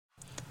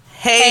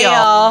Hey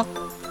y'all!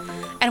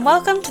 And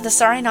welcome to the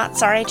Sorry Not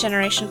Sorry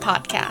Generation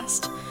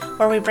podcast,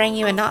 where we bring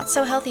you a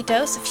not-so-healthy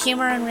dose of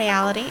humor and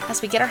reality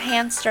as we get our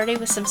hands dirty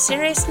with some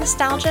serious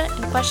nostalgia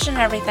and question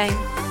everything.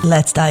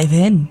 Let's dive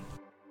in.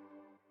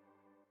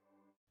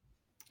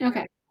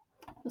 Okay,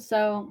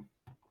 so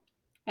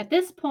at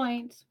this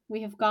point,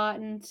 we have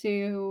gotten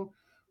to,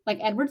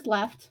 Edward's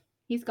left.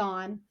 He's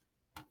gone.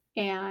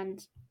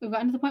 And we've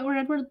gotten to the point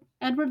where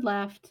Edward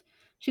left.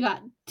 She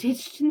got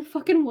ditched in the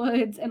fucking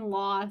woods and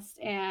lost.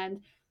 And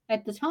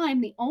at the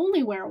time, the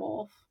only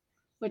werewolf,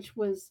 which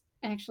was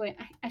actually,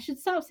 I should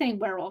stop saying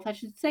werewolf. I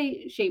should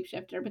say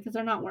shapeshifter, because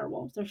they're not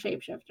werewolves, they're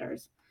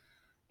shapeshifters.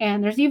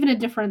 And there's even a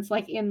difference,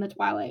 in the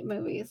Twilight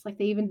movies.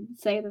 They even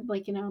say that,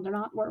 they're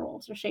not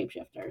werewolves, they're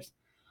shapeshifters.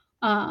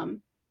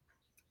 But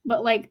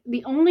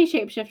the only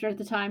shapeshifter at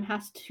the time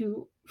has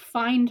to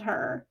find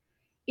her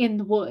in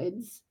the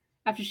woods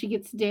after she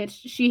gets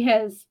ditched. She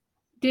has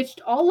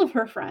ditched all of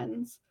her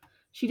friends.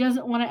 She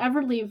doesn't want to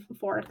ever leave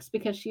Forks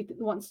because she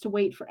wants to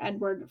wait for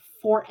Edward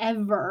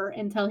forever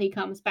until he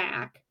comes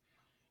back.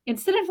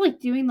 Instead of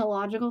doing the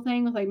logical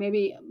thing with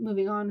maybe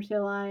moving on with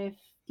your life,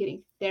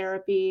 getting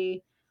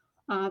therapy,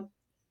 or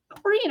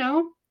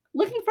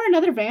looking for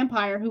another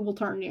vampire who will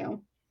turn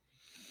you.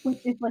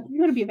 If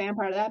you're gonna be a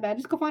vampire that bad,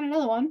 just go find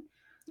another one.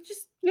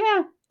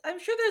 Yeah. I'm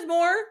sure there's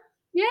more.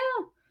 Yeah.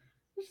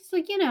 It's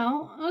just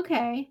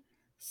okay.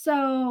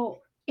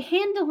 So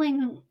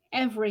handling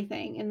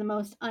everything in the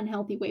most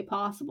unhealthy way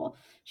possible.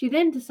 She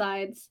then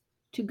decides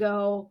to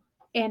go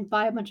and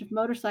buy a bunch of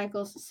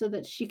motorcycles so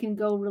that she can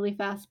go really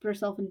fast, put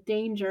herself in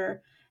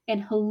danger,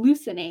 and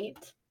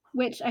hallucinate,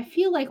 which I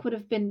feel like would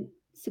have been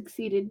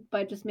succeeded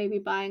by just maybe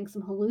buying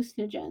some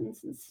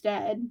hallucinogens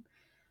instead,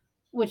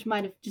 which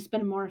might have just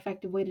been a more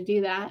effective way to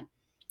do that.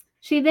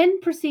 She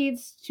then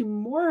proceeds to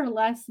more or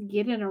less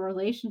get in a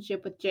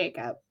relationship with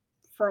Jacob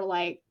for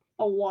a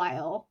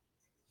while.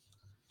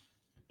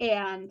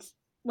 And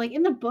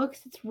in the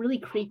books, it's really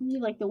creepy,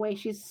 the way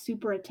she's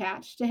super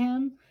attached to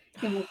him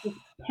in this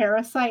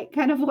parasite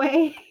kind of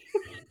way.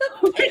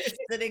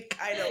 Parasitic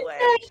kind of way.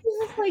 Yeah, she's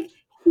just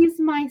he's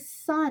my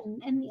son,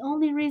 and the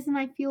only reason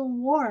I feel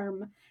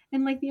warm,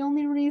 and the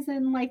only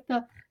reason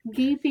the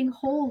gaping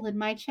hole in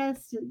my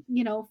chest,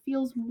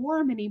 feels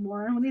warm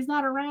anymore. And when he's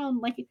not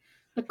around,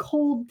 the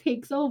cold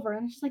takes over.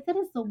 And it's just that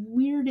is the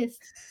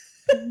weirdest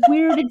thing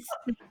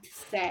to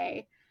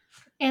say.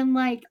 And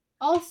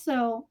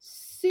also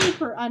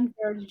super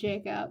unfair to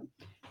Jacob,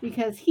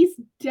 because he's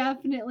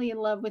definitely in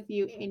love with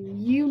you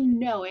and you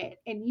know it,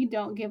 and you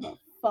don't give a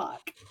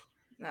fuck.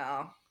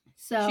 No.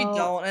 So she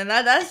don't, and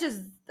that's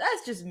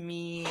just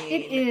mean.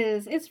 It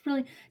is. It's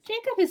really,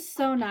 Jacob is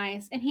so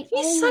nice, and he's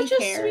only such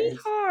cares. A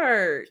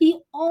sweetheart. He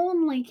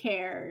only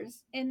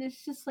cares, and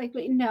it's just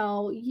but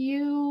no,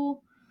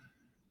 you're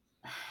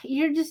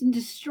just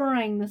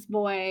destroying this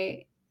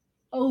boy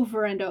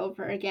over and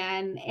over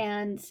again,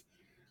 and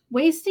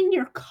wasting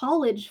your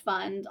college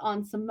fund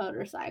on some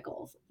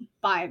motorcycles,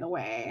 by the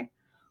way,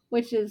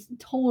 which is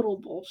total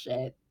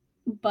bullshit.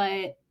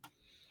 But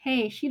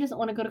hey, she doesn't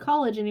want to go to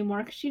college anymore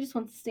because she just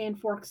wants to stay in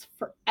Forks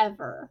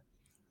forever.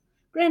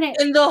 Granted,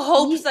 in the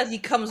hopes that he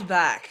comes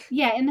back.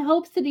 Yeah, in the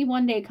hopes that he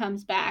one day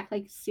comes back.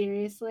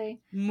 Seriously.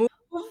 Move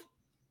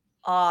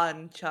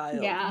on,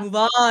 child. Yeah. Move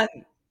on.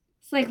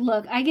 It's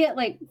look, I get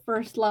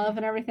first love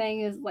and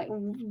everything is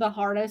the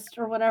hardest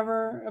or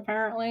whatever,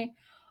 apparently.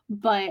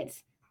 But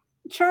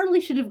Charlie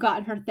should have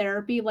gotten her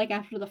therapy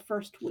after the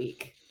first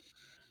week.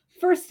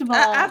 First of all,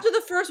 after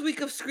the first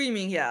week of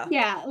screaming, yeah.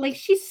 Yeah,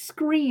 she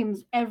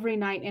screams every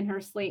night in her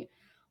sleep.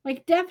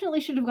 Definitely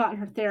should have gotten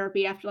her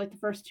therapy after the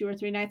first 2 or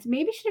 3 nights.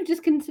 Maybe should have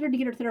just considered to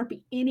get her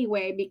therapy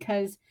anyway,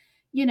 because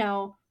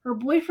her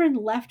boyfriend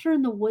left her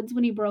in the woods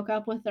when he broke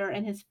up with her,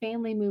 and his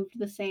family moved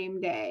the same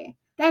day.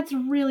 That's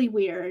really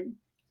weird.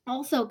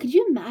 Also, could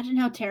you imagine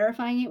how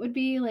terrifying it would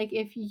be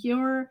if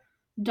your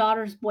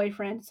daughter's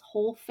boyfriend's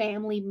whole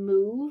family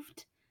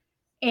moved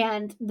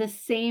and the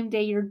same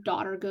day your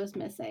daughter goes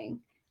missing?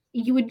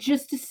 You would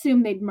just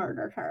assume they'd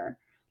murdered her.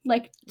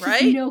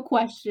 Right? No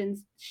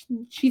questions.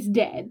 She's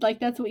dead.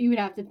 That's what you would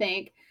have to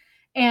think.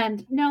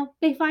 And no,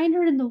 they find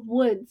her in the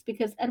woods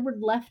because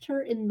Edward left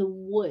her in the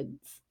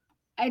woods.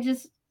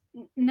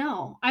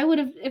 No. I would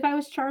have, if I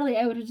was Charlie,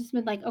 I would have just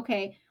been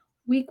okay,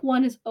 week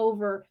 1 is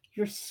over.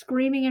 You're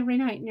screaming every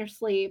night in your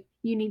sleep.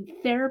 You need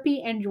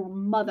therapy and your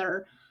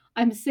mother.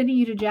 I'm sending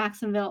you to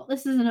Jacksonville.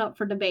 This isn't up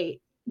for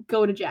debate.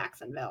 Go to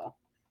Jacksonville.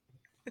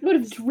 I would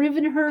have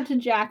driven her to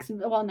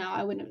Jacksonville. Well, no,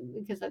 I wouldn't,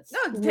 because that's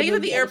take her to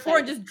the airport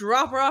and just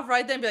drop her off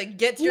right there and be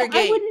get to your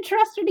gate. I wouldn't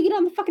trust her to get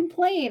on the fucking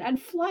plane.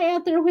 I'd fly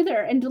out there with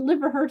her and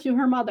deliver her to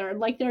her mother.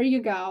 There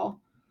you go.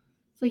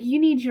 It's you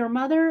need your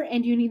mother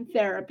and you need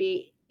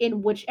therapy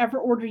in whichever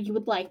order you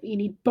would like, but you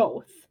need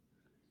both.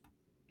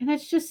 And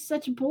that's just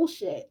such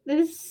bullshit. That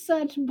is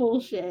such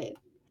bullshit.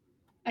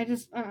 I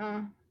just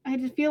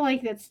feel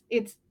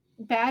it's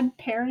bad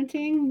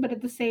parenting, but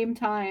at the same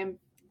time,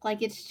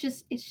 it's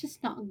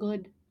just not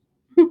good.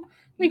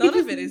 None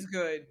of it is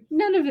good.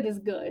 None of it is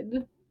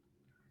good.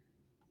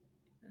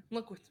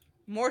 Look, with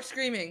more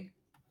screaming.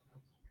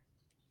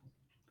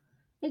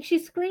 Like, she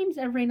screams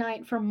every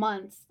night for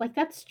months. Like,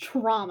 that's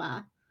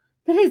trauma.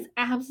 That is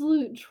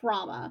absolute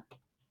trauma.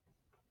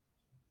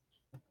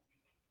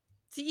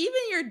 See, even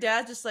your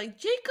dad just like,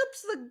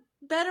 Jacob's the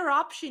better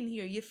option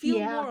here. You feel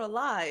Yeah. more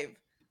alive.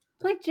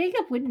 Like,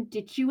 Jacob wouldn't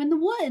ditch you in the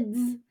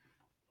woods.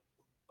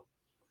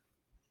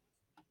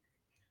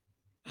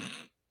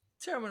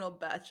 Terminal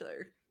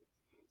bachelor.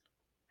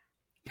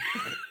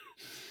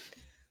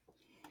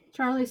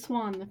 Charlie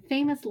Swan, the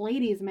famous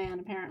ladies' man,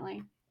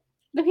 apparently.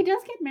 Though he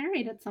does get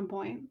married at some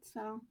point,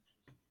 so.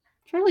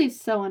 Charlie's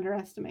so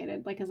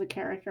underestimated, like, as a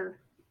character.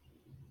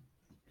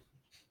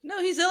 No,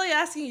 he's only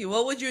asking you,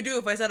 what would you do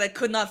if I said I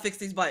could not fix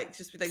these bikes?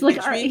 Just be It's like,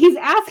 like, ditch me? he's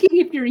asking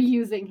if you're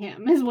using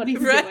him, is what he's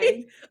Right?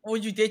 doing.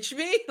 Would you ditch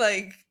me?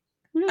 Like,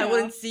 I Yeah.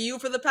 wouldn't see you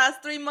for the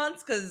past 3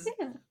 months because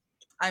Yeah.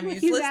 I'm What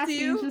he's useless to asking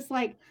is you? just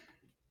like,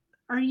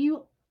 are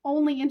you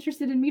only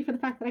interested in me for the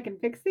fact that I can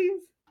fix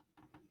these?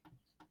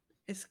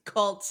 It's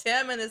called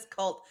Salmon is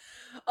called.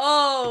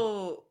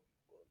 Oh,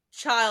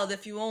 child,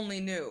 if you only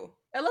knew.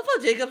 I love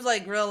how Jacob's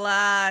like,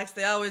 relax.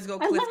 They always go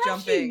I love cliff how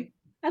jumping.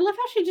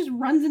 she just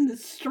runs in the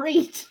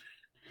street.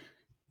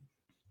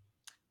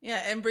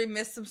 Yeah, Embry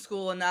missed some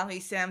school and now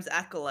he's Sam's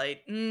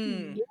acolyte.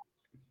 Yeah,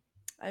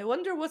 I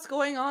wonder what's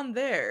going on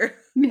there.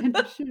 yeah,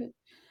 no shit.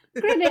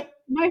 Granted,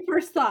 my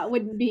first thought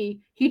wouldn't be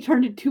he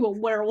turned into a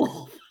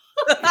werewolf.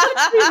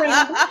 Let's be real.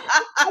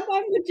 If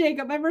I'm with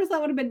Jacob, my first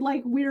thought would have been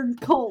like weird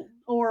cult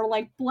or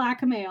like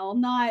blackmail,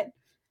 not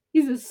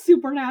he's a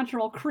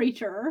supernatural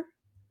creature.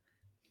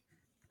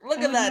 Look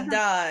I at would that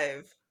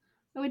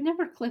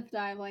never dive. cliff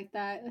dive like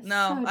that. It's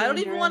No, so I don't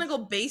even want to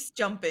dangerous. go base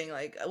jumping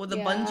like with a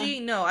Yeah.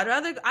 bungee. No, I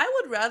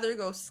would rather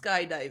go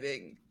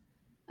skydiving.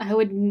 I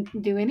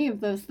wouldn't do any of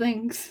those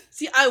things.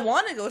 See, I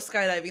want to go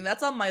skydiving.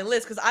 That's on my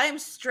list because I am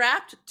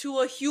strapped to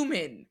a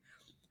human,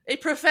 a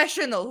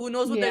professional who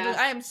knows what they're doing.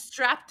 Yeah, I am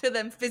strapped to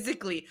them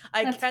physically.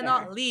 I that's fair.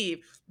 cannot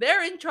leave.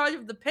 They're in charge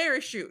of the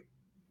parachute.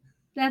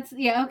 That's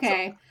yeah, So,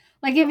 okay.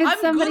 Like if so it's I'm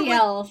good somebody with,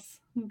 else,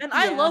 and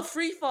I yeah. love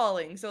free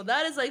falling. So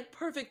that is like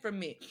perfect for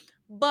me.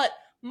 But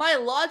my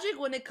logic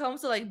when it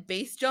comes to like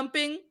base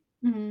jumping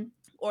Mhm.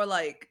 or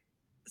like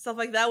stuff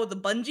like that with the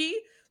bungee,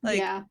 like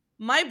Yeah.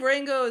 my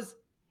brain goes,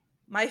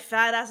 my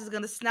fat ass is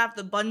gonna snap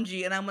the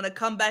bungee and I'm gonna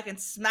come back and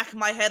smack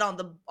my head on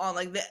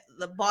like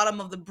the bottom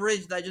of the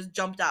bridge that I just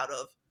jumped out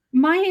of.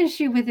 My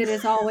issue with it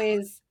is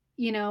always,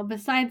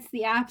 besides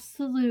the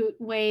absolute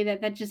way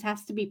that that just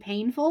has to be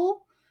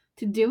painful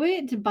to do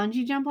it, to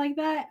bungee jump like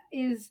that,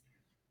 is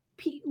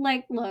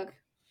like, look,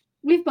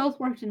 we've both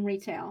worked in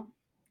retail.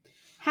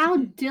 How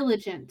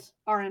diligent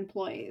are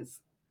employees?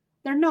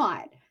 They're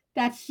not.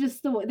 That's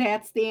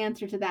the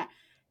answer to that.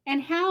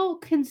 And how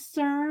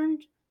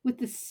concerned with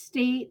the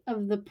state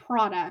of the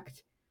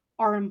product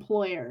are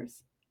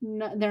employers?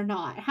 No, they're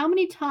not. How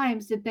many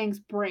times did things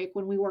break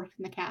when we worked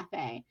in the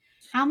cafe?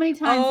 How many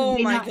times did Oh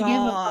they my not give a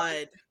fuck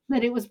god.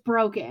 that it was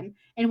broken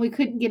and we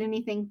couldn't get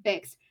anything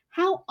fixed?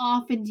 How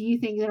often do you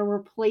think they're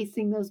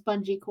replacing those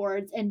bungee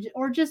cords and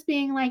or just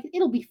being like,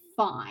 it'll be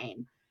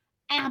fine?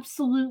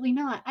 Absolutely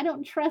not. I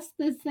don't trust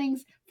those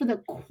things for the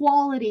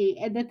quality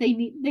and that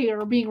they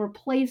are being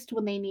replaced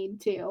when they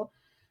need to.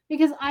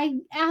 Because I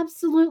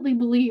absolutely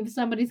believe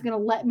somebody's going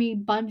to let me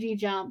bungee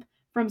jump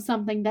from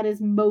something that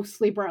is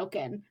mostly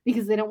broken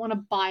because they don't want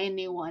to buy a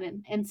new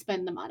one and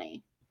spend the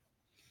money.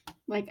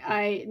 Like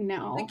I Like,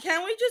 know.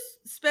 can't we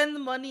just spend the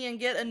money and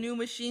get a new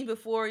machine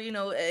before,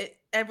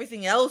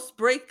 everything else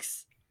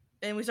breaks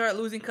and we start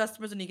losing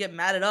customers and you get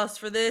mad at us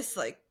for this?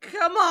 Like,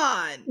 come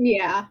on.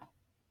 Yeah.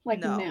 Like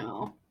No.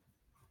 no.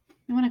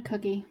 I want a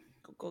cookie.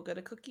 Go get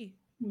a cookie.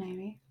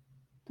 Maybe.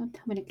 Don't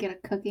tell me to get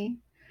a cookie.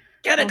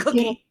 Get a I'll get a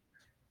cookie.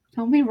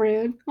 Don't be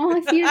rude. Oh,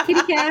 I see your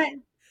kitty cat.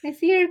 I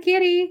see your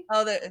kitty.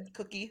 Oh, there,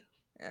 cookie.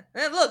 Yeah.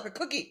 And look, a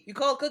cookie. You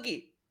call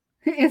Cookie.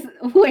 Is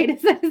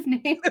that his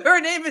name?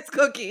 Her name is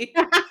Cookie.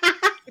 I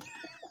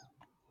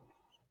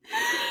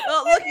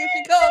Oh, look, here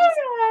she didn't comes.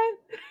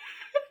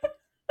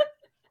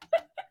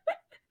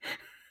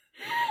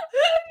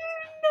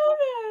 know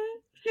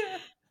that. Yeah.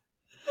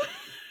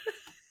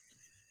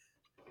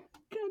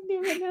 God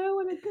damn it! Now I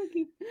want a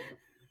cookie.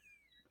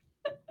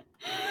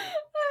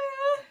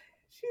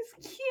 She's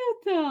cute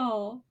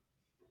though.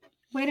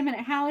 Wait a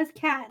minute. How is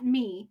cat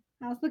me?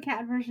 How's the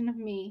cat version of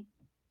me?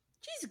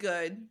 She's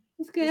good.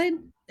 It's Just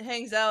good.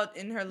 hangs out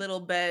in her little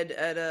bed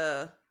at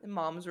in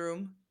mom's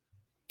room.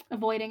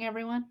 Avoiding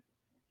everyone.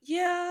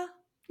 Yeah.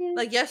 Yeah,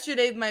 Like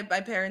yesterday, my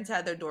parents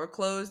had their door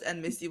closed,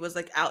 and Missy was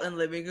like out in the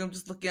living room,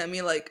 just looking at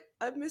me like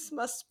I miss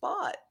my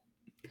spot.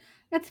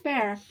 that's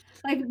fair.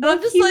 Like And I'm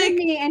both just human like,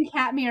 me and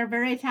cat me are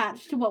very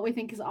attached to what we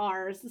think is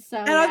ours. So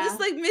and I'm just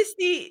yeah. like,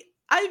 Misty,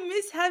 I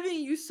miss having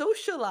you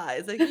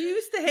socialize. Like you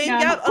used to hang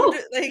out under,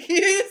 No. like you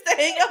used to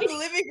hang out in the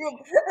living room,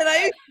 and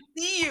I used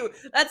to see you.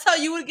 That's how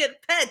you would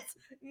get pets.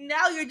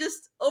 Now you're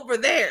just over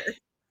there.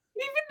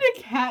 Even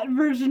the cat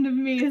version of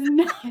me is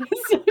not a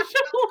social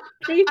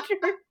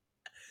creature.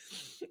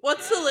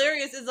 What's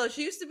hilarious is though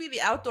she used to be the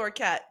outdoor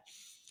cat,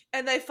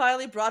 and I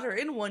finally brought her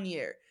in one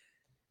year.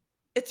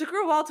 It took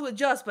her a while to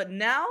adjust, but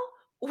now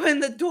when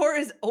the door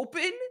is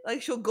open,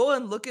 like she'll go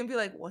and look and be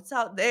like, "What's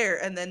out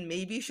there?" And then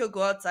maybe she'll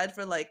go outside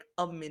for like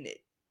a minute,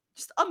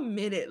 just a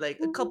minute, like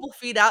a Mhm. couple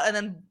feet out, and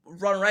then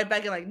run right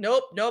back and like,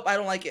 "Nope, nope, I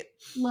don't like it."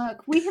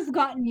 Look, we have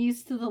gotten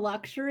used to the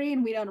luxury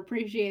and we don't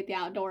appreciate the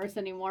outdoors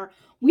anymore.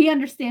 We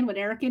understand what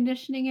air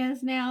conditioning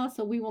is now,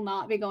 so we will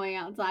not be going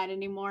outside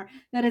anymore.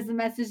 That is a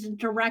message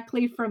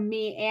directly from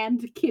me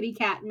and kitty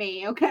cat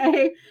me,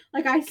 okay?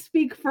 Like I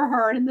speak for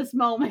her in this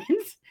moment.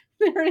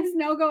 There is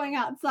no going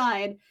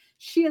outside.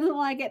 She doesn't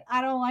like it.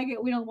 I don't like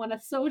it. We don't want to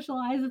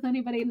socialize with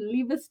anybody.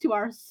 Leave us to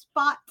our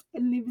spot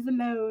and leave us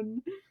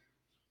alone.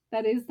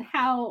 That is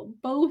how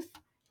both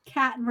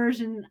cat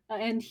version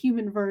and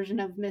human version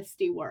of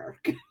Misty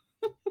work.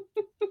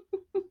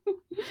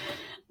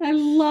 I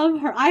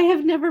love her. I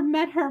have never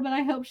met her, but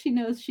I hope she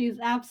knows she is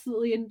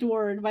absolutely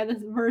adored by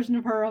this version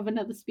of her of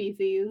another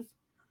species.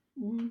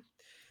 It's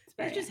She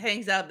very just nice.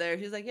 hangs out there.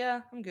 She's like,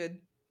 "Yeah, I'm good."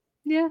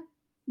 Yeah,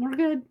 we're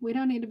good. We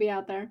don't need to be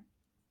out there.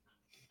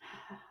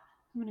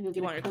 I'm gonna go Do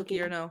you get want a your cookie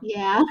or cookie. no?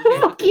 Yeah,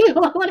 Okay. fuck you.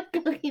 I want a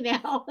cookie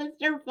now.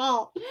 It's your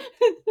fault.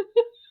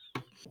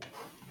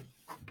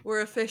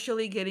 We're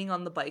officially getting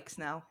on the bikes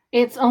now.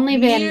 It's only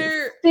been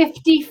Near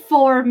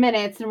 54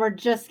 minutes and we're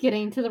just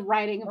getting to the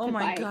riding of Oh the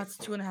my god, bikes.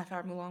 it's 2.5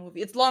 hour long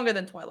movie. It's longer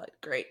than Twilight.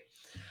 Great.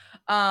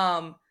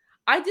 I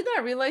did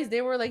not realize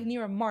they were like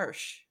near a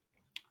marsh.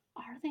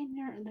 Are they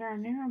near? They're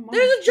near a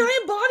There's marsh. a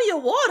giant body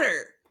of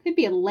water. Could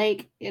be a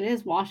lake. It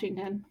is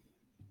Washington.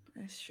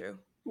 That's true.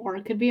 Or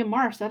it could be a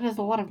marsh. That is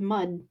a lot of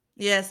mud.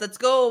 Yes, let's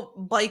go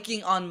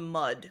biking on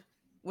mud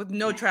with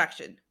no Yeah.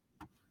 traction.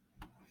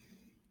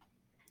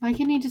 Why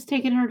can't he just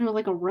take her to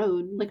like a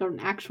road, like an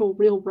actual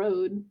real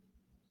road?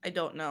 I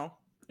don't know.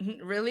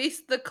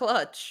 Release the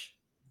clutch.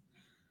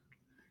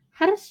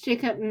 How does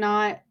Jacob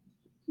not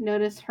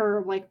notice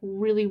her like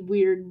really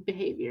weird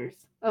behaviors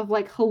of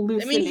like I mean, he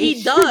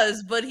hallucination?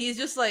 does, but he's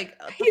just like,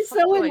 what the He's fuck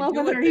so do in I love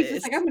do with her. with He's just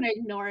this? like, I'm gonna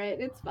ignore it.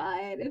 It's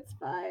fine. It's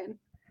fine.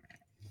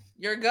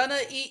 You're gonna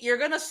eat, you're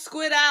gonna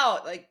squid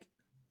out. Like,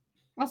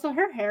 Also,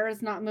 her hair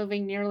is not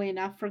moving nearly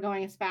enough for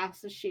going as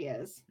fast as she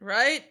is.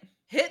 right?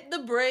 Hit the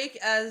brake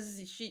as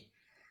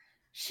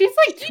She's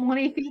like she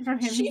 20 feet from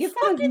him. He she gets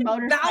on his fucking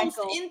bounced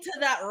motorcycle. into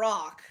that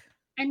rock.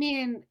 I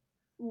mean,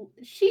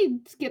 she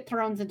get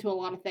thrown into a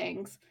lot of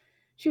things.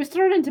 She was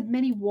thrown into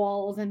many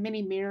walls and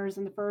many mirrors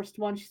in the first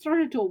one. She's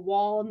thrown into a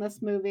wall in this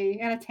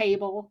movie and a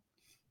table.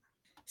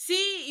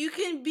 See, you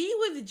can be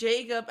with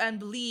Jacob and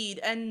bleed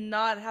and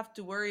not have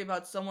to worry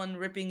about someone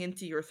ripping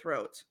into your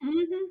throat.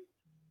 Hmm.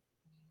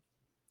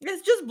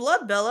 It's just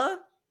blood, Bella.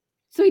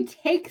 So he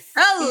takes his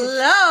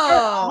shirt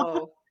off.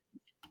 Hello.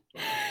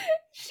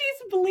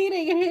 She's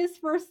bleeding, and his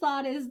first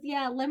thought is,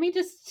 yeah, let me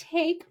just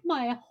take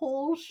my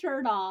whole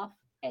shirt off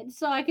and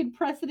so I can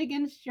press it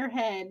against your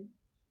head.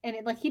 And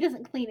it, like he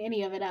doesn't clean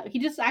any of it up. He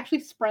just actually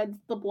spreads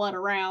the blood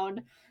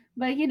around.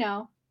 But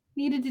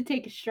needed to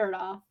take his shirt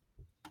off.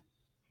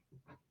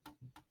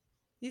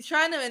 He's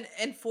trying to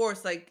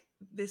enforce like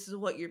this is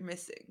what you're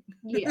missing.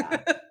 Yeah,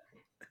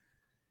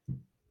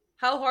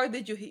 How hard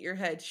did you hit your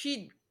head?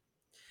 She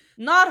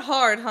not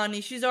hard,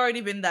 honey. She's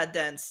already been that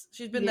dense.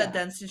 She's been that yeah,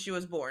 dense since she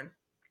was born.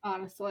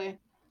 honestly.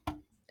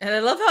 And I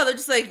love how they're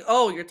just like,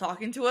 "Oh, you're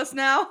talking to us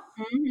now?"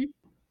 Mhm.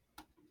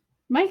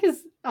 Mike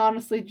is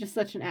honestly just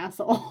such an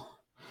asshole.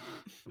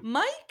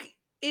 Mike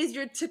is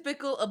your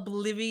typical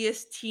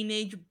oblivious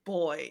teenage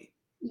boy.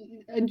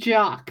 A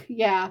jock,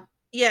 yeah.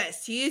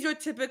 Yes, he is your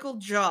typical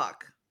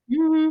jock.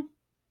 Mhm.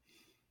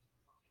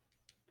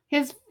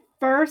 His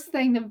first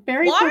thing, the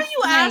very Why are first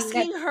you thing that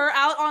asking her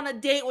out on a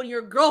date when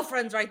your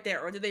girlfriend's right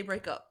there, or did they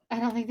break up? I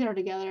don't think they were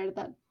together at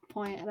that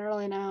point. I don't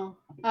really know.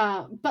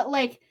 But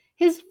like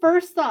his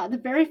first thought, the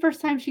very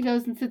first time she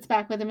goes and sits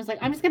back with him, is like,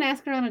 I'm just gonna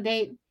ask her on a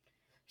date.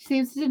 She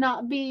seems to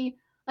not be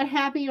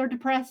unhappy or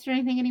depressed or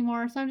anything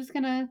anymore. So I'm just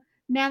gonna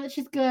now that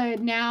she's good,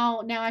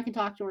 now I can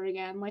talk to her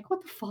again. Like,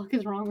 what the fuck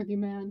is wrong with you,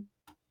 man?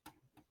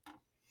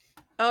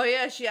 Oh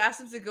yeah, she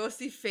asked him to go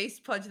see Face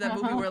Punch, that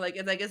movie Uh-huh. where like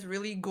it's I guess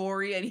really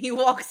gory, and he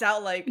walks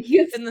out like He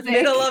gets in the sick.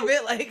 middle of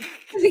it, like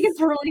He gets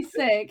really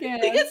sick. he Yeah.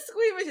 gets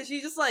squeamish, and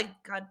she's just like,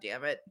 "God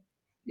damn it!"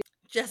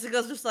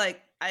 Jessica's just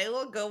like, "I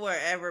will go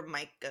wherever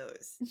Mike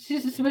goes."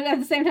 She's just, but at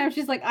the same time,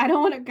 she's like, I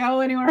don't want to go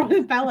anywhere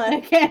with Bella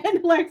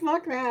again. Like,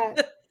 fuck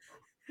that.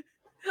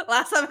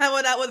 Last time I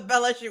went out with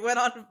Bella, she went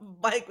on a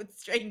bike with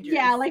strangers.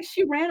 Yeah, like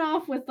she ran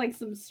off with like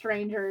some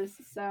strangers.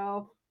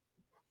 So,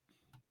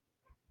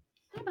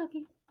 hi,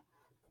 Bucky.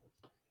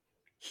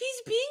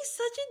 He's being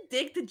such a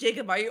dick to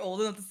Jacob. Are you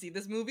old enough to see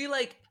this movie?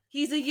 Like,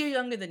 he's a year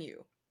younger than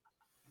you.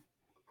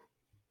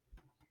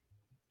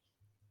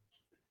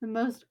 The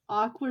most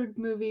awkward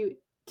movie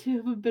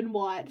to have been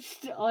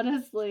watched,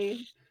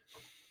 honestly.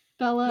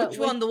 Bella, Which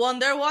one? The one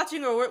they're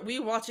watching, or we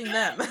watching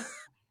them?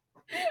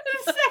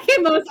 the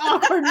second most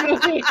awkward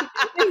movie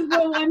is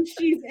the one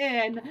she's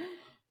in.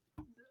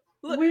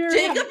 Look, We're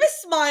Jacob having- is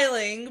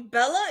smiling,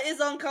 Bella is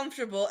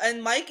uncomfortable,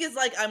 and Mike is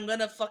like, I'm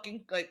gonna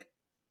fucking like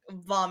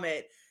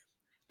vomit.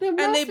 the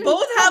And they most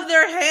both intense- have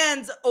their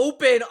hands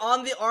open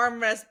on the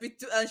armrest,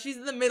 and she's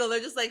in the middle. They're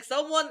just like,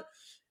 someone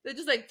They're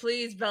just like,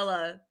 please,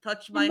 Bella,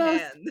 touch The my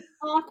most hand.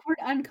 awkward,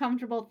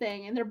 uncomfortable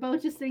thing, and they're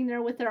both just sitting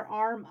there with their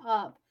arm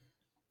up,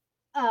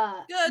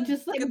 Good.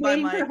 just, like, Goodbye,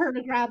 waiting for Mike. her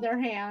to grab their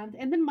hand,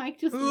 and then Mike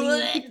just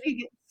leaves because he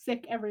gets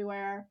sick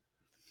everywhere.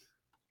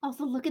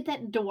 Also, look at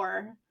that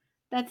door.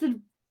 That's a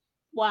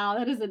wow,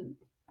 that is an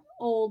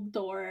old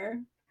door.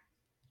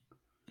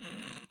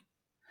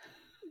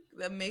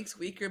 That makes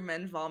weaker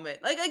men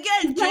vomit. Like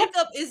again,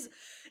 Jacob is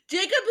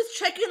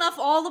checking off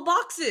all the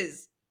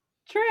boxes.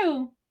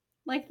 True.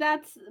 Like,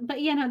 but,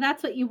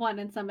 that's what you want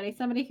in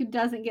somebody who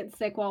doesn't get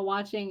sick while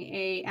watching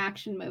a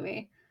action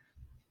movie.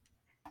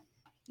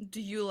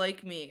 Do you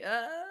like me?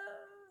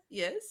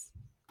 Yes.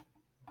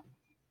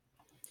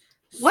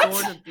 What?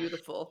 Sort of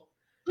beautiful.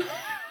 I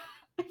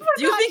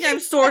Do you forgot think she I'm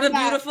sort said of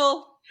that.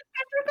 beautiful?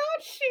 I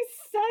forgot she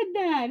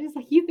said that. It's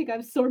like, "You think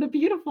I'm sort of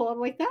beautiful?" I'm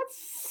like,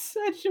 "That's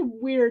such a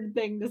weird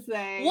thing to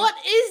say." What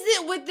is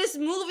it with this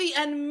movie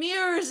and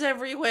mirrors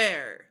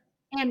everywhere?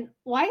 And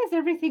why is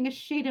everything a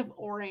shade of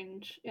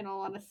orange, in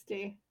all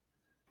honesty?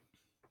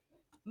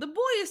 The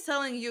boy is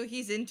telling you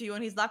he's into you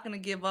and he's not gonna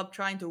give up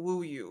trying to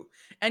woo you.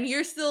 And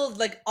you're still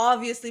like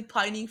obviously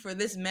pining for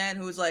this man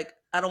who's like,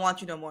 I don't want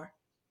you no more.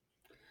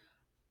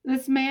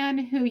 This man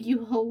who you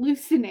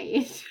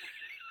hallucinate.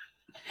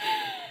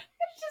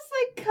 It's just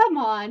like, come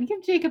on,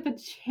 give Jacob a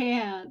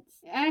chance.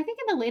 And I think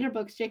in the later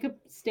books, Jacob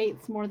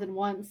states more than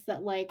once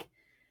that, like,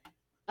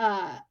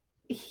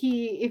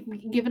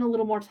 if given a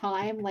little more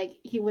time, like,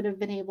 he would have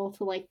been able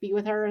to, like, be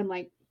with her and,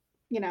 like,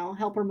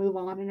 help her move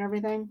on and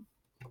everything.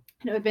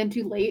 And it would have been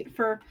too late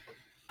for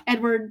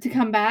Edward to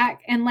come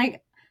back. And,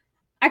 like,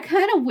 I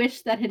kind of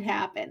wish that had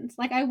happened.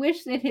 Like, I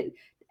wish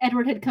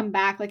Edward had come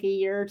back like a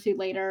year or two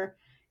later,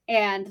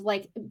 and,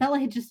 like, Bella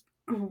had just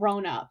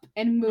grown up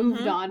and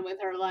moved on with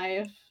her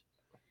life,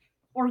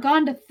 or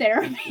gone to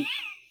therapy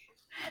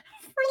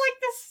for, like,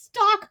 the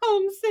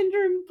Stockholm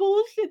syndrome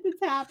bullshit that's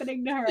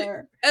happening to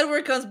her.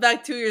 Edward comes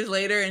back 2 years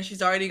later and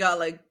she's already got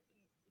like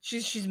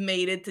she's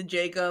made it to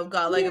Jacob,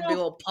 got like a big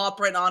old paw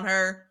print on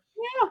her.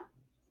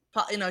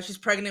 Yeah. She's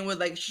pregnant with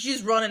like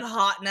she's running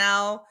hot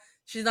now.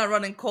 She's not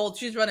running cold.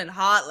 She's running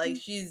hot. Like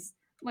she's.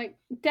 Like,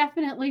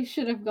 definitely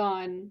should have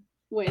gone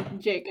with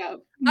Jacob.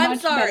 I'm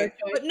Much better sorry,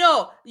 choice. but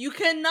no, you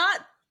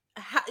cannot.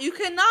 You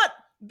cannot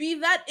be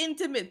that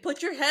intimate.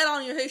 Put your head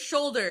on his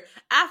shoulder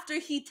after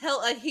he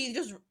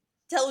just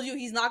tells you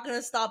he's not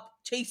gonna stop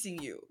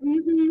chasing you,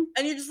 Mhm.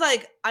 and you're just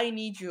like, I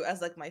need you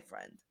as like my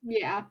friend.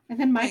 Yeah, and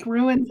then Mike Like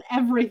ruins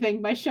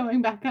everything by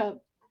showing back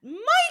up.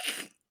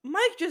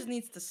 Mike just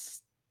needs to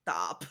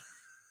stop.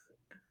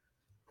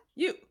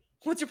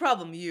 What's your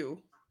problem?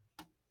 You.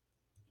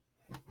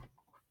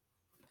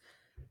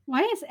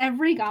 Why is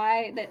every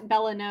guy that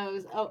Bella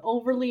knows a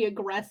overly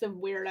aggressive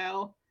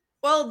weirdo?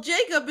 Well,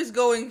 Jacob is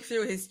going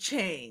through his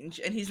change,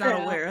 and he's not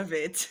True. aware of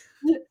it.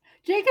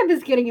 Jacob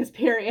is getting his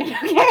period,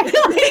 okay? Jacob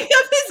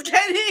is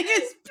getting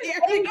his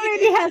period. And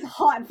Grady has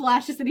hot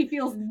flashes and he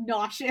feels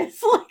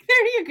nauseous. Like,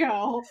 there you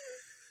go.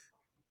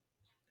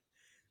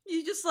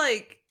 You just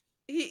like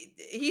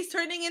he's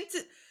turning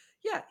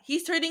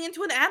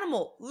into an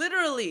animal,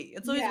 literally.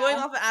 And so he's going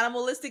Yeah. off an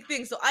animalistic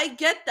thing. So I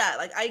get that.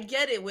 Like I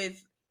get it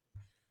with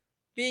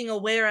being a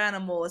were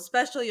animal,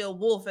 especially a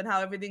wolf, and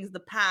how everything's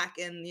the pack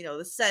and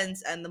the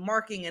sense and the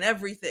marking and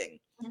everything.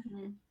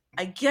 Mhm.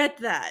 I get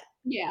that.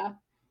 Yeah.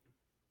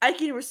 I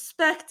can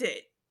respect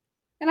it.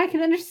 And I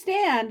can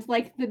understand,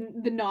 like, the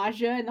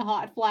nausea and the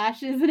hot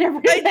flashes and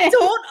everything.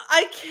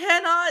 I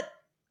cannot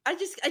I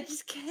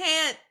just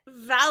can't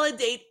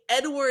validate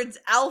Edward's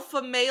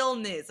alpha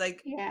maleness.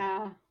 Like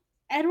Yeah.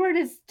 Edward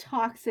is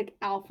toxic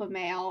alpha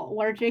male,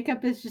 where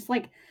Jacob is just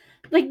like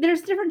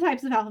there's different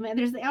types of alpha male.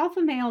 There's the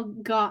alpha male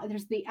guy,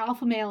 there's the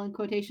alpha male in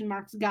quotation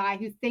marks guy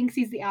who thinks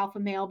he's the alpha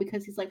male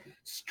because he's like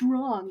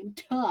strong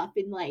and tough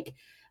and like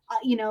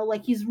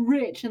like he's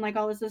rich and like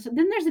all this.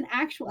 Then there's an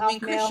actual you mean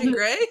alpha male Christian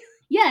Grey?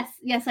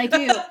 Yes, I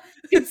do.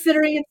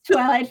 Considering it's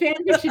Twilight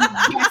fanfiction,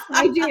 yes,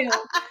 I do.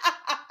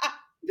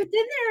 But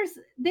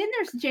then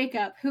there's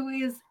Jacob, who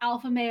is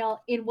alpha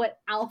male in what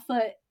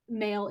alpha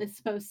male is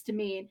supposed to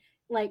mean.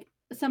 Like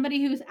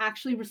somebody who's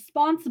actually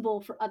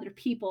responsible for other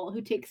people,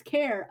 who takes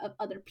care of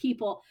other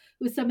people,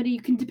 who's somebody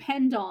you can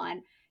depend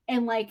on.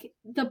 And like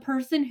the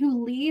person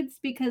who leads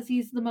because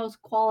he's the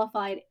most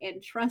qualified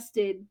and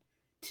trusted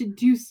to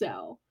do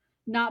so.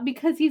 Not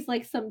because he's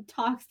like some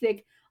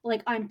toxic,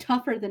 like I'm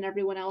tougher than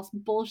everyone else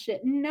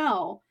bullshit.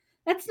 No.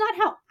 That's not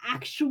how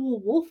actual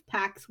wolf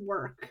packs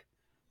work,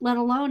 let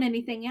alone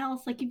anything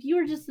else. Like, if you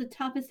are just the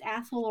toughest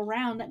asshole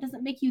around, that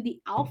doesn't make you the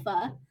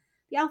alpha.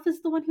 The alpha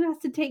is the one who has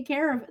to take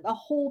care of the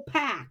whole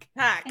pack.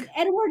 And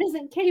Edward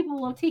isn't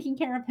capable of taking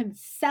care of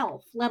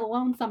himself, let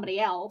alone somebody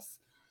else.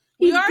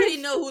 We already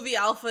know who the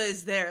alpha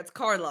is there. It's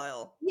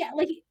Carlisle. Yeah,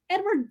 like,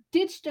 Edward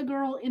ditched a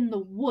girl in the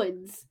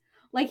woods.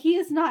 Like, he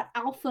is not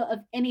alpha of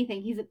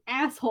anything. He's an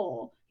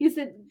asshole. He's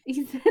an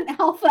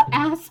alpha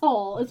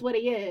asshole is what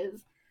he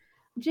is.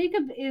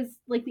 Jacob is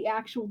like the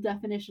actual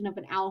definition of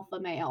an alpha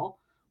male,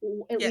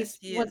 at least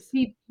once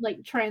he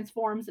like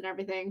transforms and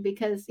everything,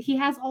 because he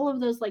has all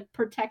of those like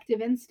protective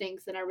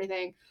instincts and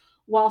everything,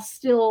 while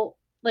still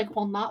like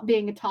while not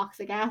being a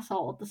toxic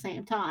asshole at the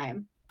same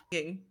time.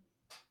 I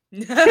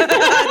don't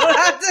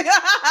have to.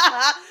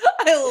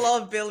 I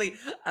love Billy.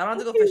 I don't have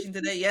to go fishing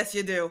today. Yes,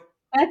 you do.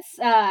 That's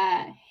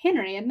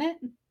Henry, isn't it?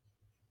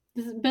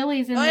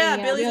 Billy's in Oh yeah,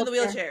 the Billy's in the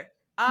wheelchair. wheelchair. This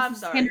I'm is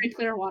sorry, Henry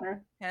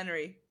Clearwater.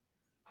 Henry.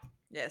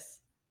 Yes.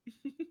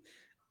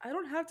 I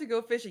don't have to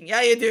go fishing.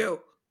 Yeah, you do.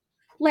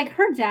 Like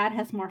her dad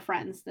has more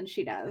friends than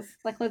she does.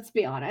 Like, let's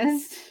be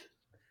honest.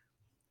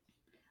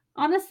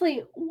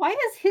 Honestly, why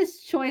is his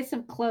choice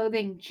of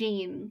clothing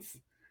jeans?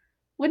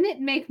 Wouldn't it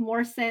make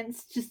more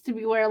sense just to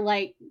be wear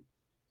like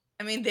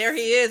I mean, there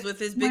he is with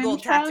his big swim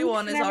old tattoo trunks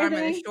on and his arm and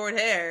his everything? short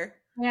hair.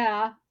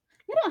 Yeah.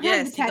 They don't have the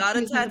Yes, he got a tattoos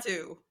in the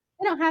tattoo.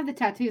 they don't have the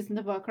tattoos in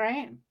the book,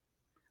 right?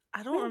 I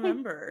I don't don't think I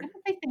remember.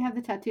 don't think they have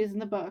the tattoos in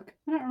the book.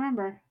 I don't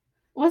remember.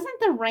 Wasn't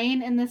the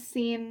rain in this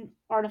scene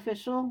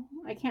artificial?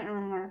 I can't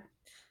remember.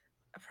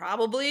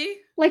 Probably.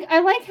 Like, I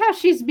like how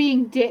she's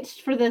being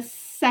ditched for the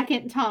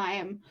second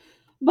time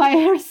by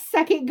her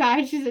second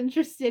guy she's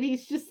interested.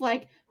 He's just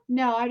like,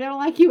 no, I don't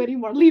like you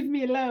anymore. Leave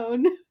me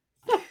alone.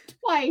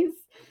 Twice.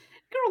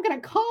 Girl got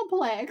a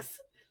complex.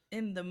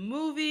 In the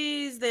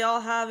movies, they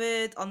all have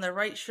it on their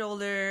right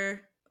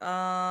shoulder.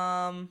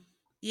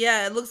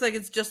 Yeah, it looks like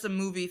it's just a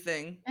movie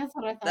thing That's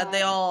what I that they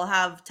thought. all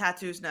have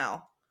tattoos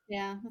now.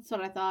 Yeah, that's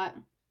what I thought.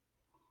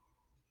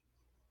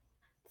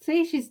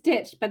 See, she's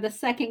ditched, but the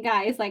second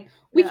guy is like,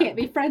 we Yeah. can't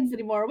be friends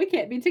anymore. We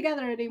can't be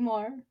together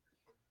anymore.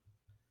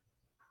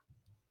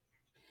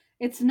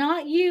 It's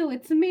not you,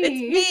 it's It's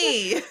me.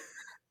 me.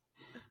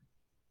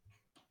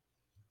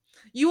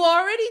 You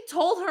already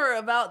told her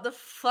about the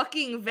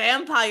fucking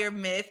vampire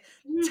myth.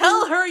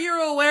 Tell her you're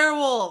a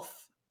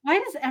werewolf. Why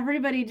does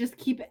everybody just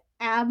keep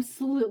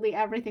absolutely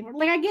everything?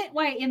 Like, I get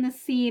why in the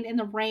scene in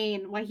the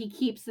rain, why he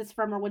keeps this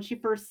from her when she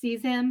first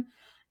sees him,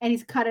 and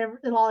he's cut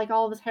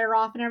all of his hair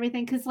off and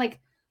everything. Because like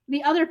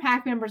the other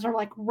pack members are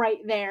like right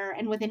there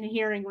and within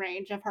hearing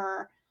range of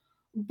her,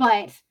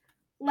 but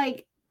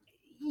like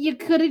you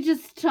could have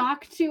just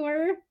talked to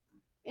her.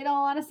 In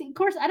all honesty, of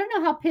course, I don't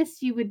know how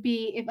pissed you would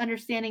be if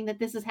understanding that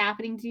this is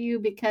happening to you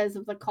because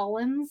of the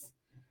Cullens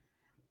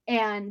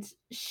and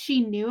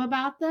she knew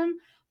about them.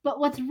 But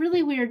what's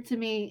really weird to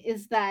me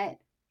is that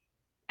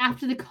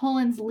after the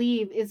Cullens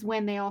leave is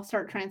when they all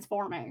start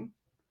transforming.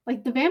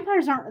 Like the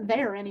vampires aren't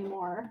there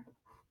anymore.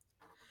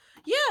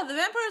 Yeah, the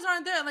vampires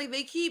aren't there. Like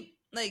they keep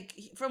like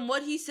from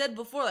what he said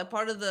before, like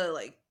part of the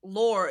like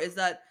lore is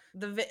that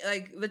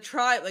like the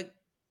tribe, like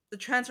the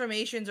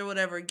transformations or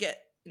whatever,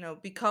 get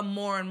become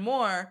more and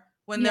more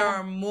when there Yeah.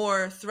 are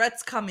more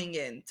threats coming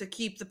in to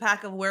keep the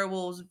pack of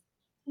werewolves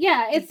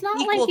Yeah, it's not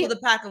equal like to it the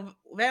pack of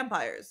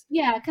vampires.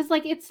 yeah, cuz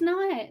like it's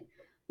not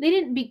they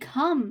didn't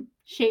become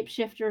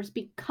shapeshifters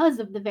because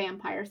of the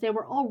vampires. They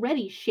were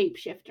already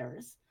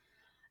shapeshifters.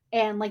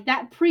 And like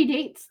that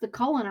predates the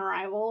Cullen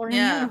arrival or any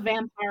other Yeah.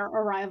 vampire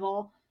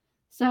arrival.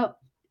 So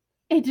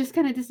it just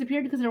kind of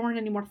disappeared because there weren't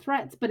any more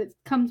threats, but it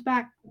comes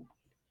back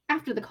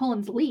after the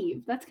Cullens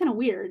leave. That's kind of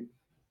weird.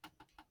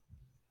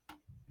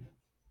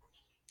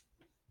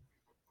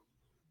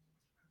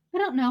 I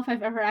don't know if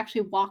I've ever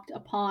actually walked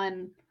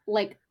upon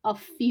like a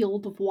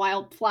field of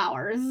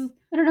wildflowers.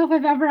 I don't know if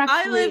I've ever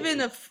I live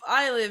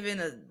actually. in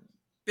a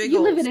big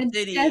You live old in a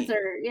city.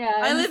 desert, yeah,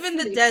 I in a live in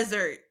the city.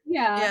 desert.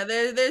 Yeah,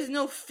 Yeah, there's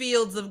no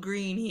fields of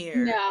green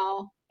here.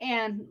 no,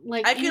 and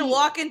like I can any.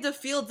 walk into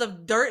fields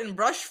of dirt and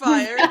brush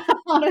fire.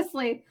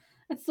 Honestly,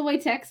 that's the way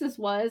Texas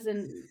was,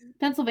 and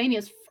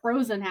Pennsylvania's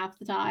frozen half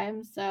the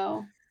time.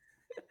 So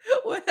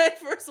When I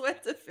first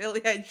went to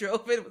Philly, I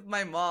drove in with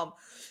my mom.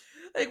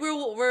 Like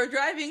we're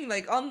driving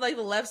like on like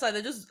the left side,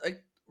 they're just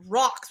like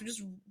rocks. We're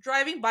just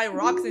driving by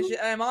rocks and shit.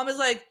 And my mom is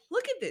like,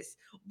 "Look at this.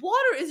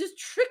 Water is just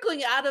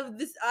trickling out of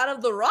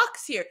the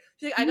rocks here."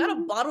 She's like, "I gotta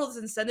bottle this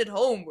and send it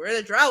home. We're in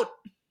a drought."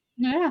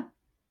 yeah.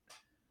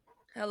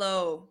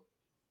 Hello.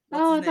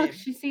 What's his Oh, look, name?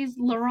 she sees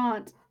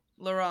Laurent.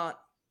 Laurent.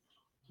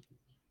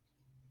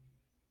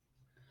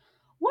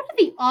 What are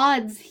the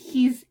odds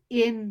he's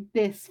in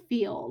this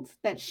field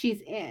that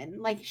she's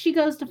in? Like she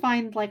goes to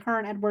find like her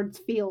and Edward's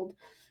field.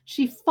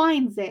 She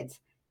finds it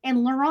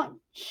and Laurent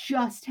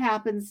just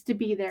happens to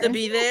be there. To Isn't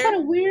be that kind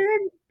there? of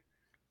weird?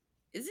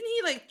 Isn't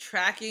he like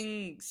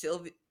tracking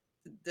Sylvie?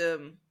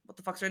 The what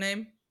the fuck's her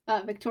name?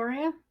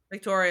 Victoria?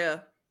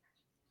 Victoria.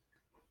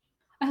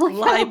 I like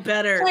Lie how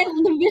better. like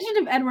the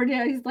vision of Edward,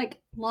 yeah, he's like,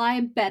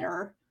 lie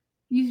better.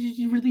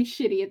 You're really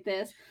shitty at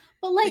this.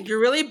 But Like you're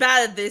really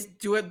bad at this.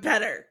 Do it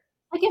better.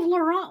 like if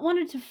Laurent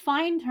wanted to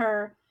find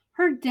her,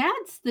 her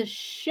dad's the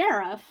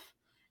sheriff.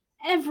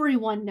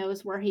 Everyone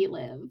knows where he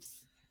lives.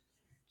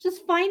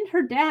 Just find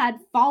her dad,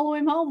 follow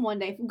him home one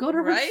day, go to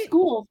her Right?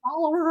 school,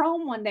 follow her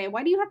home one day.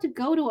 Why do you have to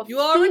go to a You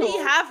already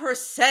field? have her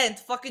scent.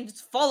 Fucking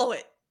just follow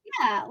it.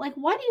 Yeah, like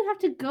why do you have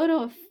to go to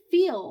a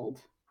field?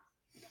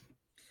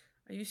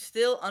 Are you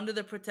still under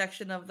the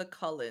protection of the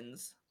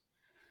Cullens?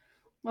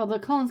 Well, the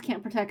Cullens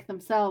can't protect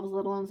themselves,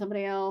 let alone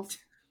somebody else.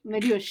 And they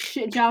do a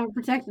shit job of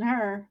protecting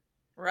her.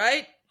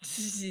 Right?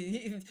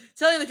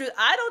 Telling you the truth,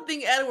 I don't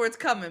think Edward's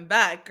coming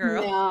back,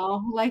 girl.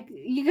 No, like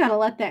you gotta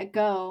let that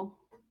go.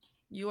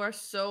 You are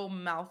so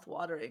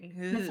mouth-watering.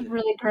 That's a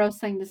really gross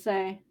thing to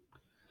say.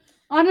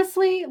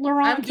 Honestly, I'm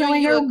Laurent doing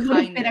killing you her a would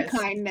have been a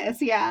kindness.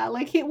 kindness. Yeah,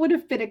 like it would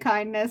have been a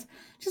kindness.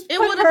 Just It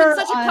put would have been her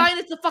such a on.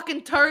 kindness to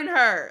fucking turn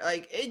her.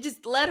 Like, it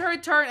just let her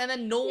turn, and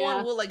then no one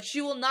Yeah. will, like,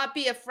 she will not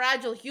be a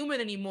fragile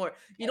human anymore.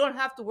 You don't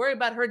have to worry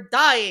about her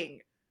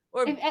dying.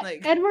 Or, If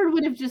like, Edward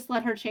would have just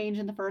let her change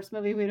in the first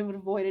movie, we would have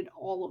avoided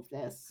all of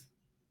this.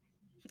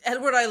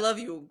 Edward, I love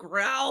you.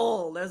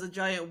 Growl. There's a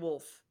giant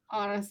wolf.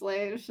 Honestly,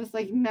 it's just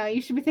like, no,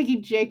 you should be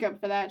thanking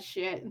Jacob for that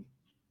shit.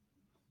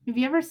 Have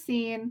you ever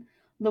seen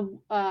the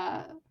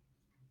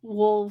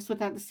wolves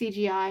without the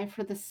CGI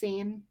for the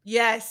scene?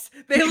 Yes,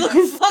 they look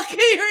Because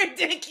fucking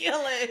ridiculous.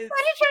 why are you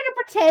trying to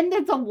pretend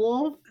it's a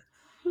wolf?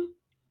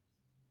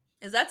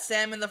 Is that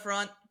Sam in the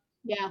front?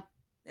 Yeah,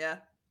 Yeah.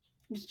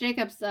 it's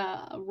Jacob's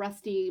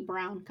rusty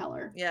brown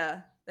color.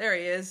 Yeah. There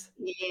he is.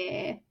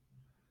 Yeah.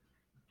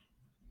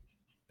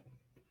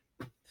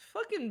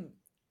 Fucking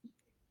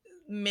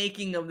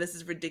making of this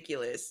is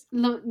ridiculous.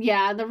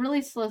 The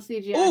really slow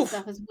CGI Oof.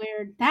 stuff is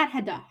weird. That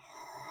had to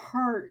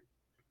hurt.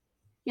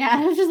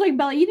 Yeah, it was just like,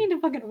 Bella, you need to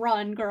fucking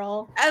run,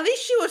 girl. At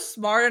least she was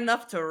smart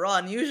enough to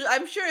run. Usually,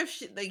 I'm sure if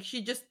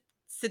she just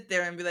sit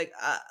there and be like,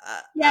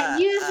 Yeah,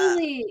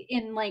 usually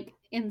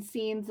in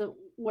scenes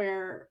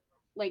where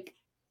like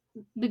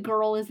the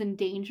girl is in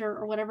danger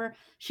or whatever,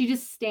 she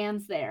just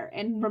stands there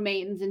and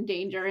remains in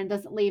danger and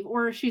doesn't leave.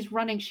 Or if she's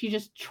running, she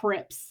just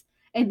trips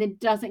and then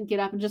doesn't get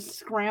up and just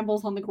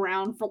scrambles on the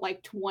ground for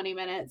like 20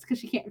 minutes because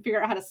she can't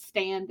figure out how to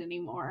stand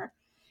anymore.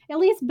 At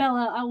least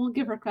Bella, I will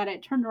give her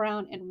credit, turned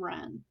around and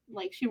ran.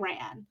 Like she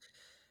ran.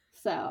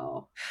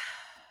 So,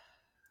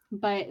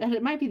 but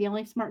it might be the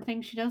only smart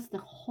thing she does the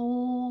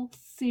whole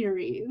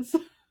series.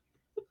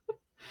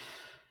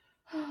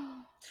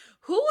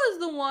 Who was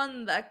the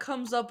one that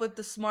comes up with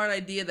the smart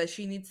idea that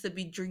she needs to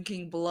be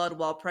drinking blood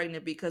while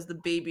pregnant because the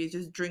baby is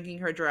just drinking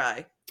her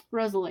dry?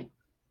 Rosalie.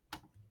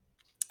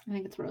 I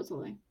think it's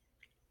Rosalie.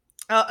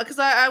 Because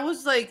I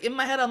was like, in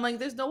my head, I'm like,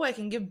 there's no way I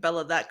can give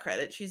Bella that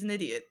credit. She's an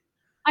idiot.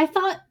 I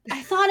thought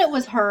it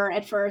was her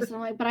at first, and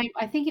I'm like, but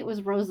I think it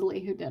was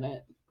Rosalie who did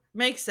it.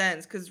 Makes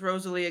sense because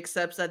Rosalie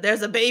accepts that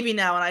there's a baby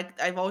now, and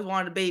I've always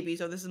wanted a baby,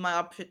 so this is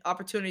my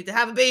opportunity to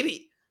have a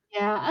baby.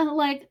 Yeah, and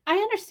like I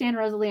understand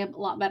Rosalie a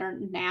lot better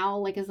now,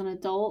 like as an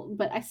adult,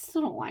 but I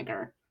still don't like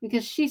her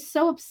because she's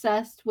so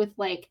obsessed with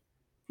like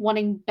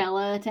wanting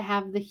Bella to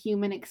have the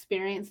human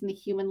experience and the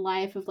human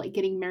life of like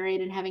getting married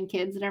and having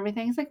kids and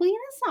everything. It's like, well,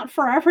 that's not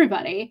for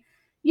everybody.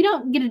 You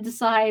don't get to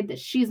decide that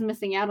she's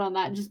missing out on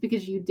that just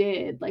because you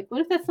did. Like,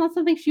 what if that's not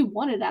something she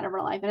wanted out of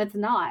her life and it's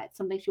not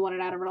something she wanted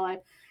out of her life?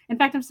 In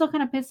fact, I'm still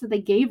kind of pissed that they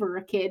gave her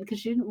a kid because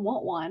she didn't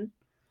want one.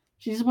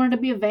 She just wanted to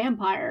be a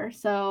vampire.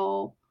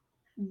 So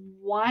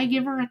why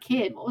give her a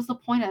kid? What was the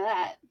point of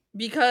that?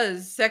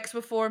 Because sex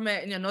before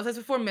marriage, no sex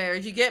before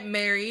marriage. You get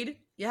married,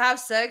 you have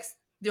sex.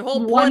 The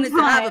whole One point is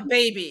to have a time.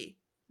 baby.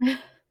 You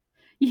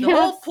The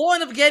whole have,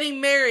 point of getting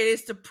married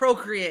is to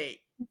procreate.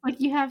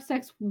 like you have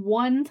sex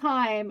one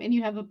time and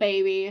you have a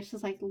baby. It's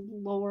just like,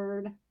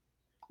 Lord,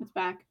 it's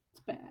back.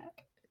 It's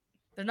back.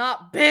 They're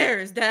not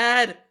bears,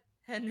 Dad.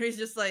 Henry's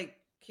just like,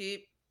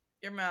 keep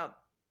your mouth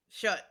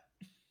shut.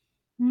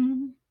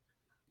 Mhm.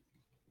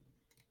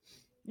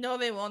 No,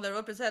 they won't. They'll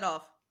rip his head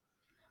off.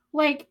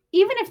 Like,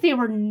 even if they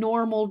were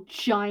normal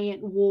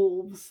giant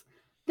wolves,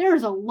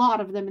 there's a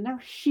lot of them and they're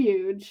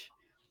huge.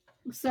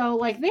 So,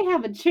 like, they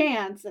have a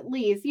chance at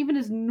least, even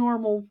as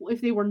normal,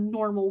 if they were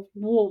normal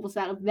wolves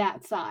out of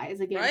that size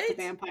against a Right?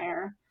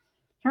 vampire.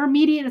 Her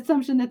immediate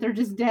assumption that they're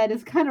just dead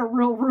is kind of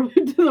real rude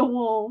to the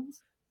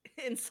wolves.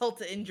 Insult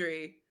to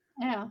injury.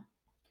 Yeah.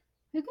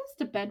 Who goes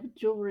to bed with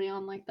jewelry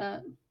on like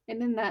that?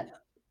 And in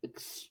that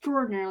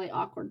extraordinarily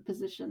awkward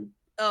position.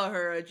 Oh,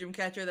 her dream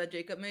catcher that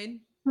Jacob made.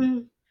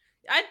 Mm.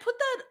 I'd put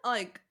that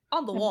like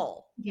on the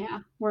wall. Yeah,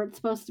 where it's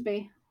supposed to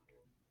be.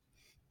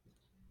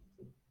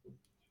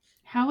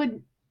 How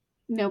would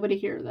nobody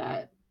hear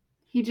that?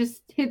 He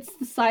just hits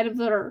the side of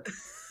their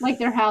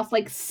house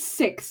like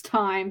 6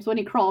 times when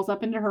he crawls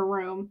up into her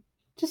room.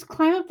 Just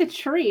climb up the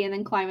tree and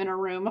then climb in her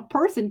room. A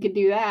person could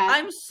do that.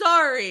 I'm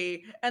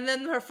sorry. And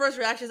then her first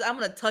reaction is, I'm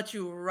gonna touch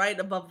you right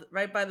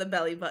by the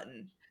belly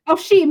button. Oh,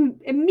 she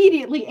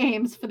immediately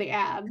aims for the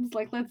abs.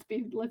 Like, let's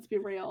be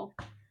real.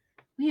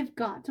 We have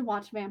got to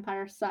watch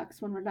Vampire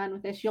Sucks when we're done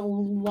with this.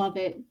 You'll love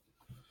it.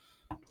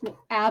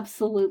 You'll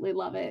absolutely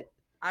love it.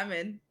 I'm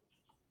in.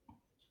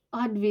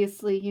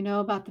 Obviously, you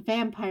know about the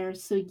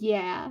vampires, so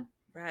yeah.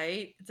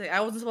 Right? It's like I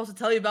wasn't supposed to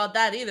tell you about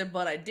that either,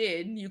 but I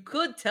did. You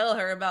could tell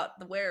her about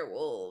the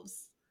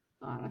werewolves.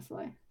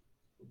 Honestly.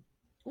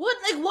 What?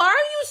 Like, why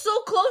are you so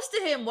close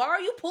to him? Why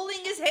are you pulling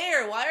his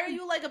hair? Why are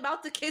you like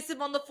about to kiss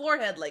him on the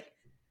forehead? Like,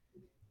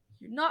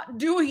 you're not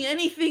doing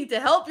anything to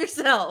help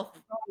yourself.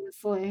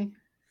 Honestly.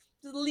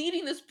 Just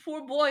leading this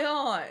poor boy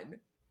on.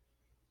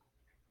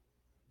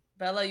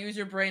 Bella, use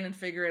your brain and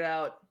figure it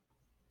out.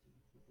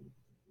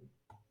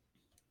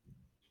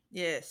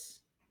 Yes.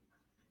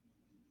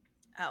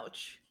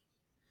 Ouch.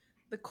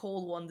 The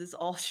cold one is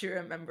all she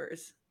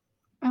remembers.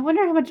 I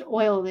wonder how much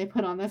oil they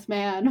put on this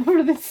man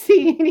for this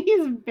scene.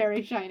 He's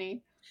very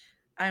shiny.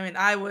 I mean,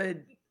 I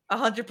would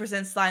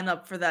 100% sign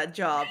up for that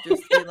job.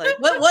 Just be like,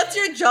 what's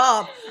your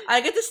job? I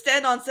get to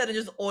stand on set and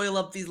just oil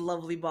up these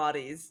lovely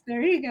bodies.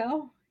 There you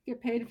go. Get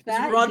paid for Just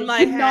that. run my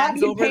Could not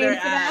hands get over their paid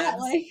for that.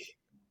 abs. Like,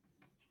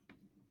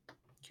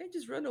 Can't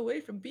just run away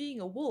from being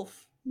a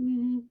wolf.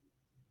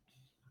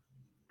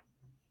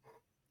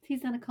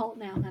 he's in a cult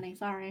now, honey.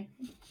 Sorry.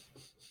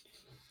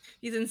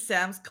 He's in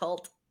Sam's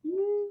cult.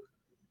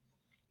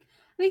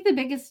 I think the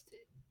biggest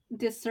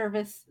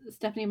disservice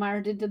Stephanie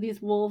Meyer did to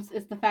these wolves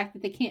is the fact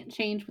that they can't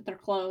change with their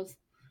clothes.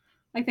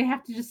 Like they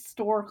have to just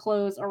store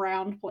clothes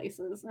around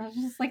places. And I was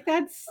just like,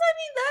 that's. I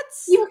mean,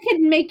 that's. You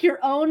can make your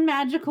own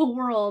magical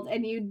world,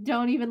 and you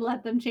don't even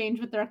let them change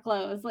with their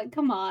clothes. Like,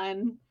 come on.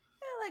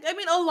 Yeah, like I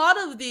mean, a lot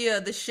of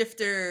the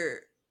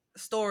shifter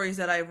stories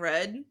that I've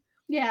read,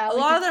 Yeah, a like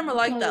lot the of them are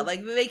like that. clothes.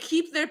 Like they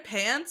keep their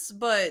pants,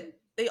 but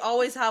they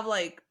always have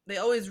like they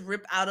always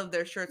rip out of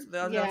their shirts. They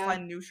always gotta Yeah.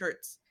 find new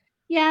shirts.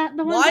 Yeah,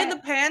 the ones Why that,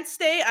 the pants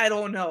stay, I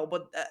don't know,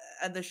 but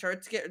and the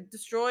shirts get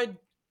destroyed,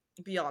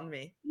 beyond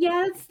me.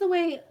 yeah, it's the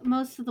way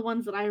most of the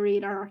ones that I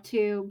read are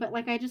too. But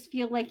like, I just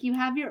feel like you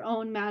have your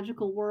own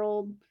magical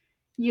world.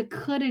 You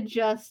could have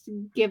just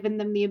given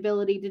them the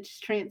ability to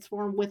just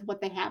transform with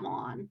what they have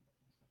on.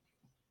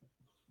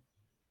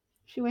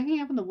 She waking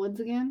up in the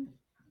woods again?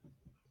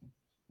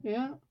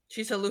 Yeah.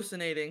 She's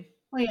hallucinating.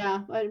 Well, yeah,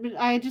 but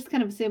I just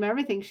kind of assume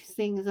everything she's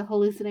seeing is a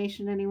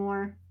hallucination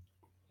anymore.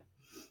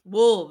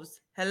 Wolves.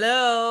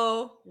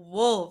 Hello,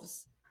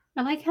 wolves.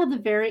 I like how the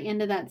very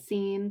end of that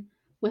scene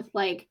with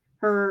like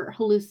her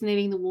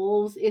hallucinating the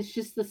wolves is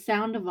just the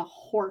sound of a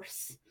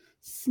horse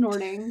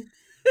snorting.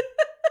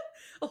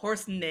 A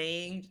horse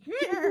neighing.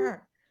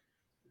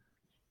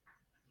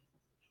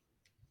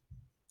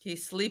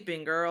 He's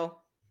sleeping,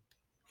 girl.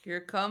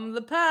 Here come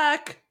the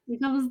pack. Here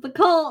comes the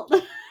cult.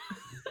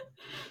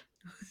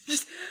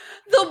 Just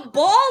the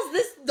balls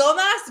this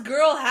dumbass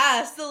girl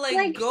has to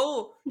like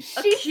go she's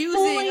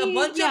accusing a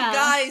bunch yeah. of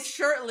guys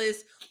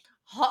shirtless,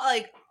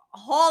 like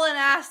hauling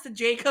ass to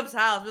Jacob's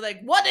house. We're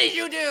like, what did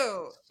you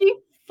do? She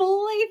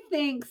fully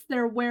thinks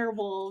they're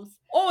werewolves.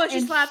 Oh, and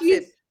she slaps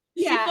she's- him.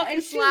 Yeah, she fucking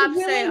and she's slaps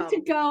willing Sam.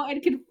 to go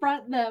and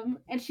confront them,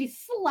 and she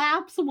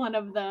slaps one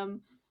of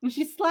them. When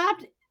she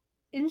slapped,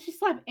 didn't she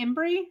slap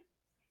Embry?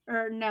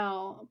 Or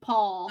no,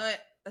 Paul.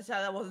 That's how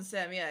that wasn't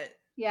Sam yet.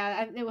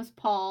 Yeah, it was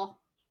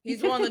Paul. He's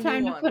He took one of the new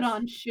time to ones. put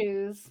on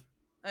shoes.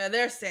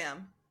 There's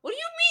Sam. What do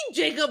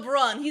you mean, Jacob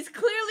run? He's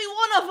clearly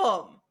one of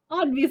them.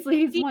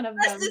 Obviously, he's one of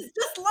them. He's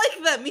just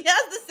like them. He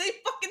has the same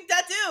fucking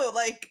tattoo.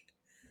 Like,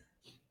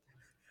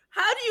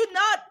 how do you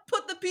not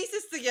put the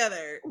pieces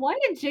together? Why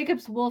did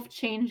Jacob's wolf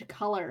change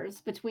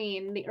colors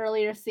between the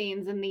earlier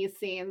scenes and these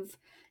scenes?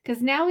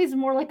 Because now he's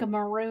more like a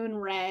maroon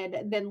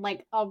red than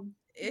like a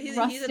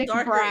rustic a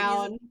darker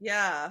brown.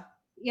 Yeah.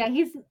 Yeah,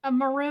 he's a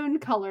maroon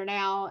color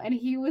now, and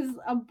he was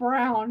a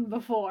brown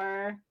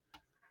before.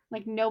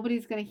 Like,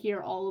 nobody's gonna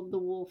hear all of the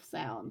wolf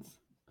sounds.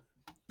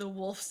 The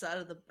wolf's out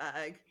of the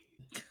bag.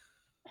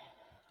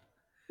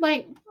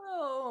 Like,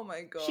 oh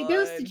my god. She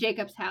goes to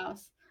Jacob's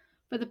house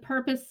for the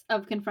purpose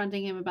of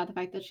confronting him about the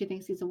fact that she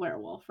thinks he's a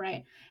werewolf,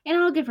 right? And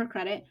I'll give her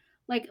credit.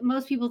 Like,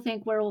 most people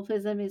think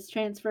werewolfism is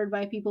transferred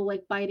by people,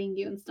 like, biting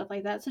you and stuff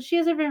like that. So she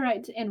has every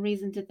right and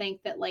reason to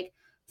think that, like,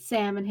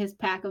 Sam and his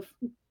pack of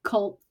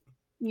cult,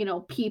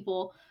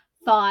 people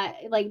thought,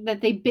 like,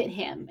 that they bit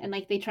him and,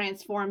 like, they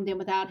transformed him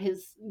without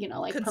his,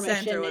 like, consent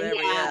permission. or whatever,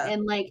 yeah.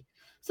 And, like,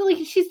 so,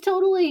 like, she's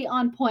totally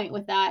on point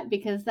with that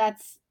because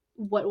that's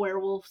what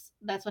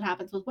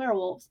happens with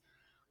werewolves.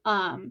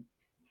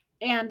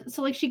 And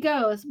so like she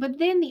goes, but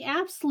then the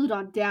absolute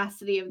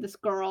audacity of this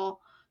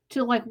girl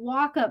to like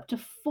walk up to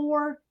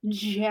 4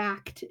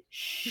 jacked,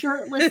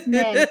 shirtless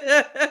men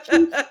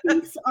she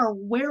thinks are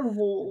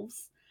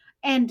werewolves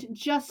and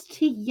just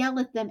to yell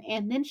at them,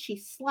 and then she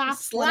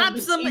slaps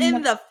them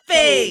in the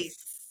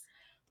face.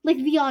 Like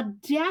the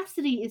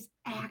audacity is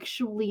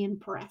actually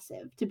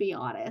impressive, to be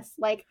honest.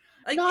 Like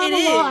not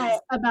a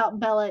lot about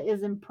Bella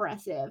is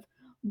impressive,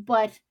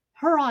 but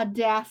her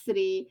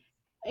audacity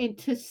and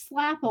to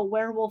slap a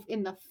werewolf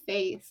in the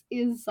face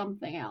is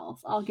something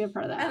else. I'll give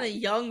her that. And a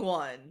young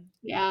one.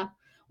 Yeah.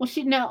 Well,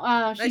 she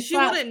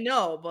wouldn't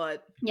know,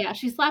 but yeah,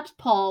 she slaps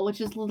Paul,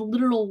 which is the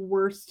literal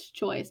worst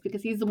choice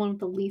because he's the one with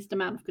the least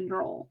amount of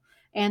control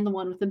and the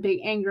one with the big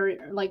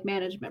anger like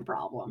management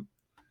problem.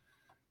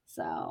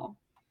 So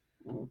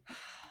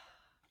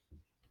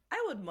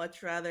I would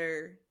much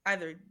rather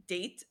either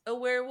date a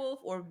werewolf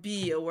or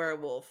be a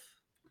werewolf.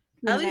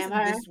 At least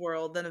in this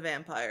world than a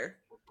vampire.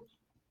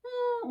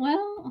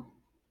 Well,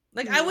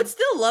 like I would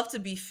still love to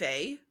be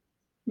Fae.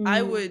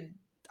 I would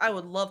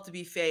love to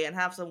be Fae and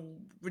have some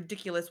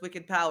ridiculous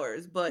wicked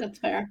powers, but that's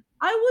fair.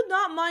 I would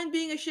not mind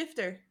being a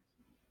shifter.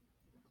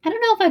 I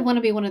don't know if I'd want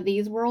to be one of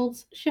these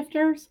world's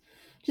shifters.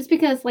 Just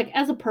because, like,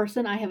 as a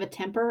person, I have a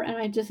temper, and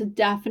I just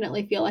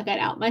definitely feel like I'd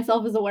out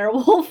myself as a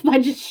werewolf by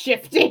just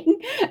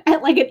shifting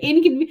at, like, an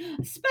inconvenient,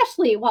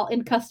 especially while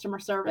in customer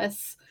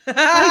service. Shift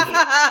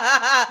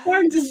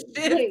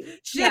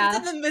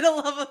in the middle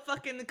of a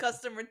fucking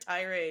customer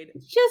tirade.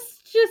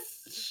 Just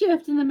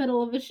shift in the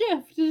middle of a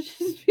shift.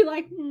 Just be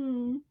like,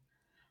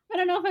 I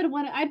don't know if I'd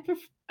want to.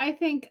 I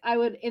think I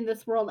would in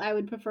this world. I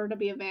would prefer to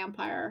be a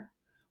vampire.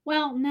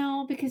 Well,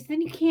 no, because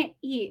then you can't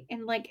eat,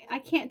 and like I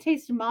can't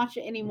taste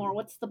matcha anymore.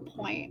 What's the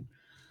point?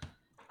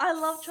 I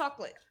love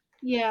chocolate.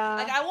 Like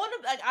Yeah, I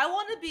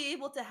want to be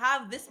able to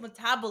have this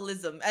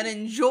metabolism and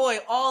enjoy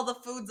all the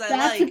foods I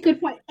that's a like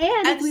good point.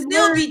 and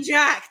still be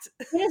jacked.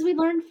 And as we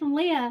learned from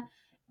Leia,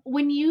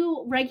 when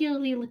you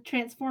regularly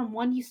transform,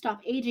 one, you stop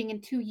aging,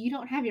 and two, you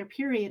don't have your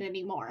period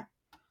anymore.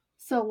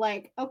 So,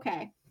 like,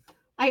 okay,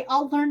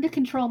 I'll learn to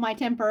control my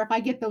temper if I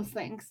get those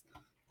things,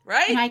 and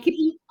Right? I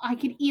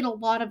could eat a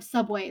lot of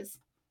Subways.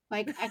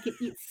 Like, I could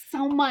eat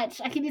so much.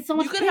 I could eat so You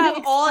much could Panda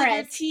have all your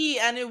Express. tea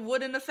and it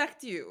wouldn't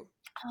affect you.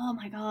 Oh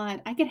my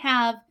god, I could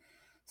have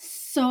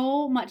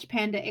so much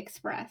Panda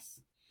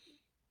Express.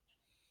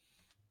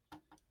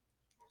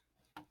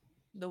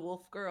 The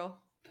wolf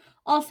girl.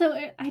 Also,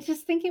 I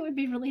just think it would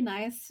be really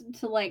nice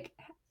to like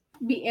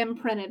be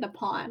imprinted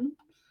upon.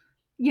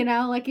 You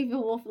know, like if a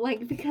wolf,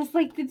 like because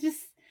like it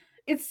just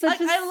it's such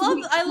Like a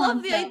sweet I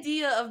love the concept.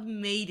 idea of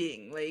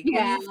mating. Like when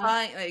Yeah, you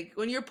find like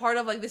when you're part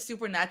of like the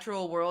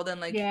supernatural world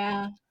and like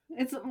yeah.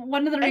 It's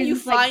one of the and you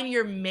reasons, like, find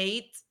your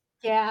mate.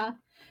 yeah,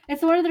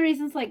 it's one of the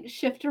reasons like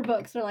shifter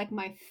books are like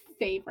my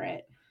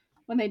favorite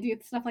when they do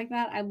stuff like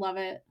that. I love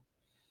it.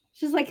 It's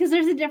just like because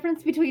there's a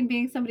difference between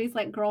being somebody's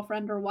like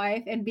girlfriend or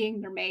wife and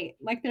being their mate.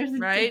 Like there's a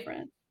Right?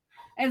 difference.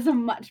 It's a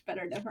much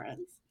better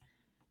difference.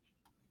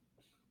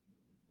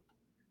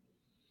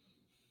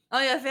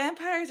 Oh yeah,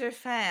 vampires are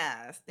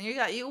fast. And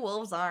you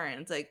wolves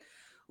aren't. It's like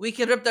we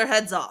could rip their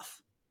heads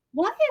off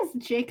Why is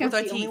with Jacob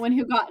our the only teeth. one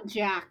who got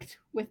jacked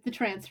with the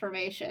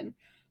transformation?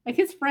 Like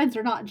his friends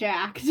are not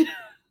jacked.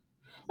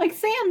 Like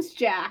Sam's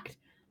jacked,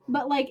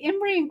 but like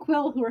Embry and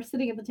Quill, who are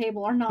sitting at the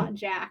table, are not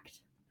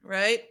jacked.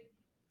 Right?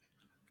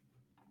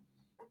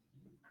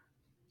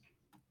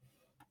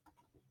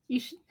 You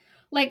should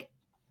like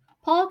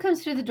Paul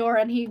comes through the door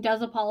and he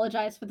does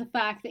apologize for the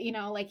fact that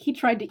like he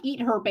tried to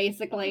eat her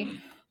basically,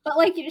 but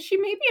like she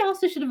maybe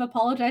also should have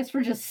apologized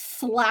for just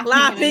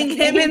slapping him in the Slapping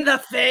him in face. the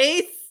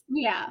face.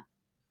 Yeah,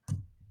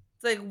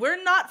 It's like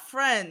we're not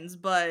friends,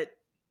 but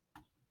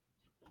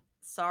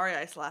sorry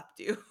I slapped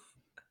you.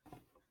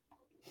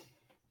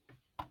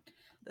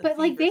 The but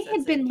like fever they had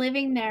sets been in.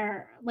 living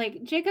there.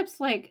 Like Jacob's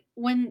like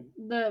when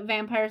the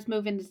vampires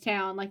move into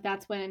town, like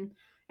that's when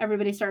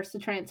everybody starts to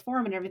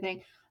transform and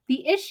everything.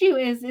 The issue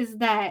is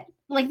that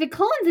like the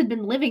Cullens had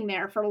been living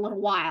there for a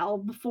little while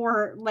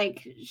before before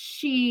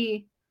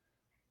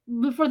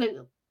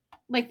the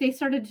like they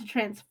started to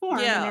transform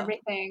and Yeah.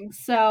 everything.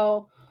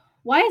 So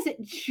why is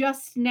it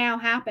just now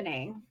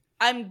happening?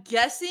 I'm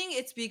guessing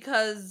it's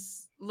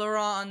because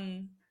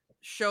Laurent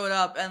showed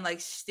up and like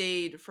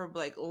stayed for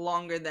like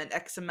longer than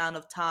X amount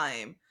of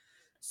time.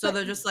 So But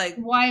they're just like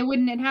why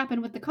wouldn't it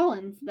happen with the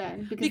Cullens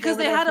then? Because they because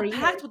were they there had for a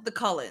pact years. with the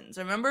Cullens,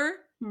 remember?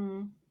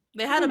 Hmm.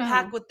 They I had don't a know.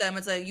 pact with them.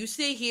 It's like you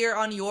stay here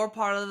on your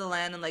part of the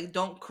land and like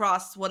don't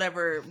cross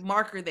whatever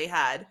marker they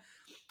had.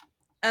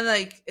 And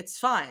like it's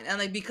fine. And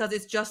like because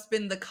it's just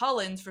been the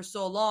Cullens for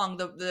so long,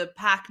 the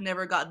pack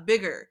never got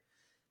bigger.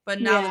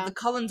 But now that Yeah. the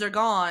Cullens are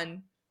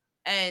gone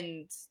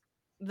and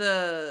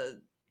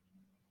the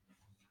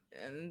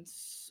and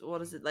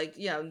what is it like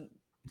and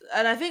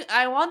I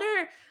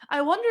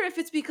wonder if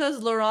it's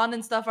because Laurent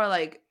and stuff are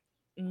like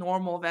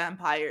normal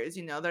vampires,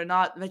 they're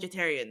not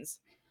vegetarians,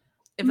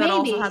 if that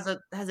also Maybe.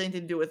 has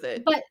anything to do with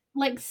it. But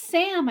like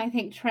Sam, I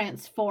think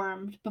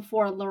transformed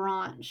before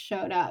Laurent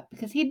showed up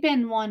because he'd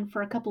been one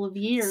for a couple of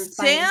years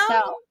by Sam,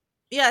 himself.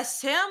 yeah,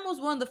 Sam was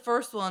one of the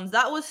first ones.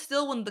 That was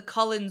still when the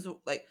Cullens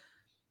like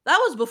that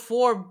was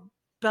before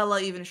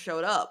Bella even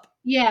showed up.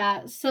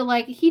 Yeah, so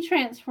like he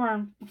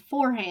transformed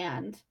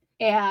beforehand,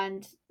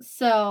 and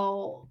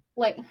so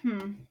like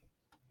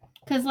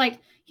because like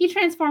he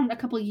transformed a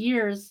couple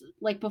years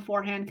like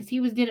beforehand because he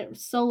was did it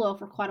solo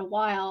for quite a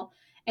while,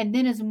 and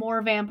then as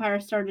more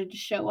vampires started to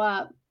show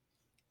up,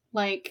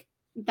 like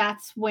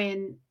that's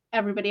when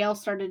everybody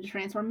else started to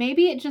transform.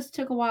 Maybe it just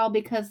took a while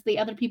because the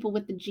other people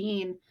with the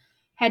gene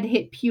had to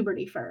hit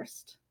puberty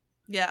first.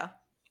 Yeah.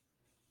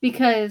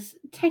 Because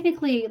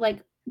technically, like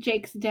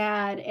Jake's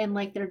dad and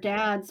like their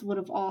dads would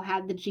have all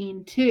had the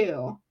gene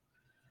too,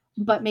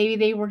 but maybe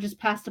they were just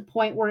past a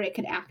point where it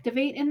could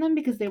activate in them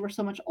because they were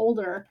so much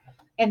older.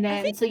 And I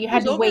then think so you it had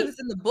goes to over wait. this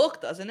in the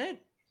book, doesn't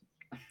it?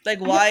 Like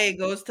I don't why it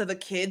goes to the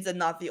kids and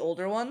not the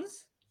older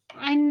ones.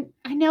 I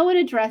know it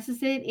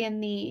addresses it in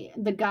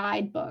the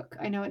guidebook.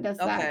 I know it does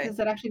that Okay. because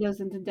it actually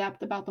goes into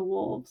depth about the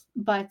wolves.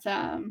 But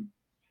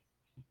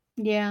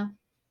yeah.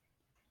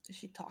 Is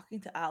she talking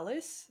to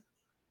Alice?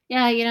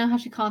 Yeah, you know how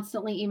she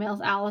constantly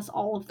emails Alice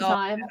all of the Oh,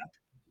 time.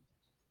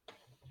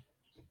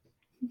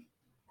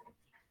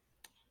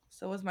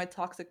 so was my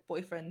toxic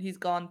boyfriend. He's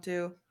gone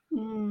too.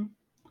 Mm.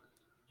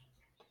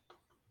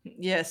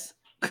 Yes.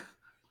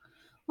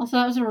 Also,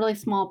 that was a really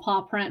small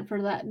paw print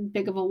for that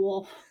big of a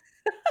wolf.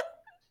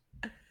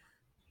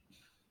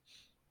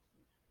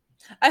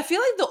 I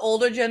feel like the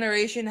older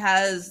generation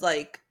has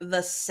like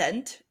the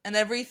scent and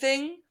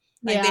everything.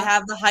 Like they Yeah.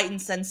 have the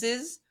heightened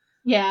senses.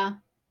 Yeah.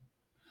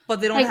 but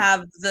they don't Like,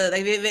 have the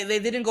like they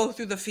didn't go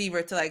through the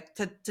fever to like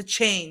to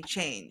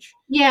change.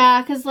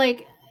 yeah, because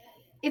like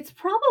it's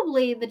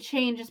probably the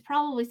change is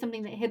probably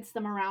something that hits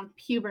them around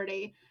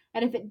puberty,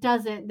 and if it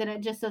doesn't, then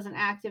it just doesn't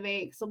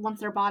activate. So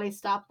once their bodies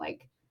stop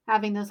like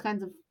having those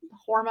kinds of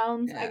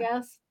hormones, I Yeah.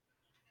 guess.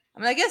 I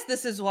mean, I guess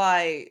this is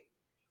why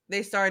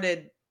they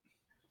started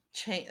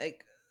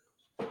like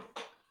They,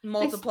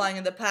 multiplying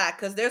in the pack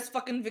because there's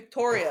fucking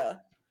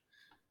Victoria.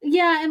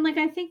 yeah, and like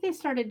I think they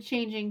started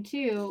changing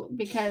too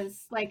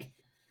because like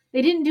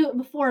they didn't do it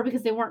before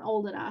because they weren't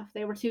old enough.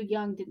 They were too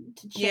young to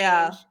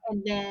Yeah, change.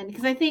 And then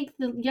because I think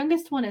the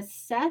youngest one is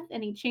Seth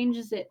and he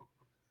changes it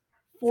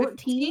 15,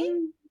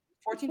 14,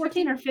 14,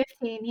 14 15. or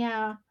 15,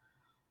 yeah.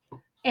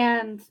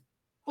 And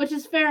which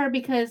is fair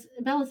because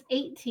Bella's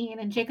 18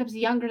 and Jacob's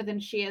younger than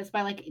she is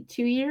by like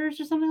 2 years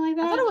or something like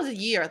I thought that. it was a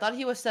year. I thought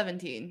he was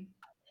 17.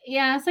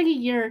 Yeah, it's like a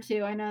year or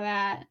two. I know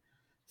that.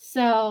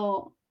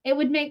 So it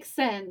would make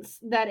sense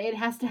that it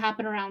has to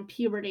happen around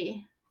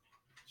puberty.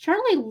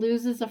 Charlie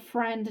loses a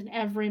friend in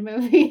every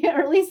movie,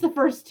 or at least the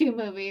first two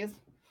movies.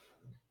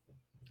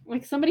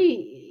 Like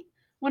somebody,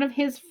 one of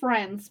his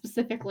friends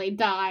specifically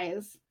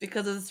dies.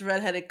 Because of this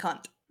redheaded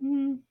cunt.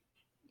 Mm,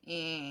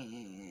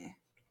 Eh.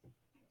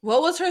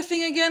 What was her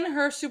thing again?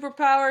 Her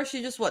superpower?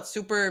 She just what?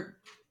 Super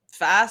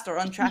fast or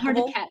hard to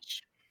untrackable?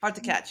 catch. Hard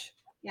to catch.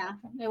 Yeah,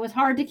 it was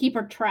hard to keep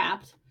her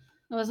trapped.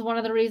 It was one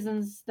of the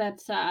reasons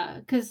that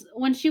because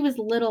when she was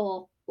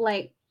little,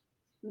 like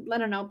I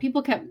don't know,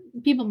 people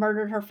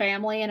murdered her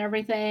family and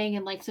everything,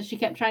 and like so she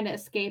kept trying to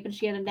escape, and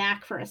she had a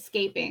knack for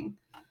escaping.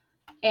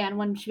 And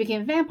when she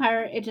became a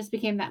vampire, it just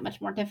became that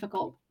much more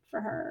difficult for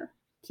her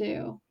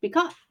to be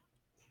caught.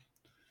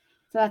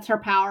 So that's her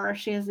power.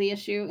 She has the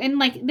issue, and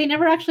like they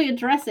never actually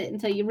address it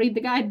until you read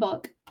the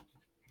guidebook.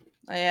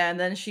 Oh, yeah, and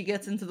then she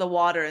gets into the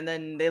water and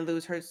then they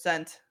lose her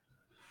scent.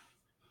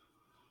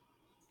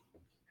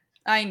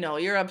 I know,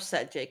 you're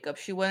upset, Jacob.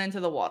 She went into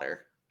the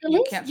water. At You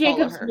least can't follow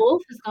Jacob's her.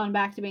 wolf has gone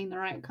back to being the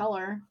right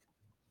color.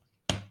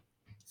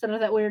 Instead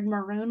of that weird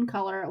maroon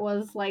color, it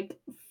was like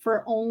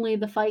for only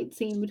the fight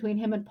scene between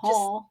him and Just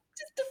Paul.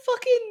 just the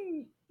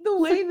fucking the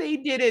way they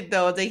did it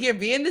though. It's like here,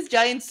 be in this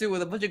giant suit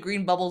with a bunch of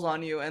green bubbles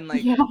on you and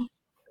like Yeah.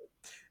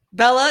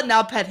 Bella,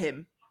 now pet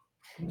him.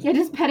 Yeah,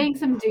 just petting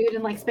some dude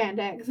in like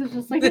spandex. It's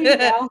just like, here you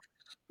go.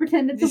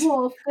 Pretend it's a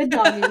wolf. Good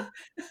doggy.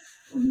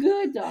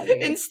 Good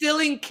doggy.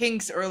 Instilling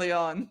kinks early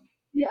on.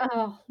 Yeah.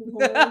 Oh,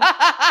 Lord.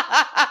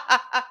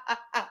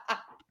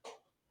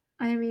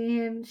 I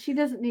mean, she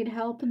doesn't need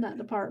help in that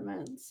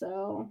department,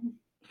 so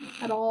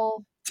at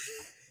all.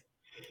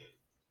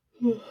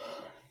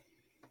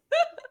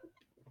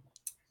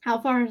 How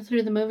far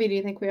through the movie do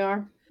you think we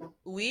are?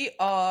 We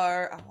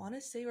are, I want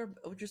to say we're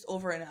just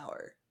over an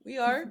hour. We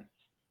are an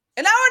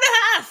hour and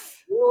a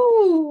half. We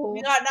Ooh.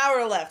 got an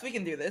hour left. We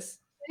can do this.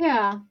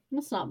 Yeah,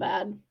 that's not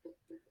bad.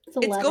 It's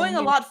It's 11 going a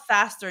here. lot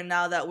faster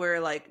now that we're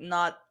like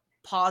not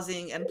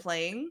pausing and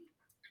playing.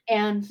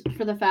 And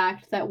for the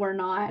fact that we're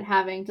not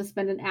having to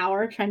spend an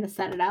hour trying to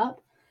set it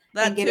up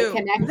That and get it too.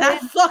 connected.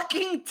 That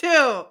fucking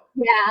too.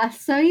 Yeah,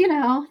 so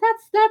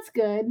that's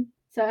good.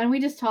 So and we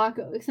just talk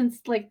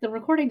since like the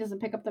recording doesn't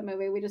pick up the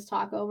movie, we just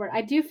talk over it.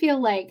 I do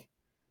feel like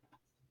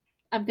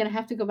I'm gonna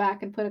have to go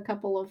back and put a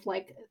couple of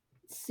like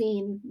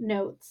scene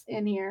notes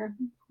in here,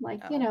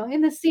 like Oh.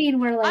 in the scene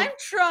where like I'm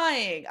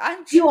trying.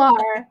 you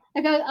are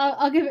like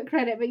I'll give it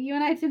credit, but you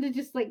and I tend to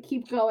just like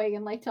keep going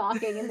and like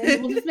talking, and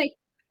then we'll just make.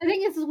 The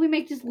thing is we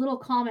make just little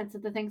comments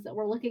at the things that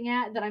we're looking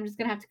at that I'm just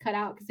gonna have to cut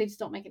out because they just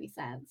don't make any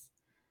sense.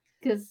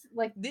 Because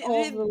like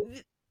all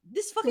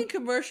This fucking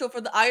commercial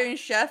for the Iron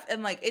Chef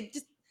and like it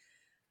just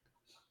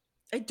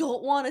I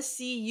don't want to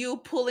see you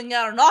pulling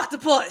out an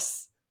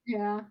octopus.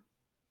 yeah,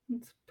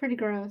 it's pretty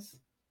gross.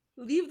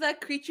 Leave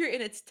that creature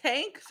in its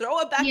tank, throw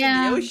it back in the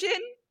Yeah,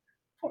 ocean.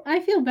 I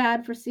feel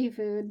bad for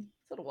seafood.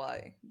 So do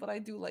I, but I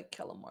do like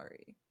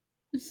calamari.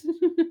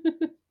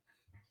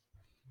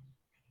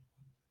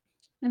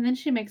 And then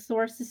she makes the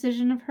worst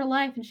decision of her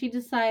life, and she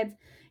decides,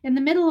 in the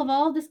middle of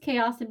all this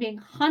chaos and being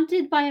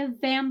hunted by a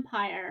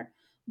vampire,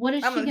 what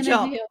is I'm she gonna gonna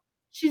jump. do?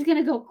 She's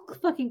gonna go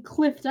fucking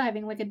cliff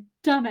diving like a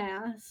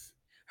dumbass.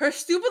 Her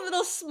stupid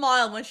little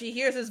smile when she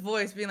hears his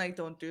voice being like,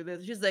 "Don't do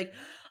this." She's like,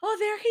 "Oh,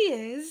 there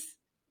he is.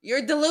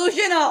 You're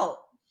delusional.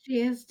 She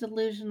is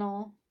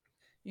delusional.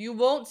 You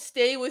won't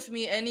stay with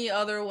me any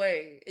other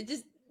way."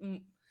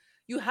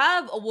 You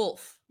have a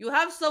wolf. You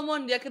have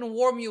someone that can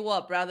warm you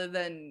up rather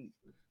than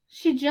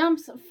She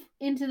jumps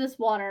into this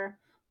water,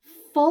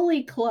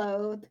 fully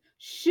clothed,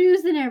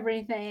 shoes and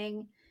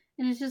everything,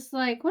 and it's just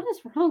like, what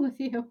is wrong with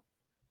you?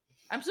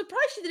 I'm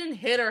surprised she didn't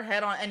hit her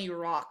head on any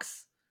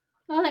rocks.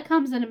 Well, that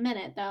comes in a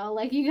minute, though.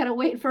 Like, you gotta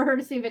wait for her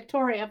to see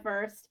Victoria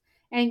first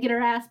and get her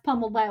ass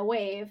pummeled by a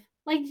wave.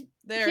 Like,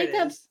 There it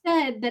Jacob is.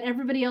 said that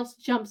everybody else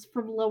jumps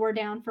from lower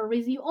down for a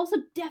reason. You also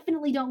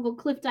definitely don't go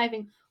cliff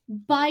diving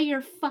by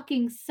your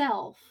fucking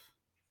self.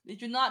 Did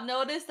you not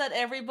notice that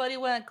everybody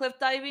went cliff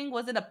diving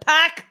was in a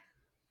pack?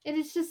 It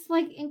is just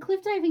like, and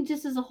cliff diving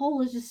just as a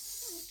whole is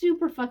just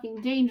super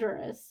fucking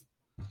dangerous.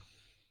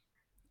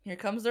 Here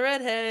comes the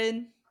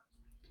redhead.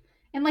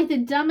 And like the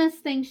dumbest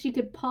thing she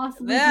could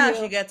possibly Then do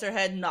she gets her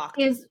head knocked.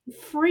 is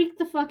freak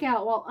the fuck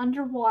out while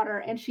underwater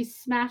and she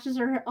smashes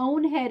her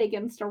own head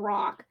against a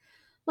rock.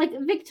 Like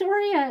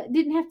Victoria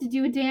didn't have to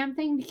do a damn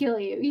thing to kill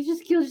you. You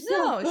just killed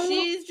yourself, No,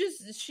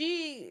 girl.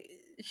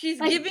 she's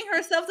Like giving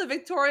herself to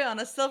Victoria on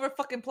a silver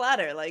fucking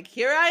platter. Like,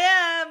 here I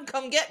am,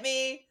 come get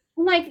me.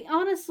 like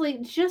honestly,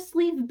 just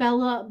leave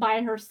Bella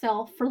by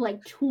herself for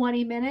like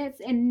 20 minutes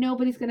and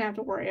nobody's gonna have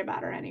to worry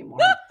about her anymore.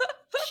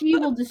 She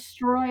will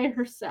destroy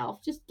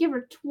herself. Just give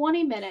her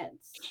 20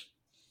 minutes.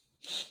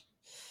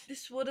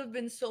 This would have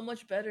been so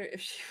much better if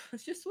she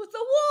was just with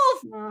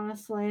a wolf.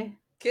 Honestly.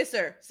 Kiss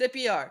her,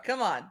 CPR,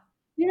 come on.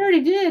 You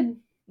already did.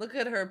 Look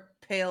at her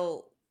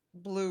pale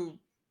blue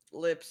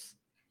lips.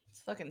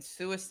 It's fucking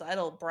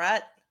suicidal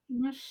brat.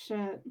 Oh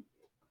shit.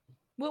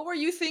 What were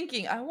you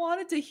thinking? I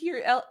wanted to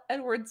hear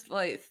Edward's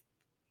voice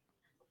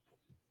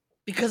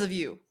because of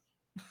you.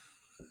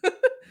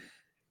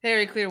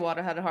 Harry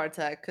Clearwater had a heart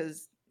attack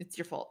because it's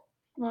your fault.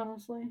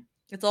 Honestly.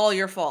 It's all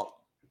your fault.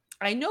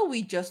 I know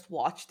we just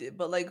watched it,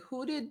 but like,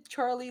 who did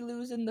Charlie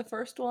lose in the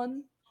first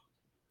one?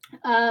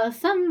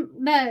 Some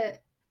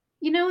that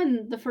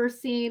in the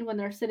first scene when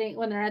they're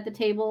at the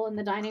table in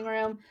the dining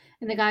room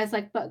and the guy's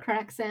like butt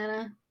crack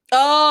Santa.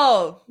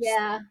 Oh,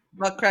 Yeah.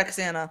 Butt Crack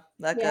Santa.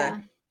 That Yeah.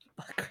 guy.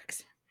 Butt Crack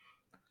Santa.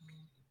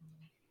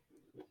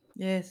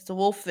 Yes, it's a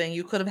wolf thing.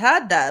 You could have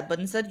had that, but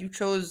instead you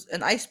chose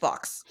an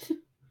icebox.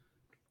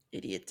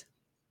 Idiot.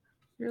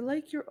 You're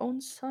like your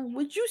own son.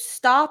 Would you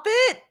stop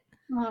it?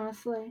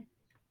 Honestly.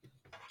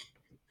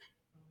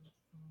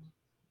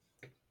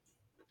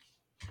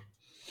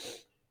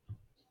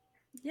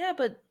 Yeah,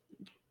 but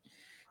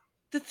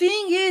the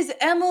thing is,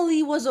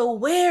 Emily was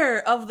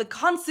aware of the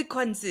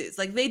consequences.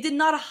 Like, they did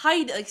not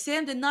hide, like,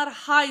 Sam did not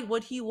hide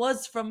what he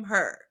was from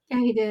her. Yeah,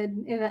 he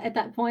did at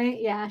that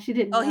point. Yeah, she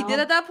didn't Oh, he did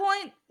know. at that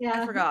point? I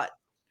Yeah. forgot.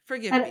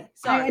 Forgive I, me.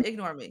 Sorry,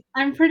 ignore me.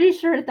 I'm pretty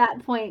sure at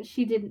that point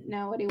she didn't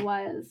know what he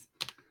was.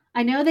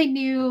 I know they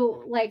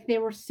knew like they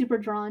were super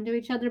drawn to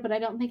each other, but I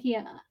don't think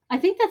I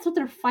think that's what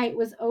their fight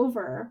was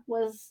over,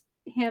 was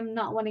him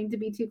not wanting to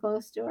be too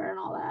close to her and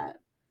all that,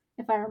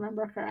 if I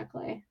remember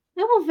correctly.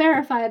 I will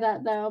verify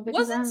that though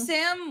because Wasn't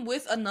Sam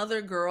with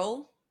another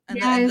girl and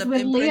then yeah, ended he's up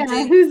with Leah,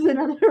 imprinting? who's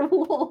another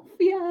wolf.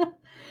 Yeah.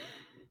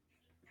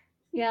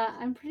 Yeah,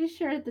 I'm pretty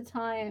sure at the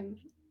time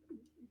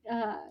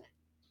uh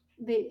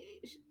they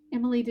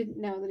Emily didn't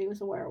know that he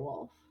was a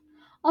werewolf.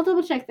 I'll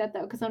double check that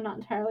though because I'm not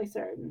entirely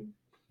certain.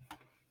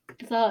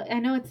 So I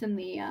know it's in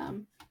the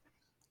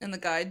In the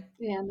guide.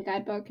 in the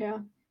guidebook, yeah.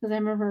 Because I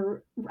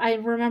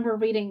remember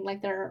reading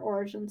like their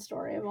origin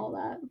story of all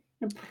that.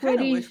 I'm I kind of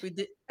pretty. wish we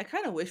did. I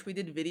kind of wish we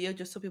did video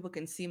just so people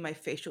can see my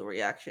facial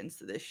reactions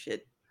to this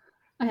shit.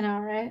 I know,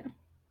 right?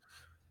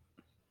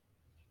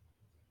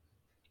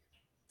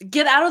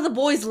 Get out of the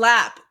boy's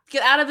lap.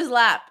 Get out of his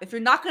lap. If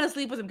you're not gonna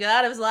sleep with him, get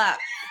out of his lap.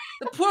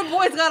 The poor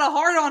boy's got a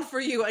hard on for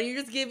you, and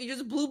you're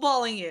just blue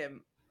balling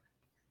him.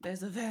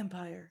 There's a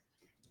vampire.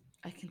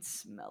 I can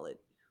smell it.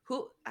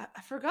 Who?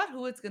 I forgot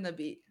who it's gonna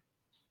be.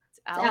 It's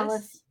It's Alice.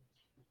 Alice.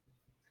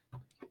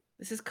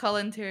 This is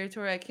Cullen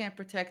territory. I can't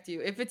protect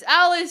you. If it's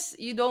Alice,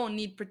 you don't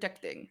need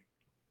protecting.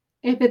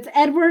 If it's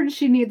Edward,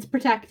 she needs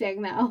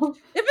protecting though.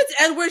 If it's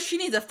Edward, she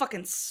needs a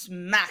fucking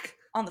smack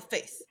on the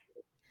face.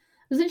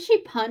 Doesn't she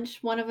punch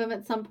one of them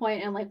at some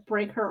point and like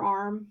break her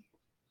arm?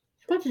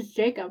 She punches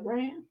Jacob,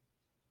 right?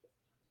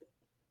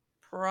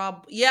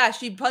 Yeah,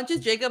 she punches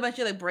Jacob and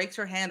she like breaks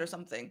her hand or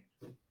something.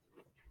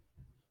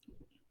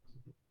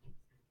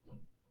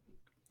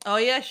 Oh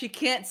yeah, she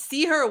can't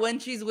see her when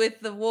she's with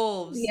the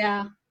wolves.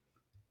 Yeah.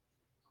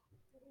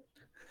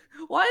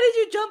 Why did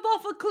you jump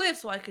off a cliff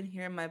so I can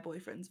hear my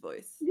boyfriend's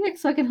voice? Yeah,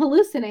 so I can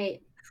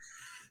hallucinate.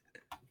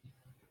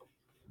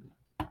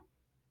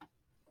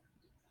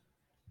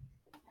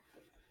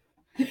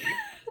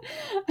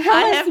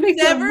 I have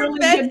never really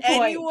met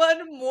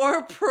anyone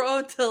more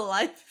prone to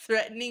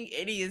life-threatening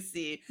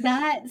idiocy.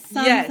 That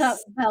sums up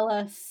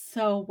Bella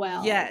so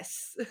well.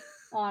 Yes.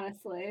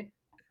 Honestly.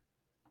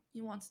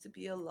 He wants to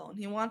be alone.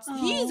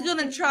 He's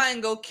gonna try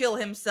and go kill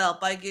himself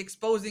by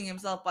exposing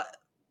himself to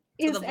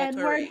Is the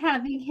Edward Volturi.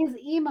 having his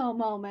emo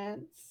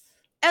moments?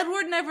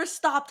 Edward never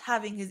stopped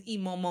having his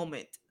emo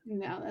moment.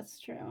 No, that's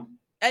true.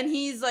 And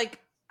he's like,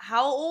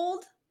 how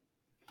old?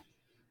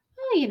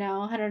 Oh,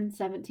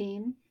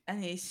 117.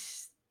 And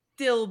he's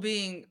still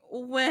being,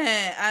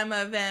 when I'm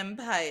a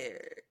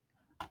vampire.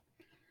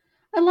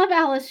 I love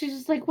Alice. She's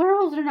just like,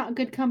 werewolves are not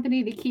good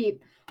company to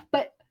keep.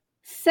 But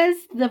says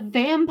the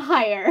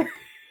vampire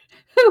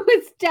who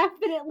has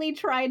definitely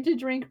tried to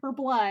drink her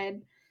blood.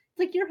 It's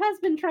like your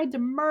husband tried to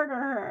murder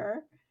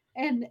her.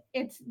 And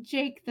it's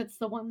Jake that's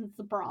the one that's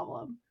the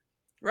problem.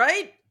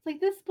 Right? It's like,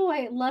 this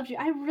boy loves you.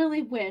 I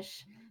really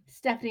wish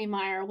Stephanie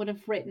Meyer would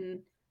have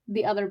written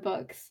the other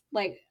books,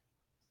 like,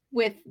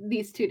 with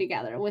these two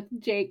together, with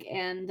Jake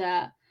and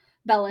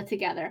Bella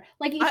together.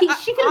 Like,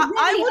 she could have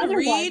written the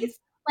other ones,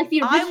 like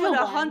the original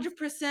I would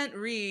 100%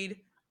 read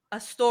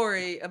a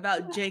story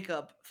about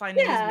Jacob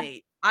finding his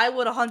mate. I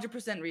would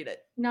 100% read it.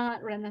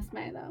 Not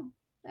Renesmee, though.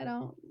 I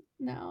don't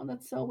know.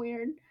 That's so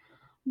weird.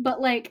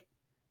 But, like,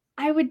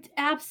 I would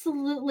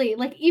absolutely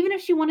like, even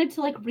if she wanted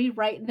to like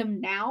rewrite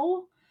them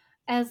now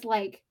as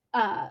like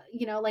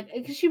like,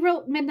 because she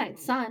wrote Midnight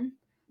Sun,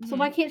 so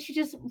why Mhm. can't she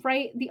just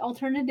write the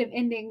alternative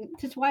ending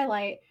to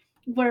Twilight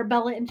where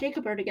Bella and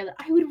Jacob are together?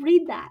 I would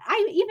read that.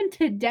 I even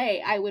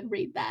today I would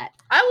read that.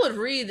 I would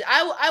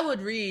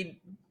read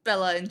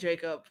Bella and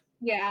Jacob.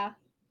 Yeah.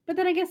 But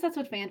then I guess that's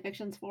what fan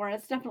fiction's for.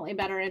 It's definitely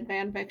better in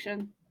fan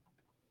fiction.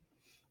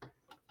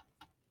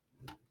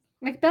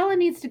 Like, Bella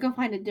needs to go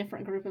find a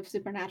different group of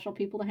supernatural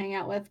people to hang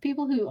out with.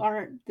 People who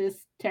aren't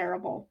this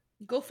terrible.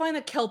 Go find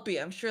a Kelpie.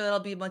 I'm sure that'll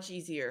be much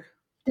easier.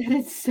 That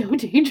is so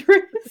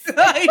dangerous.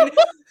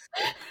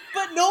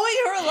 But knowing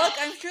her luck,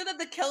 I'm sure that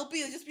the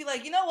Kelpie would just be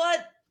like, you know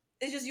what?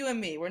 It's just you and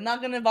me. We're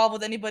not gonna involve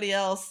with anybody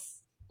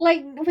else.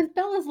 Like, with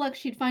Bella's luck,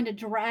 she'd find a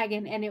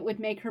dragon and it would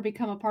make her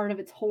become a part of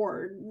its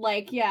horde.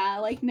 Like, yeah,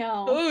 like,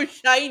 no. Oh,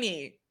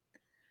 shiny.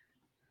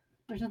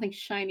 There's nothing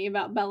shiny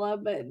about Bella,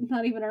 but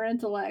not even her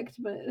intellect,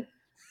 but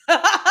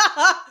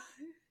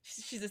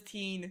She's a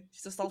teen.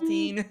 She's a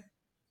saltine.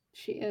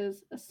 she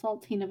is a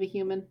saltine of a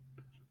human.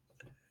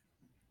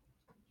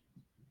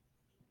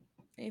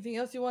 Anything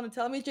else you want to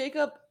tell me,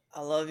 Jacob?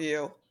 I love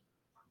you.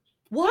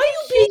 Why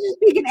She's are you just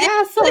being an being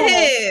asshole.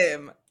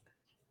 him?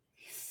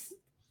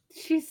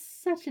 She's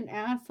such an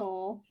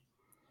asshole.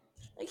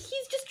 Like,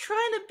 he's just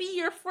trying to be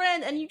your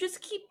friend, and you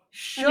just keep I mean,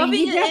 shoving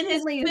he it in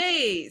his definitely is.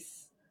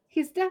 face.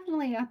 He's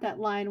definitely at that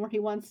line where he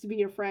wants to be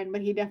your friend,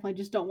 but he definitely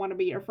just don't want to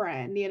be your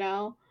friend, you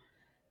know?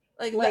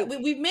 Like, Like,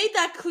 we've made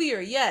that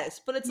clear,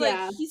 yes, but it's like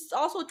yeah. he's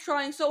also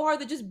trying so hard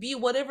to just be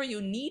whatever you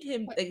need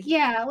him. Like,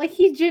 Yeah, like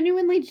he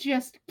genuinely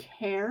just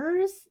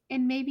cares,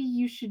 and maybe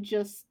you should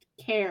just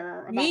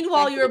care about the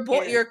meanwhile, fact that he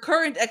cares. your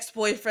current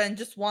ex-boyfriend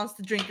just wants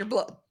to drink your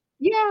blood.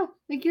 Yeah,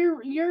 like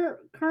your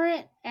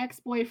current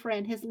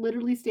ex-boyfriend has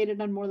literally stated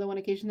on more than one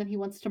occasion that he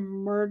wants to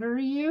murder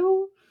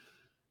you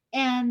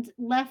and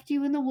left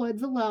you in the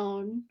woods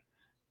alone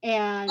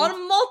and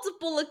On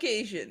multiple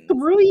occasions.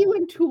 threw you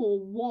into a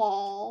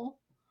wall,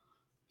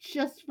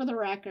 just for the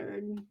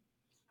record.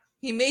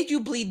 He made you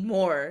bleed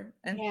more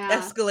and Yeah.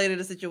 escalated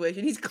the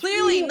situation. He's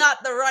clearly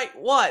not the right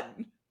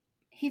one.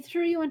 He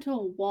threw you into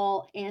a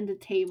wall and a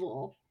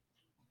table.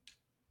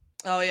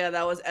 Oh yeah,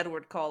 that was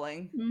Edward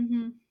calling.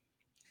 Mm-hmm.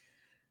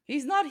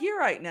 He's not here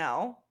right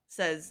now,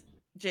 says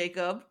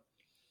Jacob.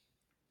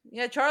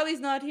 Yeah, Charlie's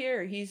not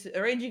here. He's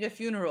arranging a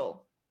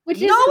funeral.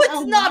 Which No, isn't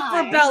it's a not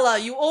lie. for Bella.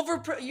 You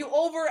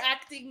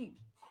overacting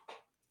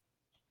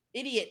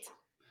idiot.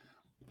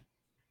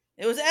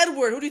 It was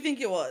Edward. Who do you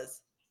think it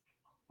was?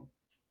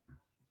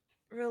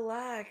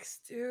 Relax,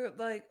 dude.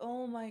 Like,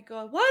 oh my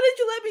god. Why did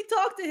you let me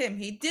talk to him?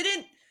 He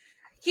didn't.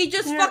 He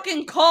just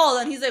fucking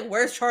called and he's like,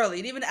 "Where's Charlie?"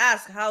 He didn't even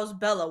ask, "How's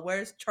Bella?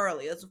 Where's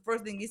Charlie?" That's the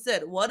first thing he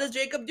said. What does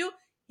Jacob do?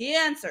 He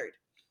answered.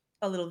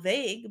 A little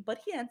vague, but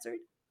he answered.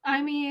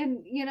 I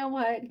mean, you know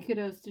what?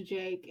 Kudos to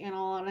Jake, in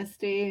all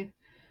honesty.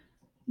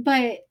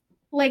 But,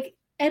 like,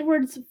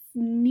 Edward's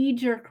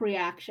knee-jerk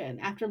reaction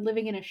after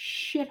living in a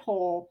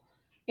shithole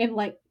in,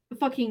 like,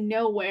 fucking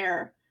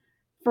nowhere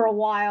for a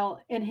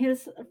while, and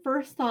his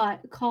first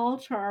thought, call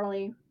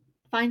Charlie,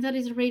 finds out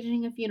he's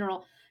arranging a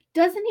funeral,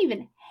 doesn't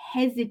even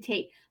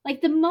hesitate.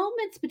 Like, the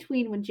moments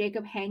between when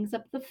Jacob hangs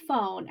up the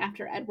phone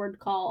after Edward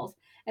calls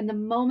and the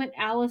moment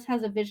Alice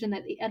has a vision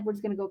that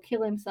Edward's going to go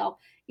kill himself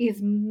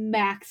is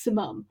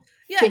maximum.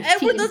 Yeah, 15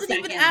 Edward doesn't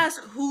seconds. even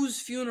ask whose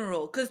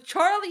funeral because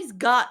Charlie's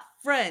got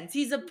friends.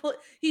 He's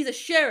a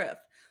sheriff.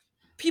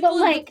 People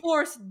in like, the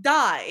force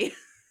die.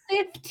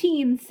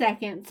 15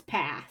 seconds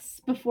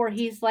pass before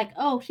he's like,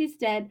 "Oh, she's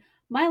dead.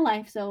 My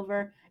life's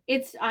over.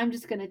 I'm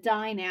just going to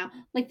die now."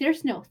 Like,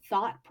 there's no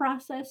thought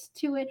process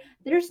to it.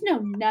 There's no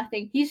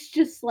nothing. He's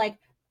just like,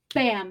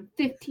 bam,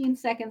 15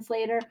 seconds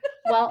later,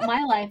 well,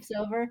 my life's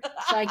over.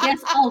 So I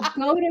guess I'll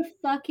go to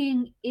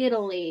fucking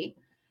Italy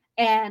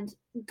and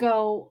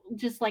go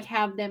just like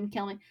have them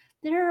kill me.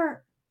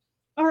 There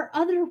are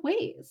other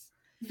ways.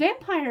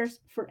 Vampires,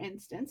 for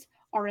instance,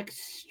 are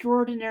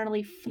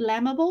extraordinarily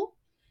flammable.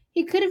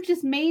 He could have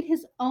just made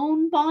his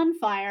own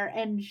bonfire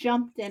and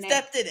jumped in it.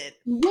 Stepped in it.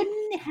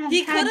 Wouldn't have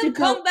He had could to have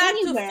go come back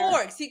anywhere. to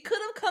Forks. He could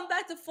have come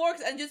back to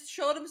Forks and just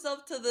showed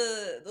himself to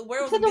the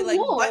werewolves To and the be like,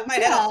 wolves, "Bite my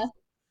head off."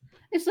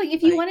 It's like,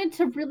 if you Like- wanted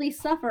to really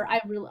suffer,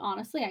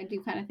 honestly, I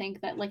do kind of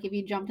think that, like, if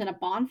you jumped in a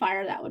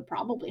bonfire, that would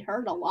probably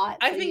hurt a lot.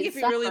 I so think you'd if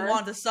he really suffer.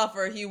 wanted to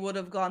suffer, he would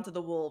have gone to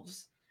the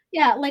wolves.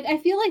 Yeah, like, I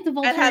feel like the And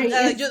Volturi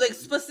is... just like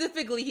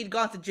specifically, he'd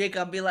gone to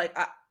Jacob and be like,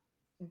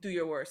 "Do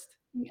your worst."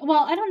 Well,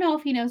 I don't know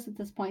if he knows at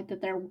this point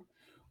that they're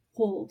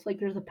wolves. Like,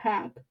 there's a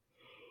pack.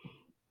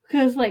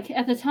 Because, like,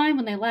 at the time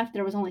when they left,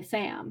 there was only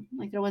Sam.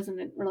 Like, there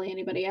wasn't really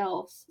anybody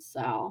else.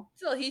 So,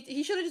 Still,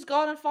 he should have just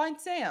gone and find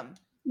Sam.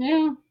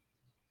 yeah.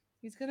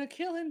 He's gonna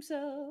kill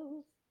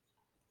himself.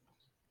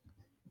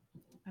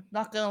 I'm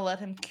not gonna let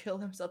him kill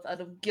himself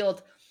out of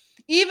guilt,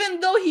 even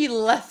though he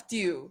left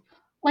you.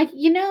 Like,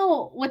 you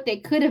know what they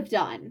could have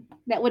done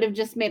that would have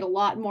just made a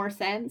lot more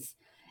sense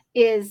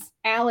is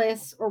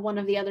Alice or one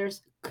of the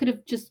others could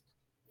have just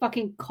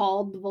fucking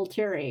called the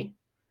Volturi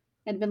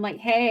and been like,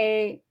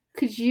 "Hey,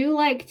 Could you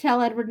like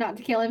tell Edward not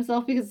to kill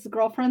himself because his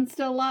girlfriend's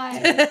still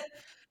alive?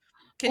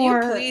 Can you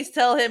Or please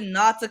tell him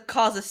not to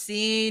cause a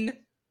scene?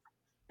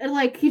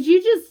 like could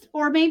you just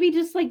or maybe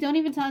just like don't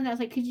even tell him that.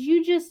 It's like could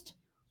you just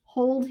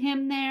hold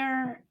him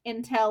there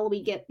until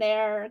we get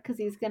there because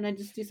he's gonna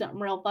just do something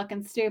real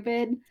fucking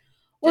stupid?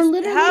 Or Just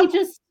literally have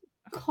just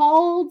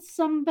called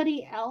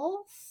somebody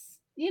else,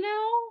 you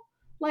know?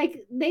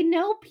 Like they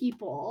know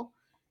people.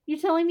 You're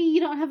telling me you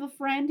don't have a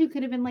friend who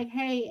could have been like,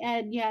 "Hey,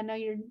 Ed, yeah, no,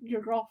 your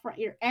girlfriend,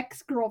 your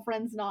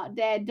ex-girlfriend's not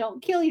dead.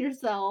 Don't kill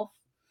yourself."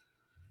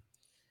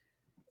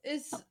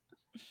 it's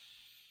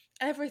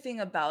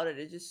everything about it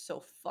is just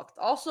so fucked.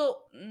 Also,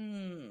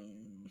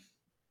 and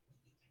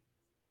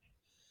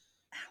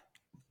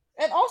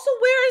also,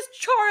 where is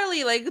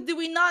Charlie? Like, did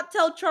we not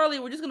tell Charlie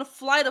we're just gonna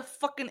fly to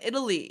fucking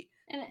Italy?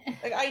 And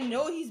Like, I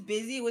know he's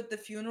busy with the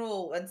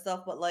funeral and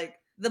stuff, but like,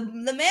 the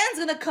man's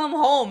gonna come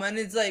home, and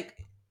it's like,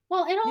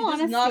 well, in you all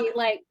just honesty, not.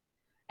 like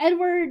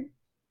Edward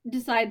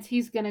decides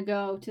he's gonna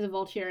go to the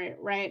Volturi,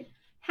 right?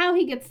 How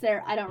he gets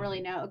there, I don't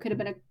really know. It could have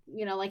been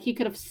like he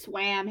could have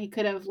swam, he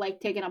could have like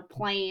taken a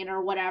plane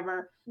or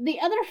whatever. The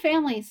other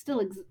family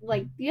still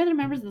like the other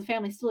members of the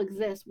family still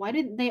exist. Why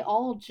didn't they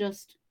all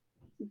just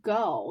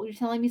go? You're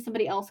telling me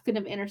somebody else could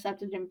have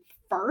intercepted him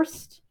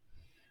first?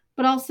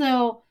 But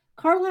also,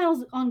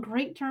 Carlisle's on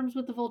great terms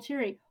with the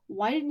Volturi.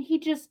 Why didn't he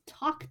just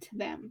talk to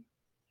them?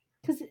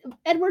 Because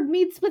Edward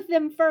meets with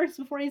them first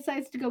before he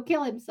decides to go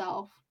kill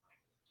himself.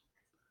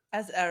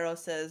 As Arrow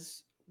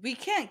says, we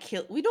can't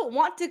kill. We don't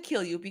want to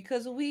kill you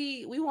because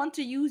we want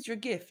to use your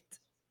gift.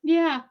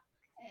 Yeah.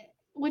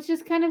 Which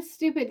is kind of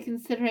stupid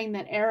considering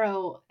that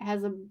Arrow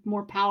has a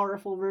more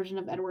powerful version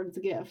of Edward's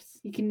gifts.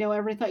 You can know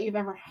every thought you've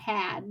ever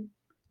had.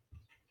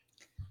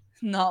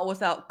 Not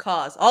without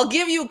cause. I'll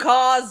give you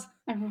cause.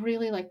 I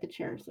really like the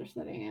chairs they're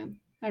sitting in.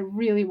 I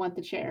really want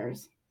the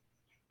chairs.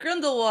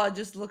 Grindelwald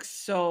just looks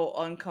so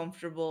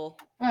uncomfortable.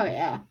 Oh,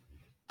 yeah.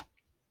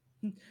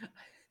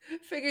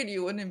 Figured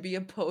you wouldn't be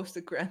opposed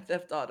to Grand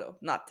Theft Auto.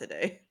 Not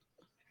today.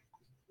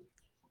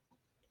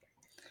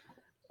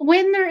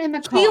 When they're in the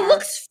He car.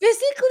 looks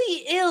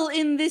physically ill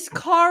in this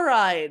car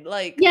ride.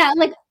 Like, Yeah,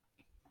 like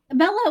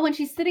Bella, when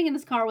she's sitting in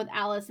this car with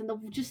Alice and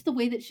just the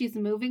way that she's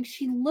moving,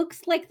 she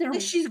looks like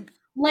she's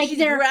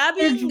they're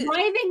grabbing.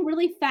 driving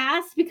really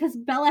fast because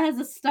Bella has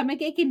a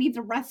stomach ache and needs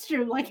a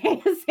restroom like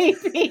ASAP.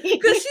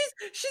 Because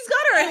she's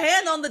got her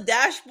hand on the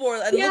dashboard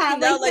and looking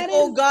down like,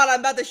 oh god, I'm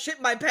about to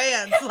shit my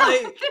pants.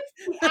 Like,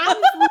 the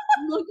absolute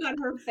look on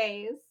her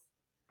face.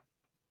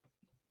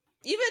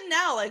 Even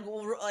now, like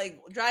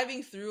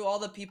driving through all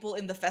the people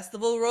in the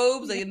festival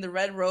robes, like in the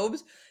red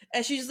robes,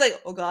 and she's just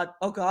like, oh god,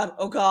 oh god,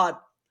 oh god.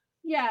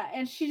 Yeah,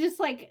 and she just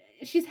like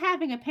she's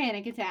having a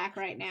panic attack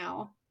right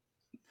now.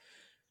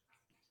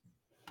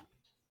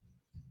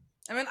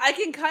 I mean, I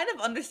can kind of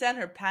understand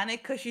her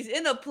panic because she's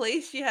in a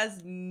place she has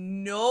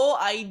no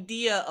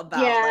idea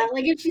about. Yeah,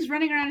 like if she's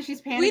running around and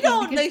she's panicking, we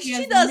don't because like. she She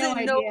has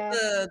doesn't no know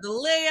idea. the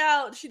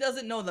layout. She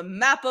doesn't know the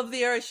map of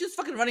the area. She's just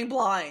fucking running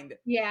blind.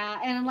 Yeah,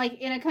 and like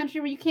in a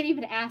country where you can't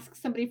even ask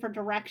somebody for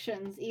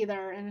directions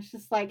either, and it's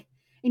just like,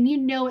 and you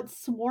know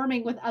it's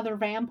swarming with other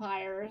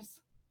vampires.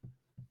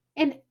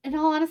 And in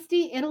all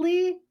honesty,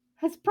 Italy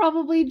has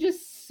probably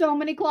just so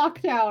many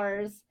clock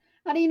towers.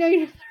 How do you know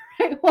you're the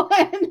right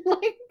one?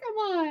 Like,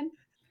 come on.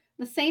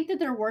 The saint that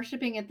they're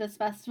worshiping at this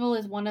festival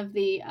is one of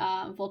the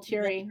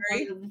Volturi,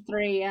 one of the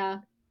three. Yeah,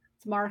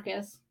 it's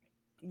Marcus.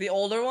 The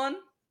older one?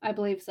 I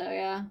believe so.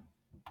 Yeah.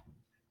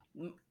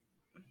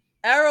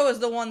 Arrow is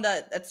the one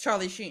that's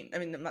Charlie Sheen. I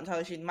mean, not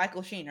Charlie Sheen,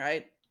 Michael Sheen,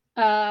 right?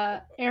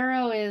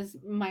 Arrow is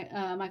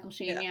Michael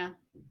Sheen. Yeah.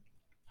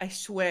 I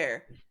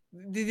swear,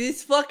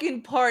 this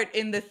fucking part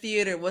in the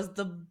theater was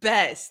the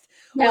best.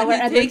 Yeah, When where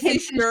he Edward takes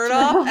his shirt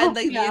off and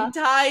like yeah.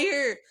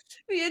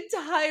 the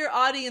entire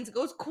audience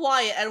goes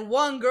quiet, and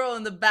one girl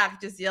in the back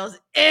just yells,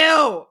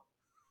 "Ew!"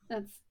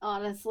 That's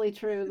honestly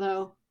true,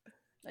 though.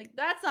 Like,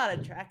 that's not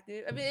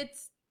attractive. I mean,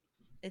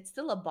 it's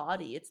still a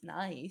body. It's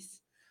nice,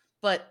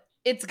 but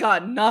it's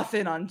got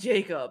nothing on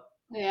Jacob.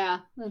 Yeah,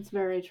 that's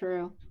very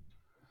true.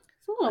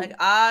 Like,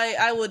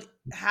 I would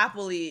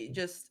happily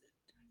just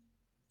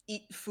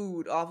eat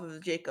food off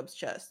of Jacob's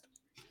chest.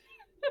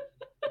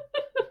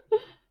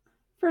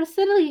 For a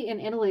city in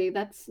Italy,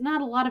 that's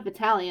not a lot of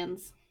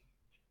Italians.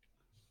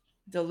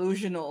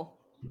 Delusional.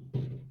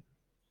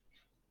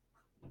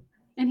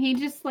 And he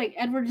just like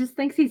Edward just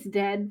thinks he's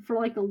dead for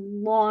like the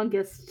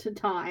longest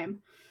time.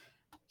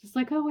 Just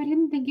like, oh, I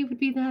didn't think you would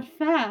be that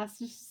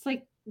fast. It's just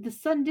like the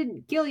sun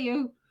didn't kill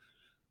you.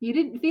 You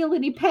didn't feel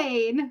any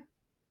pain.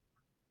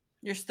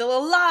 You're still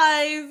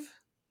alive.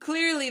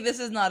 Clearly, this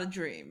is not a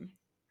dream.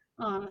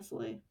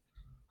 Honestly.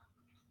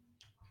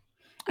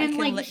 And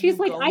like she's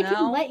like, I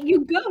can let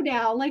you go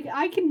now. Like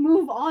I can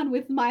move on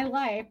with my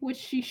life, which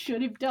she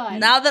should have done.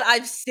 Now that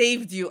I've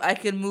saved you, I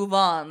can move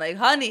on. Like,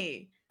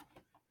 honey.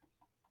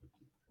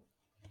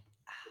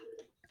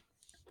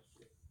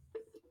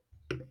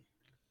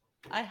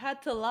 I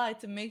had to lie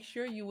to make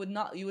sure you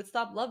would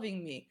stop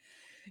loving me.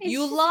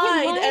 You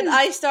lied and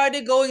I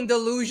started going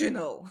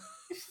delusional.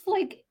 It's just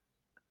like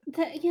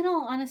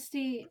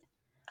honesty,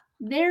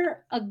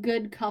 they're a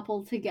good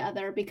couple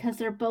together because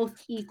they're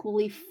both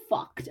equally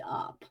fucked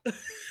up.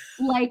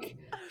 Like,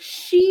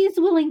 she's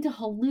willing to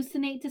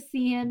hallucinate to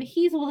see him.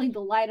 He's willing to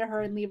lie to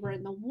her and leave her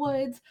in the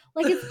woods.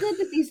 Like, it's good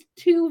that these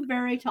two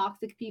very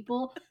toxic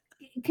people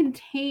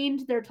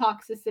contained their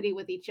toxicity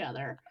with each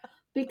other.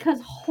 Because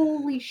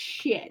holy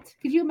shit.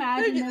 Could you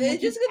imagine them with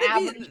It's just just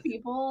gonna average be,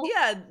 people?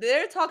 yeah,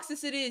 their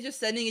toxicity is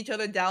just sending each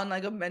other down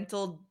like a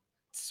mental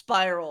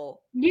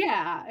spiral.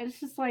 Yeah,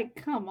 it's just like,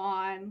 come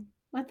on.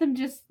 Let them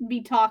just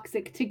be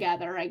toxic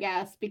together, I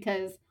guess,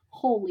 because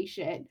holy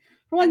shit.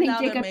 For one And thing, now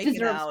they're Jacob making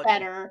deserves out.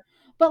 better.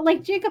 But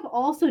like Jacob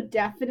also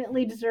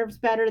definitely deserves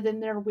better than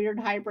their weird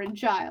hybrid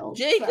child.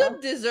 So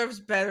Jacob deserves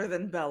better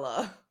than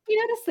Bella.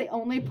 you notice they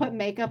only put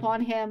makeup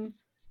on him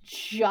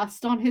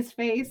just on his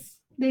face.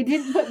 They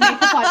didn't put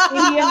makeup on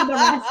any of the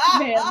rest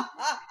of him.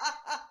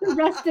 The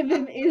rest of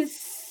him is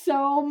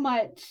so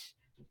much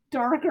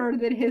darker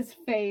than his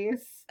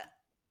face.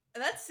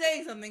 And that's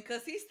saying something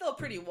because he's still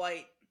pretty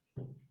white.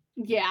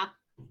 Yeah.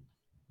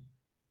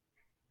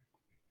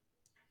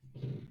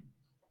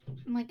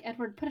 I'm like,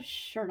 Edward, put a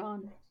shirt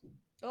on.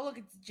 Oh, look,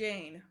 it's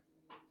Jane.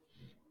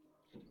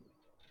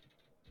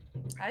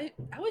 I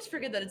always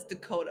forget that it's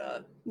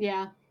Dakota.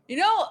 Yeah. You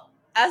know,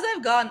 as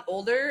I've gotten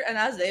older and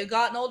as they've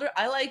gotten older,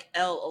 I like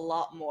Elle a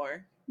lot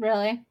more.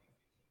 Really?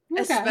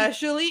 Okay.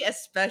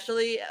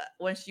 Especially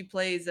when she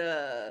plays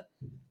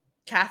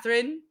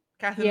Catherine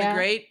the Yeah.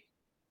 Great.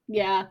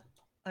 Yeah.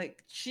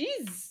 Like,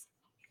 she's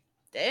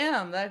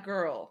damn that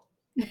girl.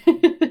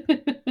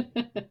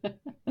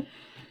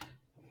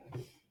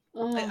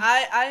 Like,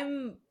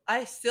 Ugh.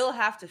 I still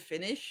have to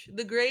finish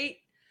The Great.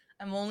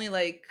 I'm only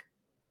like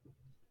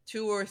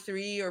 2 or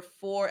 3 or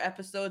 4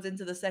 episodes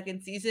into the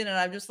second season, and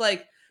I'm just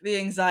like, the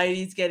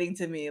anxiety's getting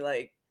to me.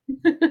 Like,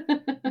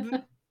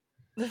 the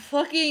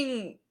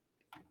fucking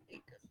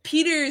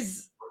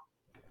Peter's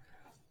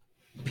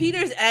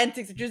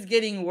antics are just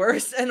getting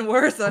worse and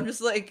worse. I'm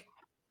just like,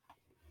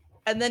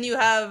 and then you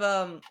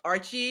have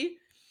Archie,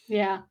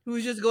 Yeah.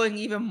 who's just going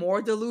even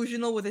more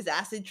delusional with his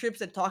acid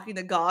trips and talking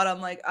to God.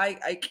 I'm like,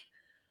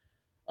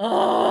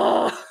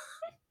 oh,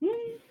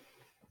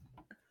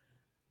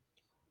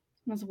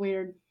 That's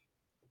weird.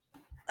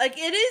 like,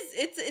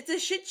 it's a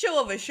shit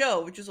show of a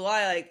show, which is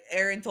why like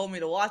Erin told me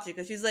to watch it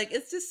because she's like,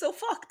 it's just so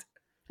fucked.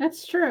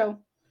 That's true.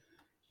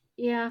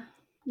 Yeah.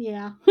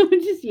 Yeah.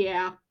 Just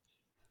yeah.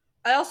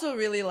 I also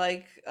really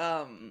like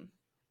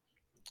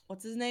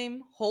what's his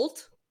name?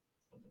 Holt,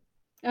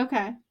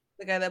 Okay.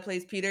 the guy that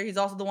plays Peter. He's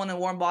also the one in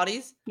Warm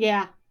Bodies.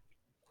 Yeah.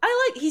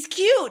 He's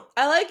cute.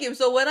 I like him.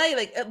 So when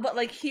I but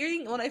like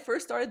hearing when I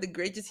first started The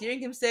Great, just hearing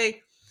him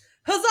say,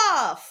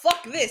 "Huzzah!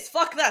 Fuck this!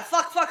 Fuck that!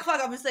 Fuck! Fuck!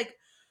 Fuck!" I'm just like,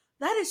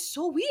 that is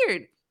so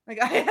weird.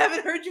 Like, I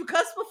haven't heard you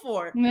cuss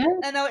before, Yeah.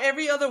 and now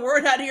every other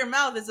word out of your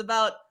mouth is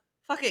about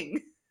fucking.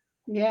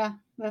 Yeah.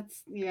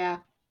 That's yeah.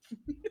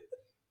 It's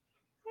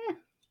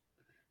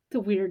a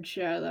weird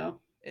show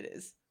though. It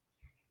is.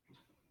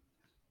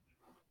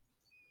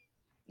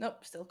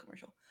 Nope, still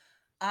commercial.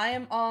 I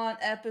am on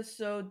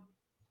episode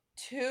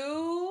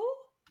 2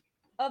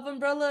 of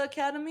Umbrella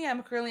Academy.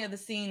 I'm currently at the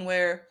scene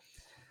where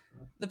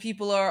the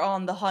people are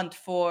on the hunt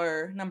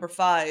for number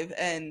 5,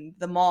 and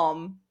the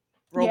mom,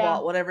 robot, Yeah.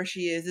 whatever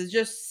she is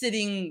just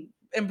sitting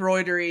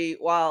embroidery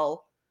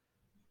while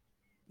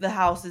the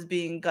house is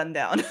being gunned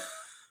down.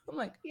 I'm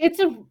like,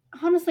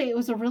 Honestly, it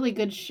was a really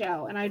good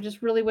show, and I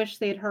just really wish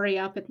they'd hurry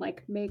up and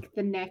like make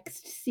the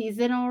next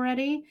season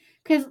already.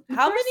 Because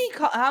how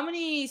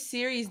many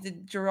series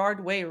did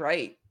Gerard Way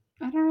write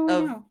I don't really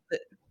of know.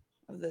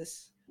 of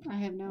this? I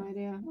have no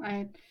idea.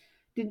 I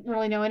didn't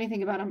really know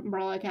anything about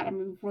Umbrella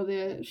Academy before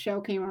the show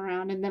came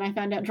around, and then I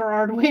found out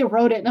Gerard Way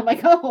wrote it, and I'm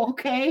like, oh,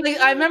 okay. Like,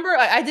 I remember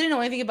I didn't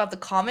know anything about the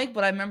comic,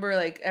 but I remember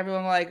like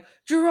everyone like,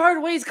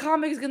 Gerard Way's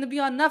comic is gonna be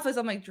on Netflix.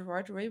 I'm like,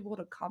 Gerard Way wrote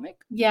a comic?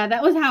 Yeah,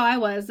 that was how I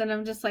was, and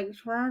I'm just like,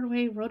 Gerard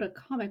Way wrote a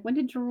comic. When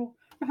did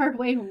Gerard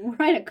Way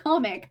write a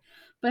comic?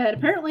 But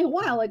apparently a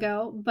while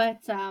ago.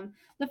 But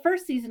the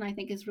first season I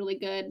think is really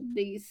good.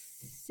 The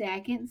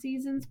second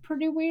season's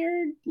pretty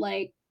weird.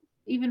 Like,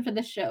 even for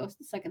this show,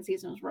 the second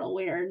season was real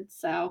weird.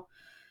 So,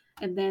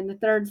 and then the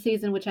third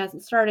season, which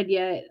hasn't started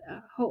yet,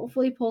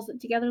 hopefully pulls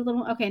it together a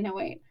little. Okay, no,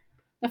 wait.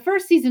 The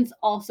first season's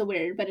also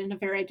weird, but in a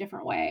very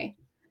different way.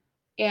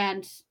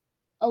 And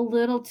a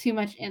little too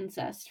much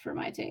incest for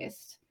my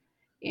taste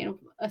in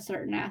a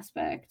certain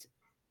aspect.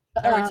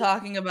 Are we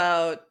talking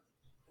about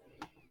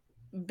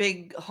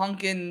big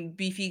honkin'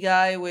 beefy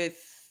guy with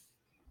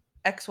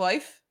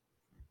ex-wife?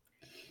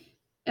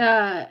 No,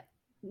 I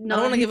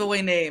don't want to give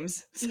away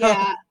names. So.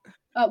 Yeah.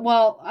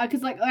 Well,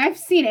 because like I've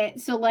seen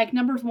it, so like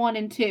numbers 1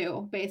 and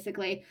 2,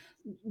 basically,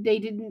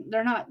 they've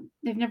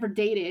never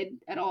dated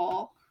at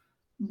all.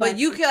 But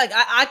you can like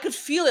I could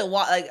feel it.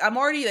 Like, I'm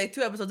already like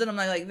 2 episodes in. I'm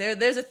like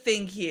there's a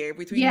thing here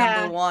between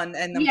number 1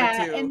 and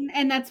number 2.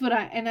 and that's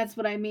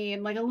what I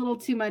mean. Like a little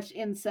too much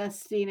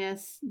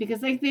incestiness because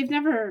they've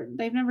never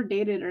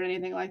dated or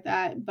anything like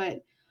that.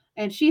 But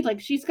and she's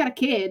got a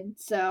kid,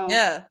 so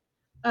Yeah.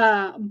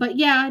 But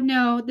yeah,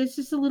 no, there's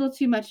just a little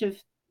too much of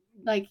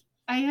like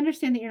I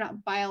understand that you're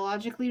not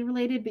biologically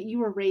related, but you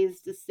were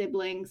raised as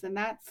siblings, and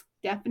that's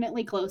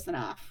definitely close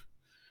enough.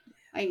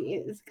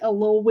 It's a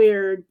little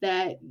weird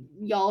that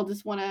y'all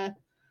just want to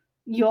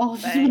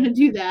Bang.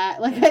 do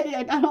that. Like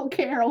I don't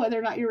care whether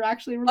or not you're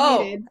actually Oh,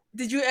 related.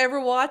 did you ever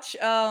watch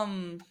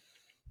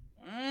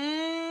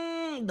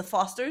The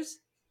Fosters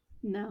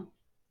No.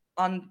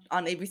 on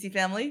ABC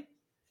Family?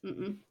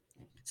 Mm-mm.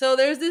 So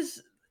there's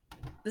this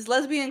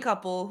lesbian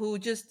couple who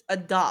just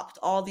adopt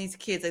all these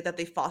kids like that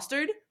they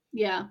fostered.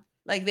 Yeah.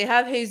 Like they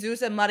have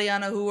Jesus and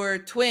Mariana who were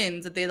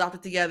twins that they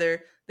adopted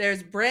together.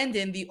 There's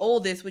Brandon, the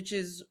oldest, which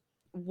is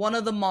one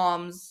of the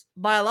mom's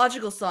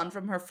biological son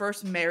from her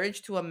first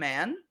marriage to a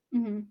man.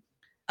 Mm-hmm.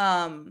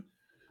 Um,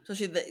 so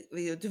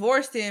they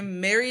divorced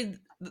him, married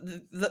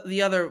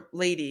the other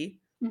lady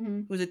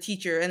Mm-hmm. who's a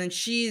teacher, and then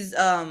she's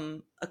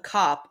a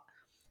cop.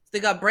 So they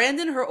got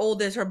Brandon, her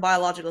oldest, her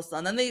biological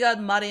son. Then they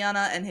got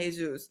Mariana and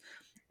Jesus,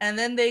 and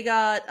then they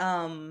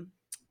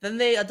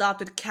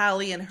adopted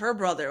Callie and her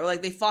brother, or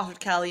like they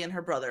fostered Callie and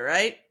her brother,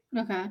 right?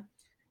 Okay.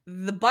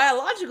 The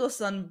biological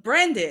son,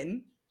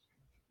 Brandon,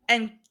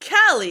 and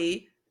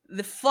Callie,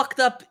 the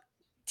fucked up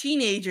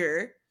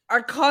teenager,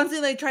 are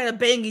constantly trying to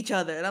bang each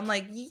other, and I'm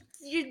like,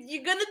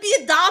 you're gonna be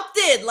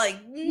adopted, like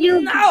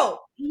You're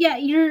no. yeah,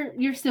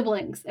 you're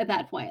siblings at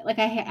that point. Like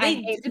I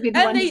They hate to be the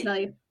and one to tell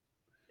you.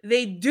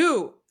 they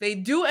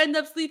do end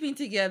up sleeping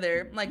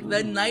together like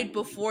the night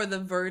before the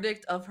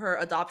verdict of her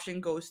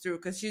adoption goes through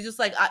because she's just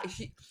like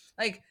she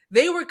like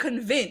they were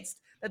convinced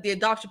that the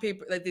adoption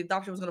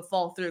was gonna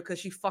fall through because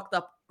she fucked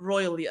up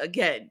royally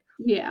again.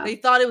 Yeah. They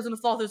thought it was gonna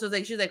fall through, so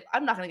she's like,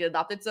 I'm not gonna get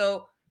adopted,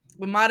 so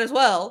we might as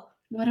well.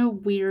 What a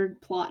weird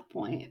plot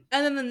point.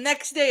 And then the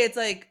next day, it's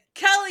like,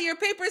 Kelly, your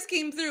papers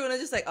came through, and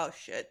it's just like, oh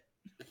shit.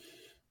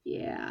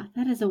 Yeah,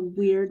 that is a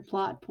weird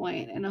plot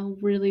point and a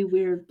really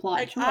weird plot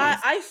Like I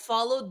choice. I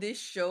followed this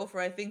show for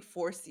I think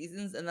 4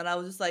 seasons, and then I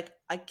was just like,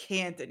 I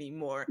can't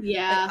anymore. Like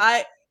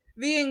Yeah,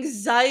 the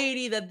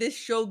anxiety that this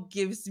show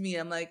gives me,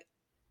 I'm like,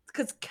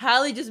 because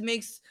Callie just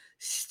makes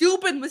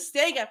stupid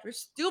mistake after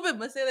stupid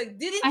mistake. Like,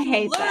 didn't I you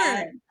hate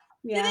that. learn?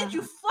 Yeah, Didn't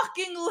you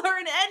fucking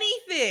learn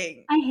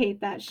anything? I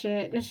hate that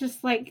shit. It's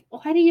just like,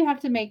 why do you have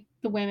to make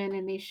the women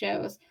in these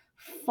shows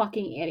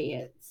fucking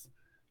idiots?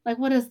 Like,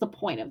 what is the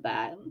point of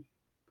that?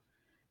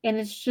 And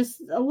it's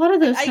just a lot of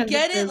Like, those I kinds of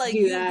get it, shows like do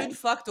you've that. been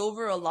fucked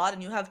over a lot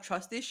and you have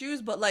trust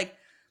issues, but like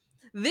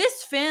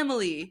this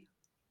family,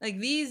 like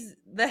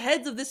the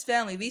heads of this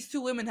family, these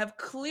two women have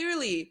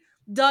clearly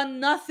done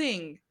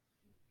nothing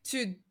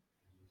to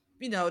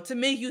to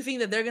make you think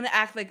that they're gonna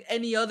act like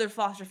any other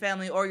foster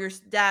family or your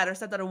dad or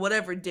stepdad or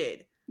whatever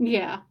did.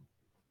 Yeah,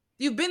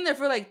 You've been there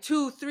for like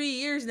 2-3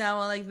 years now,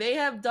 and like they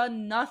have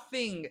done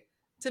nothing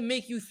to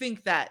make you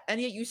think that,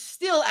 and yet you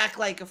still act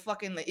like a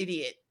fucking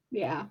idiot.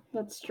 yeah,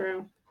 that's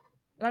true.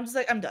 And I'm just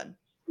like, I'm done.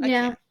 I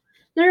Yeah,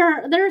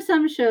 can't. there are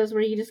some shows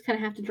where you just kind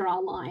of have to draw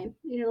a line.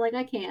 You're like,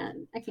 I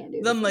can't do The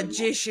this anymore.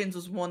 Magicians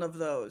was one of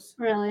those.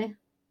 Really,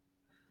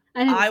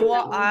 I didn't see that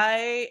one.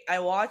 I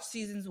watched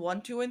seasons 1,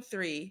 2, and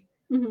 3,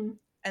 Hmm.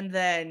 and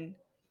then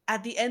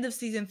at the end of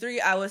season 3,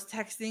 I was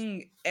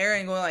texting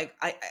Erin, going like,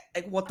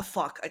 like what the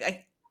fuck?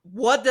 Like,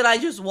 what did I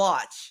just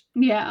watch?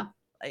 Yeah,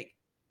 Like,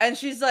 and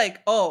she's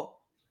like, oh,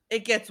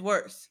 it gets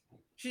worse.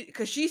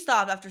 Because she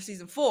stopped after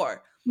season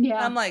 4, and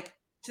yeah, I'm like,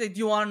 she's like, do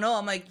you want to know?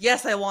 I'm like,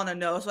 yes, I want to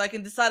know, so I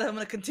can decide if I'm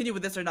gonna continue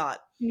with this or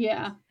not.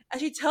 yeah. And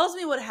she tells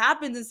me what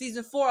happens in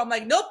season 4. I'm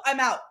like, nope, I'm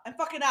out. I'm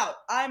fucking out.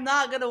 I'm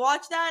not gonna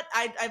watch that.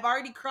 I've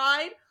already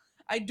cried.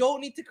 I don't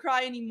need to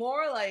cry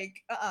anymore. Like,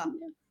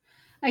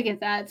 I get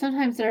that.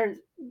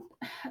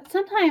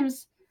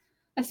 Sometimes,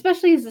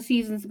 especially as the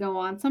seasons go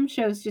on, some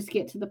shows just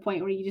get to the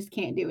point where you just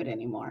can't do it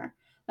anymore.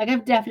 Like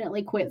I've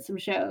definitely quit some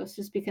shows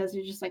just because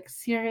you're just like,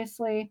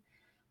 seriously,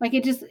 like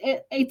it's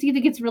either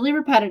gets really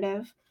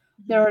repetitive,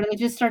 Mhm. or it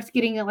just starts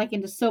getting like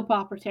into soap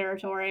opera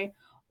territory,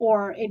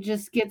 or it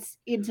just gets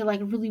into like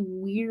really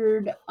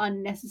weird,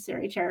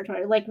 unnecessary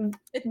territory, like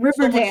It's so much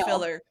Riverdale.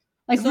 filler.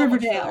 Like So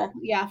much Riverdale, filler.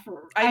 yeah.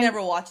 For I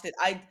never watched it.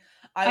 I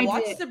I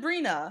watched did,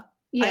 Sabrina.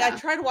 I yeah,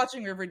 tried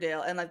watching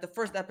Riverdale, and like the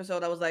first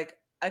episode, I was like,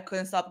 I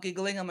couldn't stop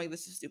giggling. I'm like,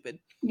 this is stupid.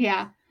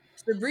 yeah,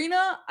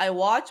 Sabrina, I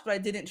watched, but I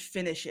didn't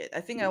finish it.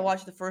 I think I yeah.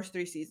 watched the first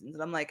 3 seasons,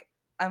 and I'm like,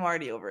 I'm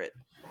already over it.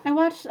 I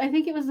watched, I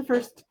think it was the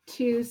first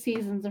two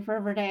seasons of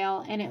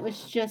Riverdale, and it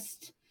was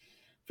just,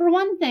 for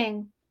one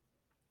thing,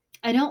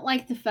 I don't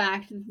like the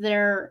fact that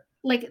they're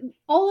like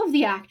all of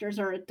the actors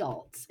are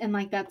adults, and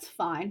like that's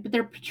fine, but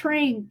they're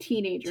portraying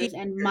teenagers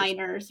and Teenagers.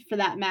 minors for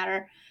that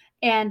matter.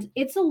 And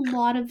it's a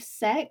lot of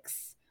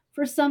sex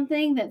for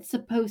something that's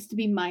supposed to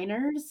be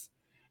minors.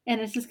 And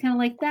it's just kind of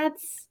like,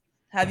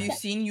 Have you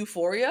seen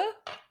Euphoria?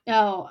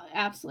 oh,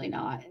 absolutely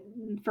not,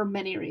 for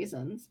many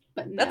reasons,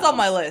 but That's on no.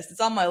 my list. It's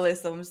on my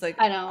list. I'm just like,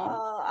 I don't.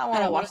 I I want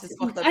to don't watch want this to.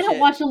 fucked up I don't shit.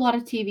 watch a lot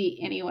of TV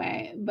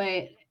anyway,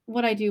 but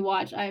what I do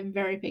watch, I'm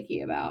very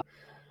picky about.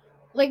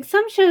 Like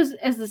some shows,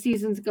 as the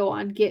seasons go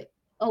on, get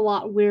a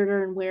lot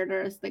weirder and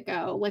weirder as they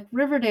go. Like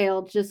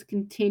Riverdale just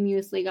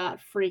continuously got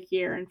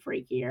freakier and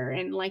freakier,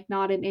 and like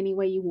not in any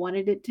way you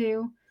wanted it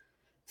to.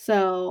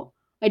 So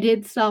I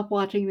did stop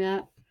watching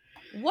that.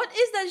 What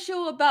is that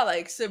show about?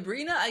 Like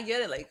Sabrina, I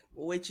get it. Like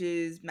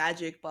witches,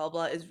 magic, blah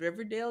blah. Is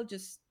Riverdale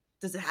just?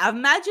 Does it have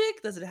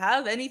magic? Does it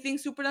have anything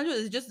supernatural?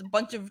 Is it just a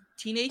bunch of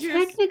teenagers?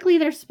 Technically,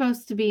 they're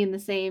supposed to be in the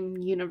same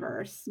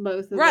universe,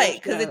 both of those Right,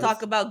 because they talk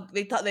shows. about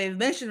they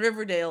mentioned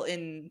Riverdale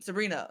in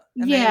Sabrina,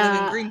 and they live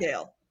in Yeah,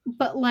 Greendale.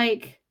 but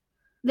like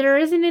there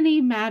isn't any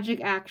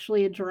magic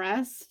actually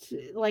addressed.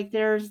 Like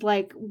there's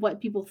like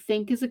what people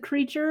think is a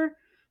creature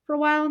for a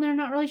while and they're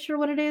not really sure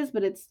what it is,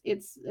 but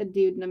it's a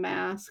dude in a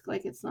mask.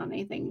 Like it's not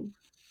anything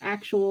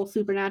actual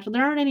supernatural.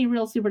 There aren't any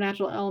real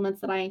supernatural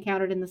elements that I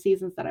encountered in the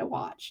seasons that I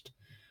watched.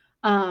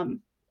 Um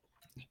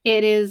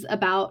it is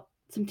about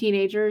some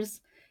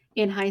teenagers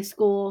in high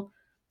school.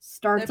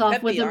 They're Starts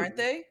off with peppy, a aren't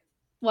they? They're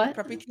what?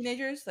 preppy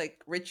teenagers,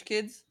 like rich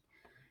kids.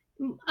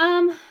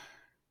 Um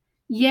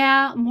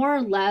Yeah, more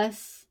or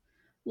less.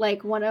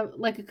 Like one of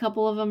like a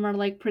couple of them are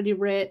like pretty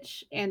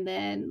rich, and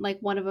then like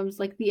one of them's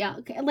like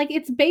like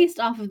it's based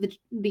off of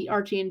the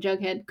Archie and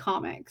Jughead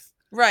comics.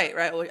 Right,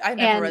 right. Well, I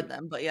never And read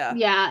them, but yeah.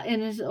 yeah,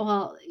 and it's,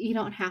 well, you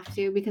don't have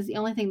to because the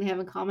only thing they have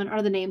in common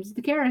are the names of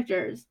the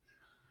characters.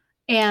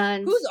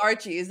 And Who's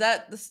Archie? Is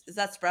that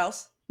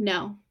Sprouse?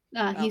 no,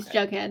 he's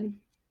Okay, Jughead.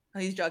 oh,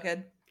 he's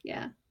Jughead.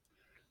 Yeah.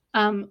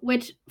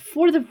 Which,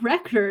 for the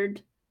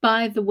record,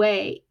 by the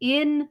way,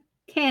 in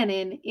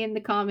canon in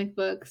the comic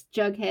books,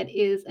 Jughead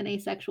is an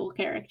asexual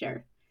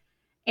character.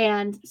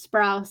 And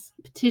Sprouse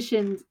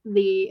petitioned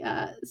the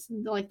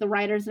like the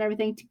writers and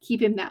everything to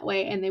keep him that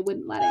way, and they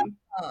wouldn't let him.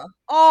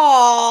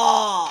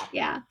 Oh,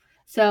 Yeah.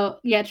 So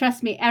yeah,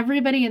 trust me,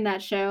 everybody in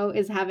that show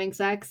is having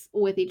sex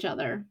with each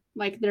other.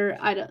 Like they're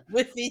I don't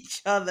with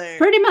each other.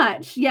 pretty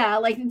much, yeah.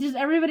 Like just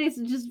everybody's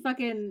just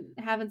fucking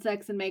having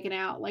sex and making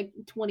out like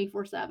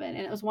 24/7, and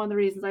it was one of the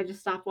reasons I just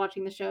stopped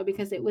watching the show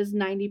because it was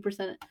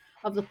 90%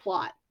 of the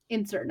plot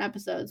in certain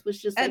episodes was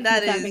just like And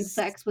people having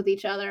sex with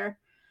each other,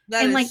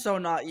 that and is like so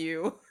not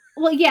you.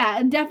 well, yeah,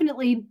 and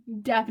definitely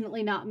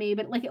not me,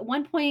 but, like, at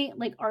one point,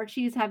 like,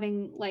 Archie's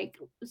having, like,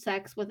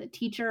 sex with a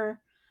teacher,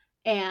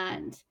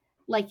 and,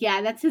 like,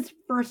 yeah, that's his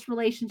first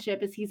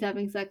relationship is he's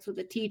having sex with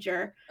a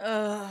teacher,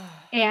 Ugh.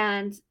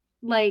 and,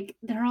 like,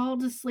 they're all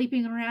just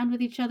sleeping around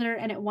with each other,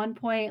 and at one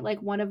point,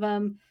 like, one of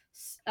 'em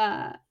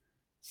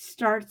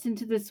starts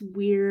into this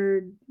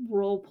weird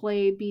role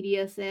play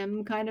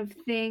BDSM kind of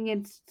thing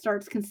and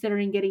starts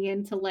considering getting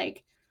into,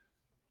 like,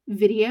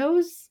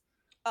 videos,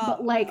 but,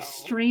 Oh like, no.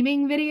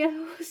 streaming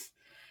videos,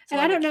 So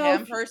and I like a don't know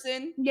cam if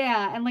person?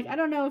 yeah, and, like, I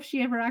don't know if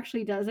she ever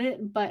actually does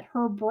it, but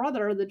her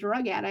brother, the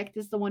drug addict,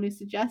 is the one who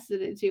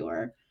suggested it to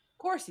her. Of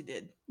course he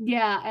did.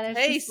 Yeah, and it's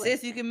Hey just like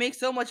sis, you can make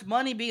so much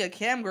money being a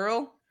cam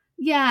girl.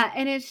 yeah,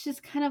 and it's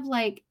just kind of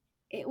like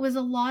it was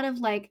a lot of,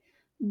 like,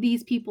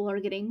 these people are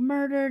getting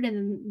murdered,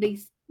 and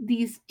then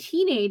these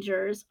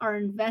teenagers are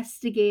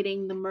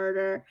investigating the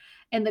murder,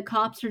 and the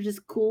cops are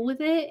just cool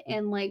with it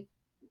and, like,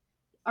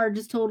 are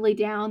just totally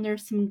down.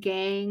 There's some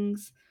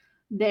gangs,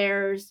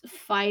 there's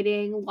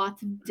fighting,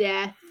 lots of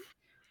death,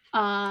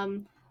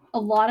 um, a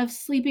lot of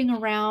sleeping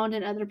around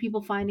and other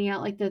people finding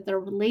out like that they're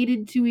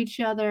related to each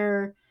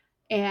other,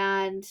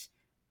 and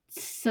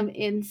some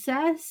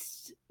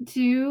incest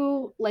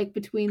too, like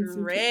between the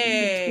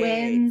Great.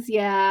 twins,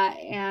 yeah,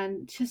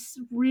 and just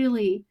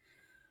really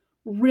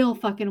real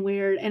fucking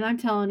weird. And I'm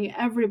telling you,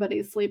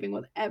 everybody's sleeping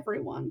with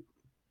everyone,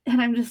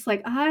 and I'm just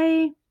like,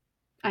 I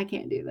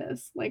can't do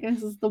this. Like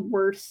this is the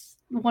worst,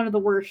 one of the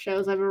worst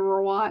shows I've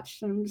ever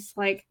watched. And I'm just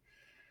like,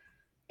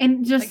 and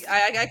Like just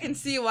I can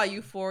see why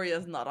Euphoria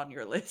is not on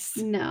your list.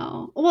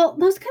 no. Well,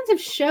 those kinds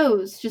of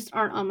shows just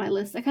aren't on my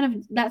list. That kind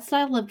of that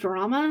style of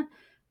drama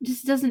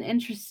just doesn't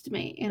interest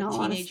me. In The all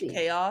teenage honesty,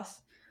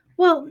 chaos.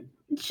 well,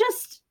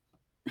 just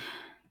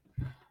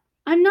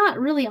I'm not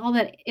really all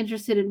that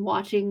interested in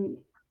watching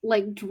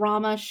like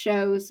drama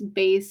shows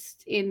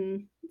based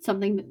in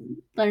something that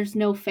there's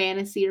no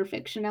fantasy or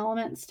fiction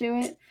elements to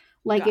it.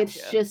 Like it's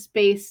Gotcha. just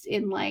based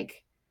in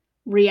like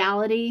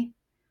reality.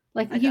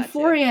 Like I gotcha.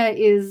 Euphoria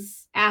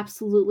is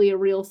absolutely a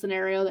real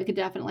scenario that could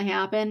definitely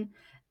happen.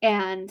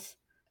 And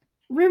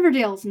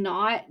Riverdale's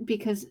not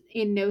because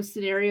in no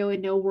scenario, in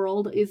no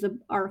world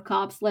are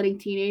cops letting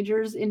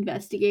teenagers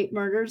investigate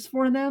murders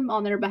for them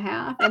on their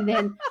behalf,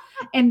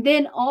 and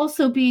then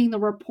also being the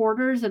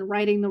reporters and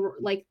writing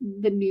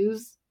the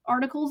news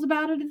articles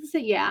about it.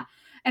 Yeah,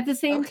 at the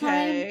same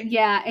time, Okay.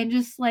 yeah, and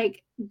just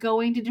like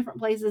going to different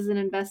places and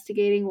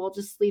investigating while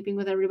just sleeping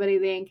with everybody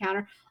they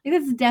encounter. Like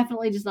that's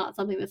definitely just not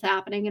something that's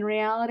happening in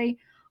reality,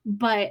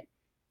 but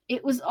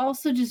it was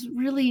also just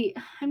really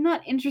I'm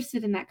not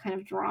interested in that kind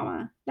of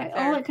drama. That all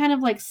Fair. that kind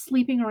of like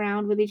sleeping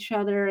around with each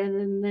other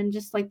and then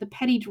just like the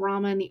petty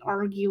drama and the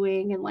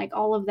arguing and like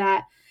all of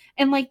that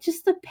and like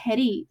just the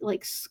petty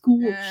like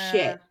school Uh,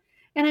 shit.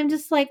 And I'm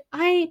just like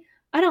I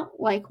don't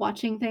like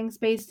watching things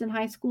based in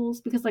high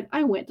schools because like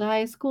I went to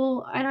high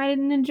school and I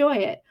didn't enjoy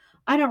it.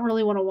 I don't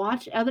really want to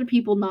watch other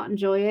people not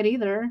enjoy it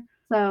either.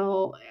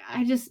 So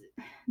I just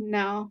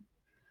no.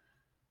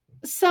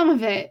 Some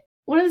of it.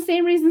 One of the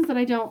same reasons that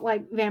I don't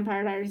like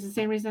Vampire Diaries, the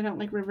same reason I don't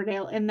like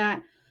Riverdale, in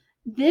that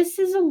this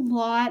is a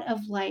lot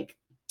of like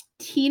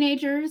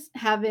teenagers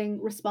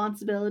having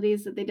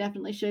responsibilities that they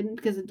definitely shouldn't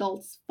because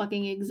adults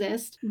fucking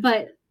exist.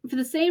 But for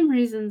the same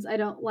reasons I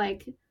don't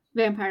like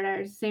Vampire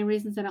Diaries, the same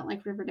reasons I don't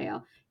like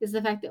Riverdale, is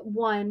the fact that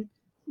one,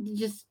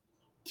 just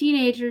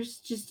teenagers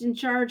just in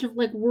charge of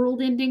like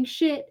world ending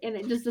shit and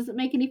it just doesn't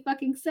make any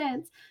fucking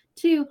sense.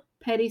 Two,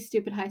 petty,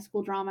 stupid high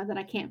school drama that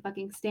I can't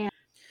fucking stand.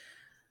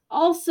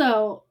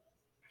 Also,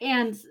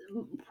 and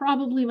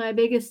probably my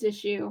biggest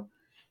issue,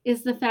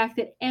 is the fact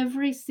that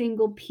every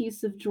single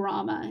piece of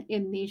drama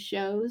in these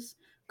shows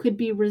could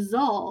be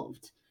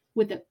resolved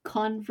with a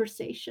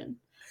conversation.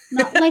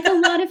 Not like a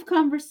lot of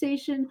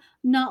conversation,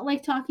 not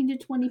like talking to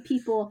 20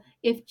 people.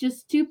 If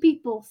just two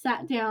people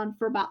sat down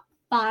for about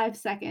 5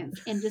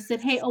 seconds and just said,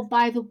 hey, oh,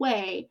 by the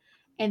way,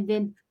 and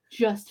then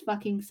just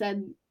fucking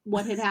said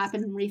what had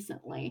happened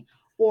recently,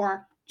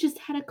 or just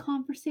had a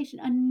conversation,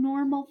 a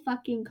normal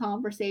fucking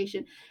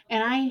conversation.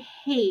 And I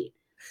hate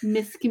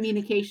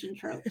miscommunication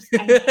tropes.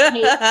 I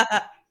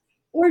hate,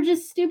 or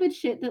just stupid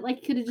shit that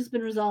like could have just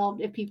been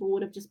resolved if people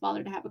would have just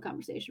bothered to have a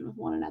conversation with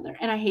one another.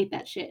 And I hate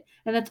that shit.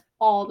 And that's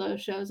all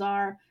those shows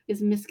are,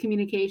 is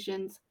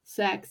miscommunications,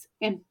 sex,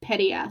 and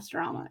petty ass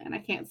drama. And I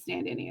can't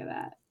stand any of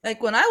that.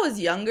 Like when I was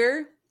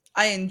younger,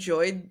 I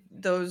enjoyed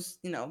those,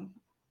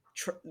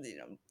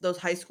 those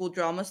high school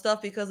drama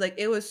stuff because like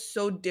it was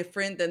so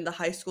different than the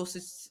high school,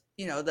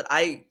 the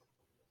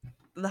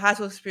high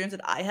school experience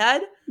that I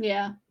had.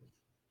 Yeah.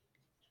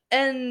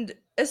 And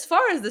as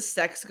far as the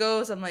sex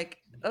goes, I'm like,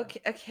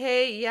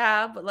 okay,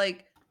 yeah, but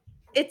like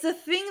it's a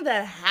thing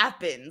that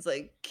happens.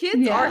 Like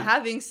kids are Yeah.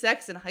 having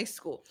sex in high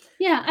school.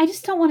 Yeah. I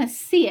just don't want to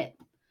see it.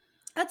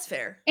 That's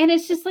fair. And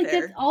it's just like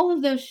Fair. that all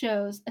of those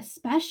shows,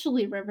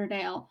 especially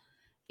Riverdale,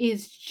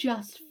 is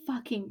just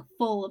fucking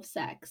full of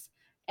sex.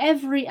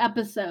 Every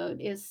episode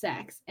is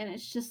sex. And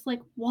it's just like,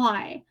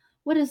 why?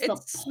 What is the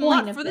It's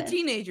point not of for the this?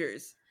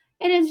 teenagers.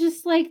 And it's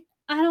just like,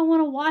 I don't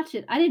want to watch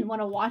it. I didn't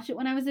want to watch it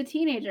when I was a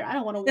teenager. I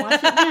don't want to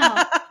watch it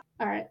now.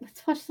 All right,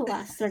 let's watch the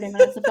last 30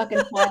 minutes of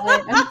fucking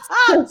Twilight. I'm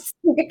so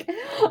sick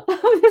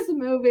of this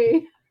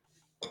movie.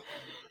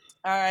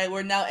 All right,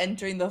 we're now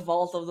entering the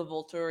vault of the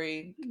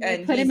Volturi, They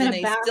and put he's him in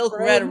in a a silk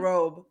red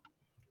bathrobe.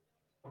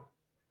 robe.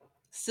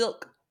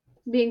 Silk.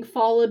 Being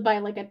followed by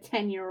like a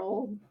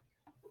 10-year-old.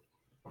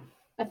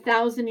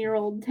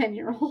 1,000-year-old,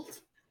 10-year-old.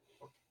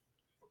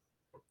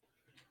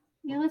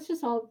 Yeah, let's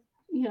just all,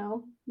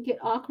 get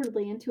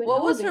awkwardly into an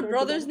What was her elevator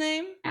brother's together.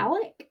 name?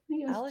 Alec? I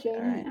think it was Alec? Jane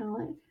All right. and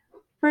Alec.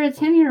 For a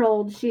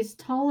 10-year-old, she's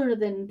taller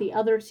than the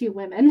other two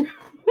women.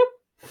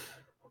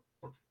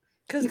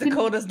 Because You can-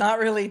 Dakota's not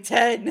really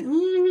 10.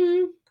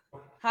 Mhm.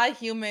 Hi,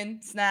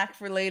 human. Snack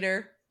for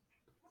later.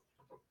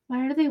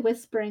 Why are they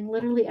whispering?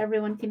 Literally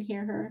everyone can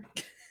hear her.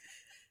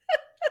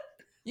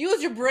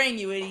 Use your brain,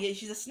 you idiot.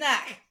 She's a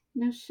snack.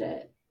 No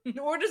shit.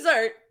 Or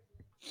dessert.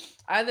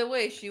 Either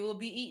way, she will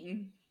be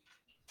eaten.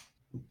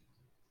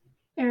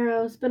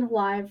 Arrow's been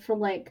alive for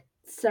like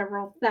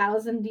several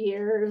thousand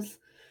years.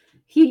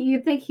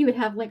 You'd think he would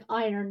have like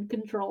iron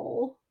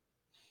control.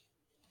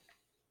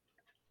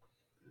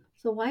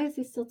 So why is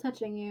he still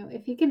touching you?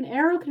 If he can,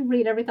 Arrow can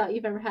read every thought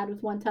you've ever had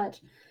with one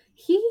touch.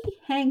 He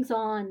hangs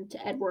on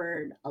to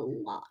Edward a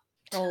lot.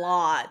 A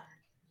lot.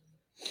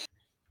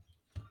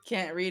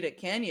 Can't read it,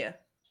 can you?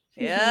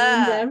 He's immune to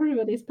Yeah.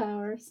 everybody's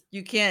powers.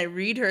 You can't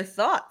read her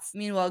thoughts.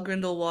 Meanwhile,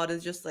 Grindelwald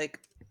is just like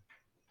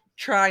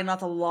trying not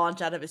to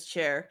launch out of his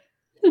chair.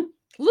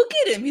 Look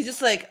at him. He's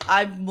just like,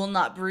 I will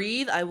not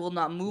breathe. I will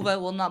not move. I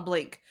will not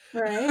blink.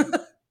 Right?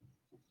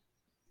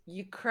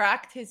 You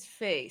cracked his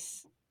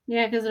face.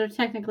 Yeah, because they're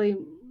technically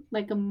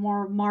like a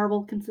more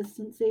marble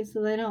consistency,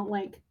 so they don't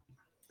like.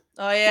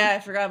 Oh yeah, I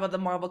forgot about the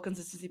marble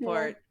consistency Yeah.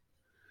 part.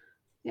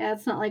 Yeah,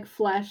 it's not like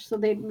flesh, so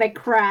they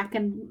crack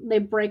and they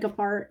break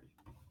apart.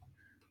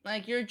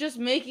 Like, you're just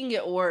making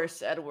it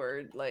worse,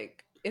 Edward.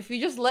 Like, if you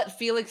just let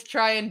Felix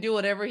try and do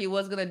whatever he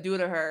was gonna do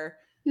to her.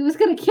 He was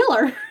gonna kill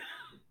her.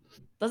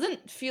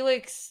 Doesn't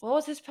Felix... What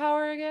was his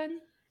power again?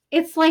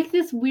 It's like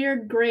this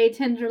weird gray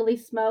tenderly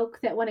smoke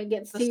that when it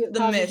gets to you, it The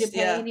causes mist,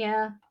 you pain.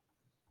 Yeah.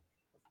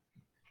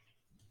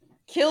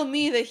 Kill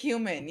me, the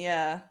human,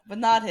 yeah. But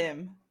not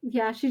him.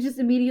 Yeah, she just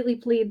immediately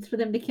pleads for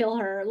them to kill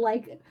her.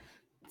 Like,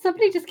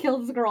 somebody just kill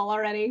this girl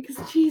already,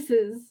 because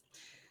Jesus.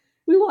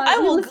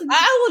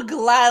 I would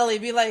gladly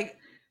be like,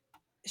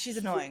 she's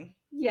annoying.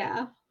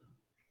 Yeah.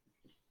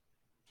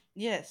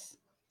 Yes.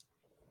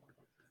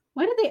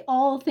 Why do they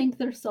all think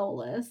they're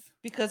soulless?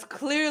 Because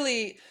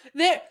clearly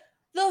the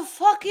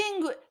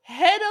fucking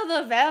head of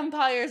the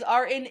vampires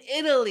are in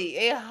Italy,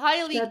 a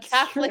highly That's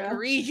Catholic true.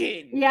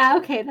 region. Yeah,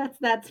 okay,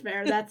 that's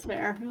fair. That's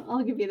fair.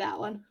 I'll give you that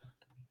one.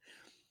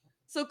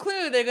 So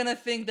clearly they're gonna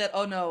think that,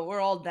 oh no, we're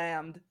all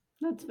damned.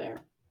 That's fair.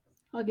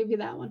 I'll give you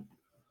that one.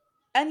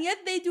 And yet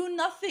they do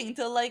nothing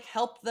to like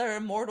help their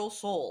immortal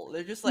soul.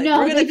 They're just like, no,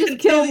 we're gonna they just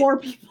kill more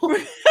people.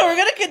 We're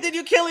gonna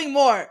continue killing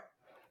more.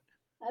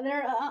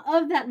 They're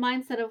of that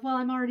mindset of, well,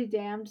 I'm already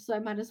damned, so I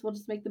might as well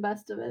just make the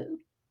best of it.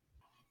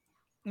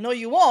 No,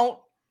 you won't.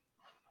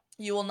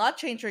 You will not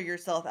change her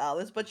yourself,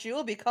 Alice, but she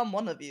will become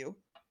one of you.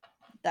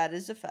 That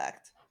is a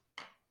fact.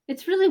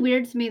 It's really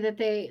weird to me that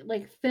they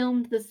like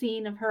filmed the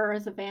scene of her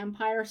as a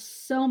vampire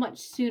so much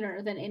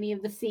sooner than any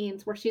of the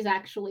scenes where she's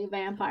actually a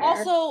vampire.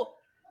 Also,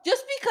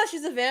 just because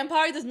she's a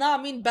vampire does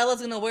not mean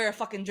Bella's gonna wear a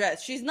fucking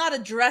dress. She's not a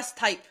dress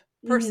type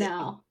person.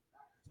 No.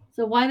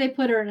 So why they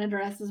put her in a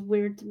dress is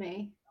weird to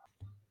me.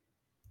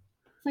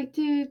 It's like,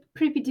 dude,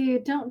 creepy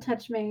dude, don't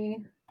touch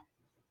me.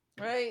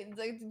 Right?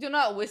 Like, do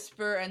not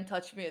whisper and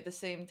touch me at the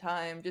same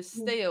time. Just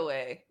stay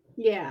away.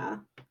 Yeah.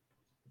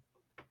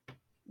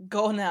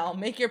 Go now.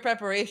 Make your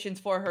preparations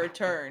for her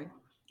turn.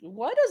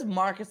 Why does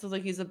Marcus look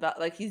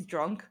like he's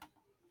drunk?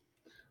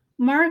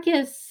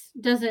 Marcus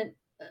doesn't.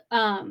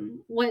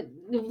 What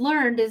we've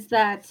learned is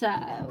that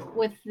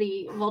with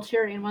the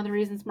Vulturian, one of the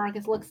reasons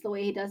Marcus looks the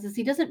way he does is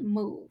he doesn't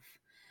move.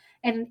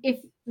 And if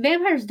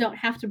vampires don't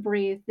have to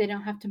breathe, they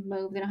don't have to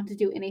move, they don't have to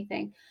do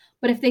anything.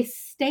 But if they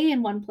stay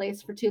in one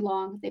place for too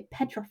long, they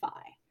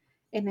petrify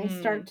and they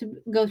start to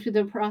go through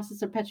the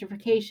process of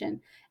petrification,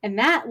 and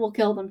that will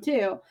kill them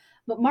too.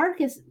 But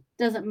Marcus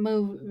doesn't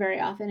move very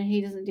often, and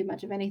he doesn't do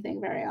much of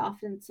anything very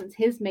often since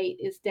his mate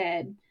is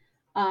dead.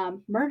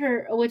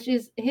 Murder, which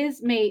is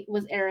his mate,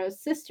 was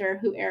Arrow's sister,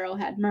 who Arrow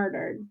had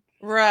murdered.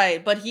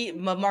 Right, but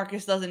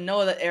Marcus doesn't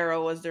know that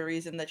Arrow was the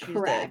reason that she's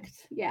Correct.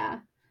 dead. Yeah.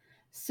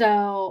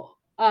 So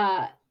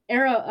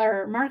Arrow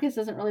or Marcus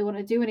doesn't really want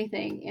to do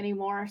anything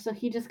anymore, so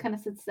he just kind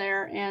of sits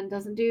there and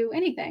doesn't do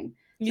anything.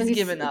 He's so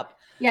given up.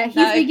 Yeah,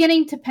 he's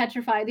beginning to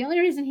petrify. The only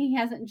reason he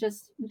hasn't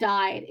just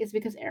died is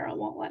because Arrow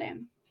won't let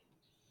him.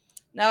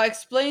 Now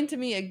explain to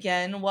me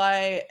again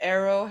why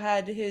Arrow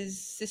had his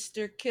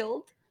sister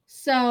killed.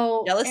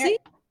 So jealousy?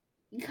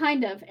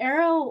 Kind of.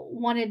 Arrow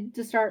wanted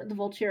to start the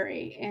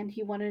Volturi, and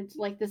he wanted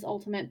like this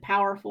ultimate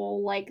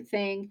powerful like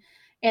thing.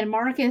 And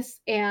Marcus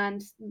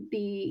and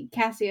the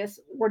Cassius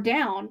were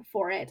down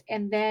for it.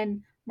 And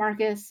then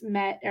Marcus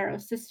met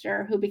Arrow's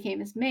sister, who became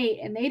his mate,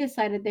 and they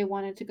decided they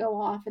wanted to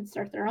go off and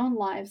start their own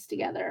lives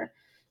together,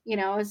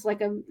 as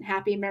like a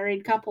happy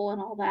married couple and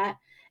all that.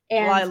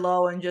 And lie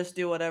low and just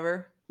do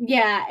whatever.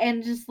 Yeah,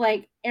 and just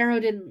like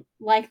Arrow didn't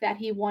like that.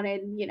 He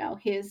wanted,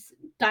 his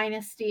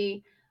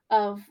dynasty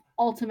of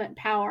ultimate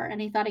power, and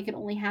he thought he could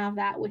only have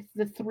that with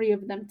the three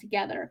of them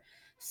together.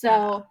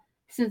 So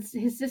since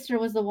his sister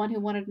was the one who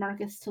wanted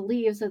Marcus to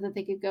leave so that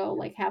they could go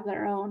like have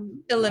their own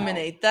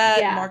eliminate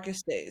that, yeah. Marcus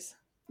stays.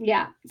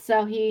 Yeah,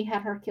 so he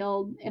had her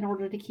killed in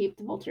order to keep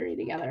the Volturi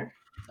together.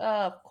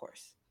 Of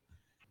course.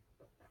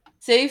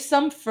 Save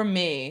some for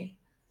me.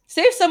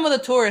 Save some of the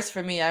tourists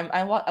for me.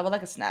 I would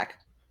like a snack.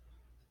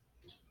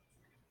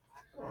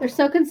 They're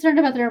so concerned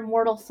about their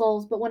immortal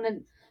souls, but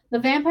when the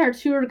vampire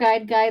tour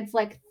guide guides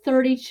like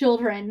 30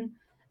 children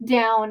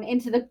down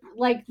into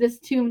this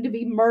tomb to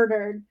be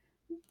murdered,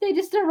 they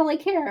just don't really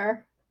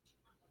care.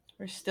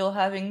 We're still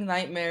having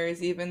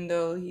nightmares even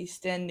though he's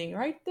standing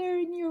right there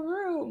in your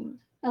room.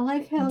 I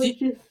like how it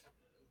just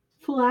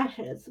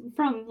flashes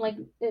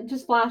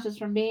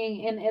from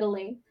being in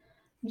Italy.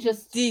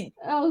 Just do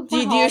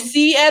you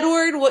see,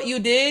 Edward, what you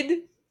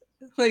did?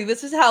 Like,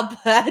 this is how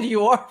bad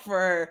you are for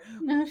her.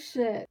 No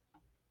shit.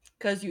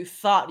 Because you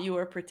thought you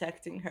were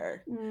protecting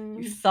her.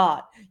 You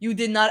thought. You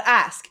did not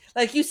ask.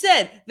 Like you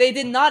said, they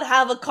did not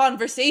have a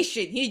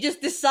conversation. He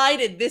just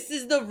decided, this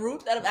is the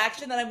route of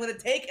action that I'm going to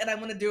take, and I'm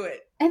going to do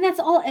it. And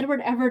that's all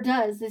Edward ever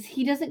does, is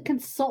he doesn't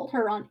consult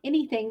her on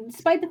anything,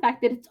 despite the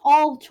fact that it's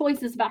all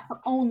choices about her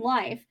own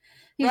life.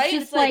 He's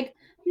just like,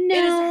 no,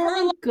 it is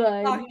her life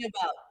good. Talking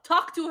about.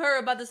 Talk to her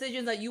about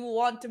decisions that you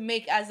want to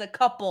make as a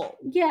couple.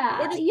 Yeah.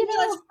 Or just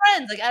as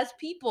friends, like as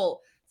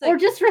people. Or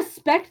just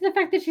respect the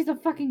fact that she's a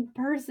fucking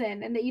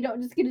person and that you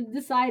don't just get to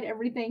decide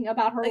everything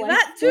about her life.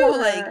 That too,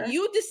 like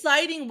you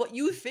deciding what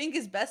you think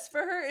is best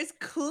for her is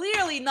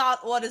clearly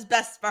not what is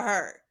best for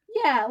her.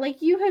 Yeah,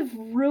 like you have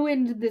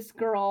ruined this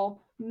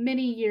girl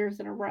many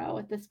years in a row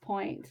at this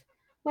point.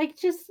 Like,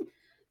 just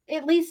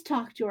at least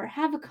talk to her,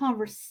 have a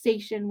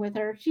conversation with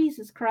her.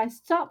 Jesus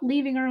Christ, stop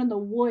leaving her in the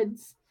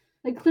woods.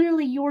 Like,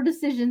 clearly your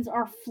decisions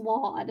are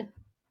flawed.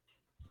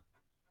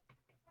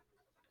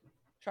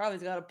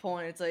 Charlie's got a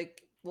point. It's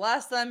like,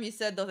 last time you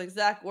said those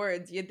exact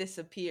words, you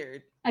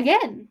disappeared.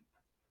 Again,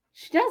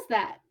 she does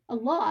that a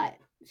lot.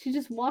 She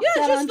just walks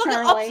out on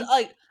Charlie.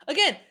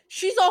 Again,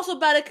 she's also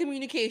bad at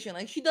communication.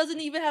 Like, she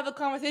doesn't even have a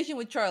conversation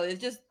with Charlie.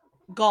 It's just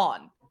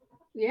gone.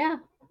 Yeah.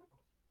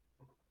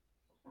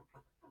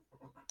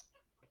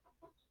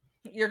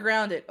 You're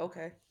grounded.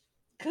 Okay.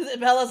 Because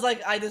Bella's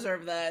like, I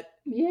deserve that.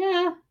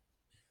 Yeah.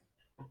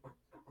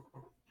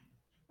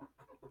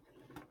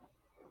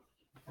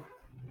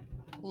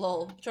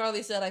 Lol.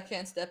 Charlie said I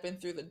can't step in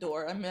through the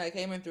door. I mean, I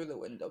came in through the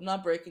window. I'm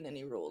not breaking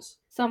any rules.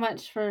 So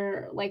much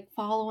for, like,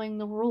 following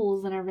the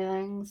rules and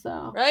everything,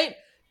 so. Right?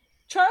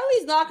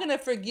 Charlie's not going to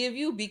forgive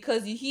you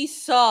because he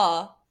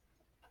saw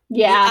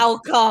the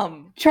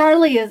outcome.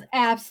 Charlie is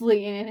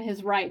absolutely in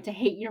his right to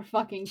hate your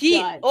fucking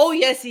guts. Oh,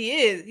 yes, he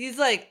is. He's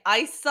like,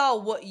 I saw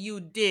what you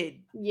did.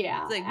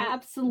 Yeah, like,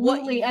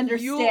 absolutely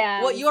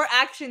understand. What your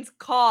actions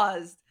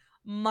caused.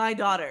 my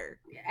daughter.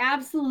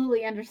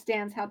 Absolutely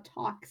understands how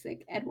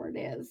toxic Edward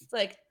is. It's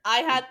like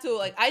I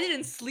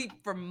didn't sleep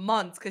for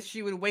months because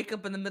she would wake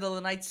up in the middle of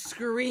the night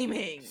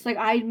screaming. It's like,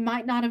 I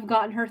might not have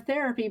gotten her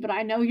therapy, but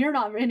I know you're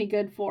not any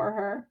good for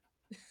her.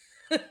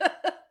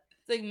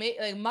 It's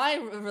like my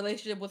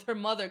relationship with her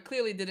mother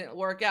clearly didn't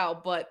work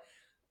out, but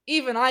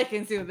even I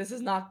can see that this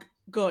is not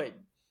good.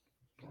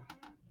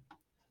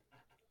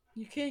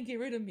 You can't get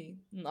rid of me,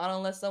 not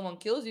unless someone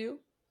kills you.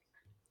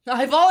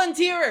 I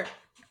volunteer.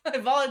 I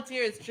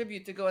volunteer as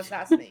tribute to go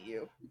assassinate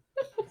you.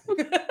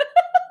 I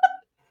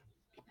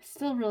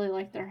still really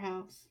like their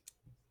house.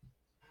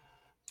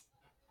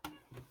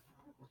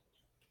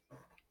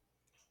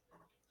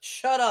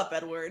 Shut up,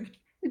 Edward.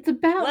 It's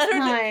about Let her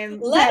de- time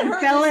let that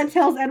her Bella dis-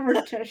 tells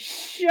Edward to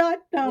shut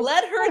the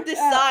Let her fuck up.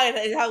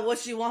 decide what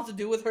she wants to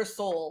do with her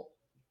soul.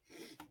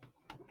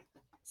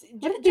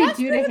 What did they Jeff's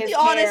do great to with his the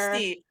hair?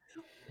 honesty.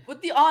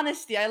 With the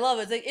honesty, I love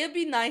it. It's like it'd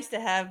be nice to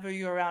have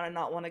you around and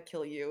not want to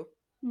kill you.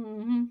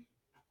 Mm-hmm.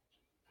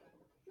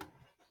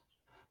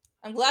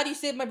 I'm glad you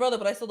saved my brother,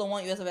 but I still don't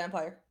want you as a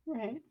vampire.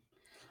 Right.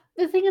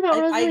 The thing about I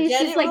Rosalie is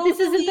get just it, like, this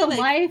isn't the Rosalie, like-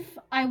 life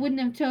I wouldn't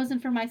have chosen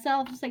for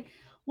myself. Just like,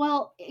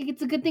 well,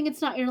 it's a good thing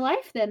it's not your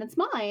life then. It's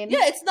mine.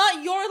 Yeah, it's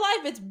not your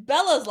life, it's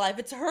Bella's life.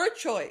 It's her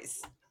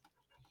choice.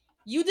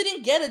 You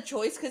didn't get a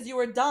choice because you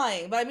were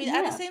dying. But I mean,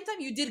 at the Yeah. same time,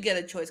 you did get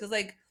a choice. Because,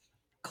 like,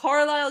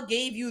 Carlisle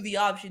gave you the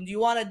option. Do you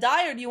want to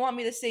die or do you want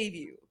me to save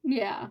you?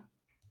 Yeah.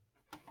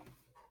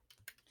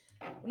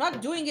 We're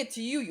not doing it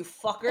to you, you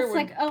fucker. It's We're-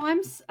 like, oh,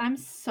 I'm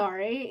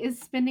sorry. Is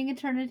spending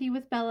eternity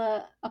with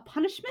Bella a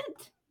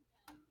punishment?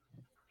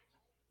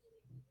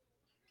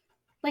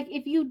 Like,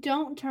 if you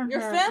don't turn your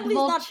her, family's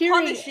the not Volturi-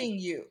 punishing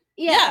you.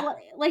 Yeah,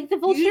 like the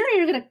Volturi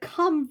are gonna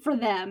come for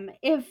them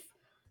if,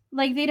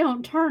 like, they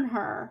don't turn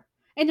her,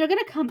 and they're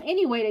gonna come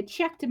anyway to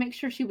check to make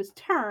sure she was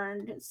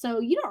turned. So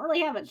you don't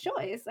really have a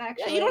choice,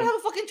 actually. Yeah, you don't have a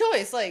fucking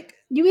choice. Like,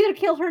 You either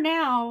kill her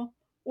now,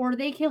 or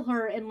they kill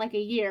her in like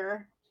a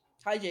year.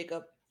 hi,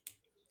 Jacob.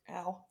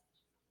 Ow.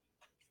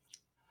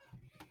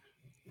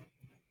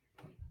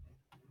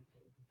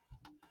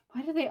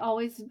 Why do they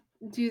always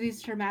do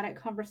these dramatic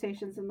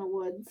conversations in the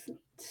woods?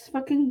 Just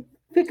fucking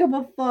pick up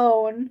a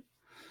phone.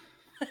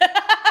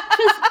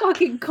 Just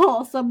fucking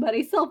call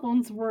somebody. Cell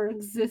phones were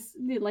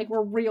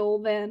real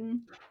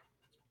then.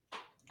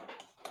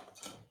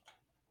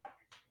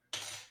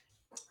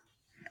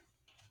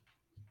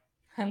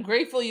 I'm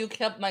grateful you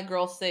kept my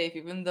girl safe,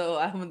 even though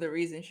I'm the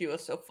reason she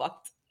was so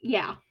fucked.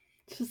 Yeah.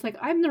 It's just like,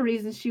 I'm the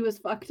reason she was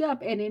fucked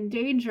up and in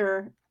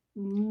danger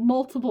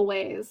multiple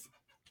ways.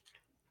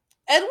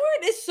 Edward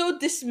is so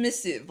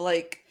dismissive.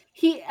 Like,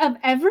 Of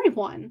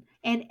everyone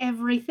and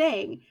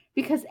everything,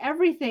 because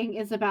everything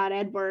is about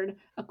Edward,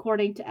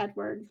 according to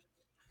Edward.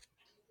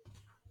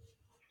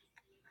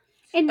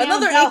 And now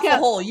another Jacob, alpha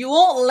hole. You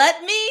won't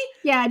let me?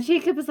 yeah,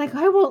 Jacob is like,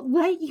 I won't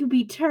let you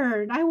be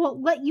turned. I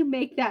won't let you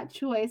make that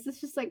choice. It's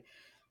just like,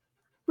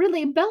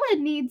 really, Bella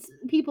needs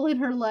people in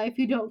her life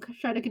who don't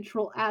try to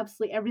control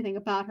absolutely everything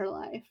about her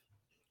life.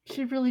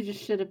 She really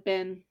just should have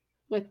been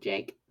with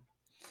Jake.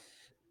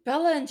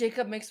 Bella and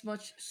Jacob makes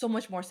so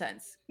much more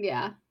sense.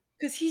 Yeah.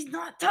 Because he's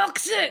not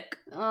toxic.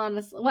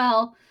 Honestly.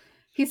 Well,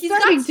 he's He's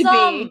starting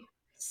got to be.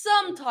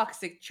 some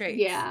toxic traits.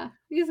 Yeah.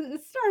 He's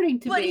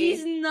starting to be. But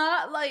he's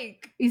not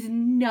like. He's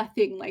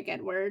nothing like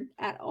Edward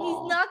at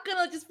all. He's not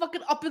gonna just fucking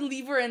up and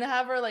leave her and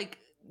have her like.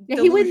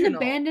 Yeah, he wouldn't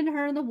abandon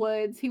her in the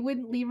woods. He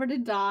wouldn't leave her to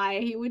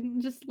die. He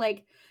wouldn't just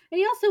like. And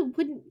he also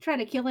wouldn't try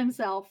to kill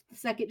himself the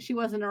second she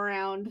wasn't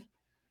around.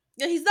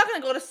 Yeah, he's not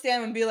gonna go to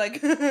Sam and be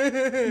like,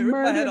 rip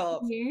my head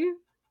off. Me.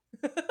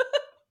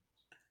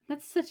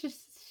 That's such a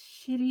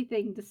shitty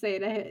thing to say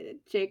to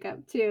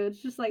Jacob too.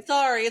 It's just like,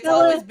 sorry, it's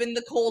Bella, always been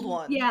the cold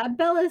one. Yeah,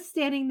 Bella's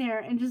standing there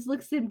and just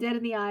looks him dead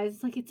in the eyes.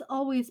 It's like, it's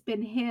always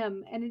been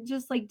him, and it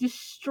just like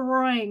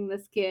destroying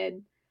this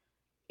kid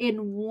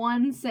in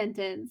one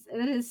sentence.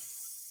 And it is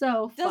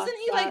so. Doesn't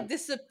he like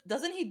up.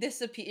 Doesn't he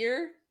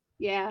disappear?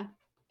 Yeah.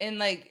 In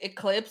like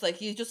Eclipse, like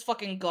he's just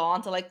fucking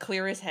gone to like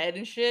clear his head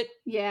and shit.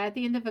 Yeah, at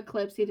the end of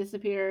Eclipse, he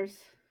disappears.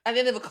 At the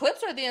end of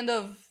Eclipse or at the end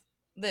of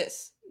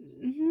this?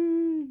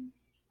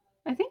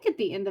 I think at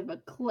the end of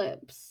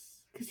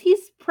Eclipse, because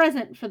he's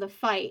present for the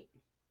fight.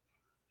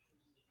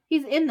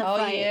 He's in the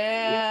fight. Oh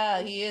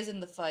yeah, he is in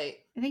the fight.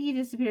 I think he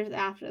disappears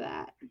after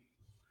that.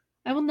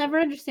 I will never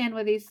understand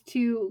why these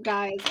two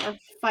guys are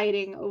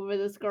fighting over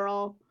this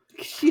girl.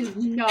 She's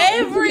not.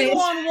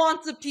 Everyone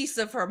wants a piece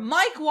of her.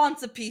 Mike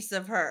wants a piece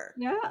of her.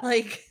 Yeah.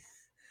 Like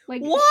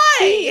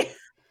why?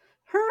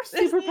 Her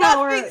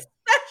superpower. There's nothing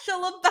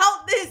special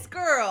about this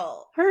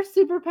girl. Her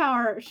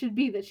superpower should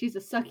be that she's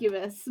a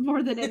succubus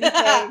more than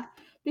anything.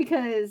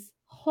 Because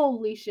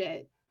holy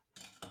shit.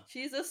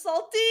 She's a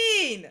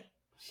saltine.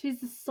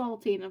 She's a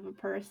saltine of a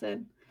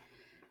person.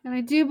 And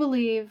I do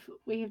believe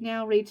we have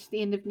now reached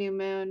the end of New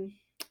Moon.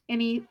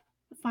 Any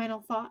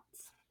final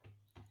thoughts?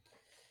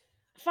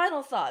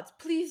 Final thoughts.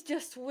 Please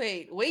just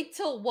wait. Wait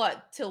till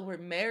what? Till we're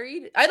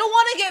married? I don't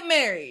want to get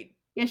married.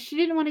 Yeah, she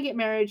didn't want to get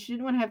married. She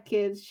didn't want to have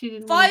kids. She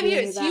didn't want to 5 do any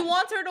of years. He that.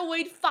 wants her to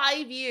wait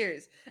 5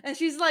 years. And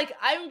she's like,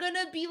 I'm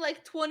gonna be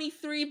like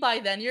 23 by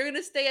then. You're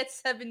gonna stay at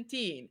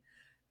 17.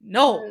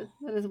 No.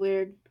 That is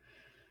weird.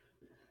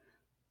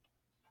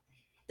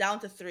 Down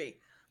to 3.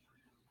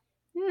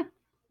 Yeah.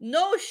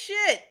 No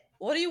shit.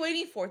 What are you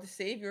waiting for to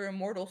save your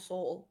immortal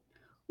soul?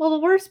 Well, the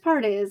worst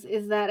part is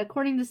that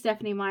according to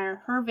Stephanie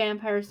Meyer, her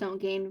vampires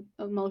don't gain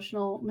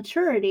emotional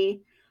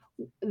maturity.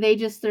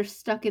 They're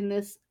stuck in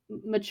this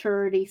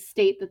maturity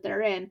state that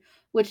they're in,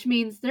 which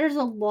means there's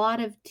a lot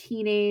of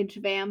teenage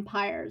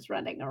vampires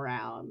running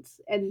around.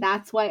 And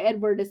that's why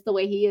Edward is the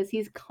way he is.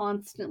 He's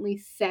constantly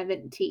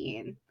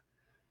 17.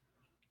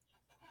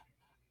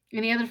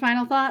 Any other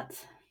final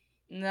thoughts?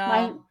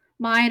 No.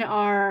 Mine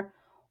are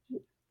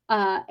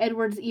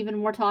Edward's even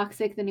more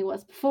toxic than he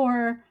was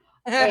before.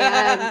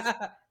 And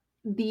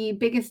the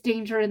biggest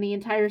danger in the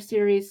entire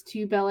series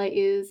to Bella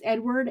is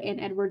Edward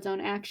and Edward's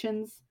own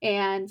actions.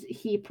 And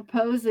he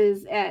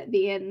proposes at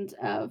the end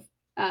of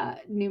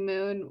New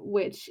Moon,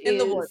 which in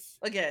the is woods.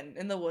 Again,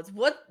 in the woods.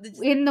 What?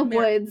 in the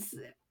woods.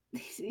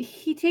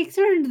 He takes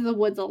her into the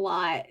woods a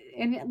lot.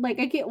 And like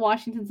I get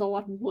Washington's a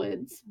lot of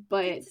woods,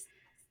 but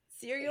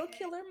Serial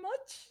killer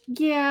much?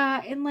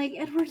 yeah, and like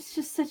Edward's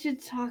just such a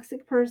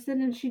toxic person,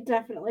 and she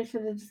definitely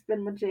should have just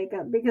been with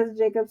Jacob because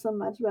Jacob's a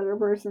much better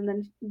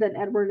person than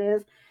Edward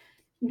is.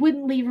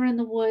 Wouldn't leave her in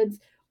the woods.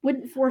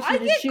 Wouldn't force her I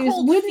to get choose.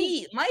 cold Wouldn't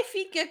feet. My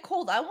feet get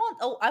cold. I want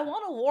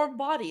a warm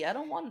body. I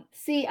don't want.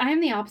 see.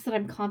 I'm the opposite.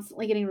 I'm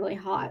constantly getting really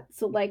hot,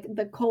 so like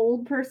the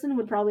cold person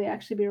would probably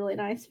actually be really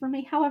nice for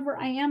me. However,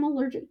 I am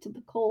allergic to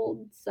the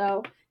cold,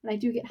 so and I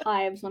do get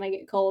hives when I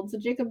get cold. So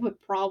Jacob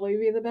would probably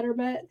be the better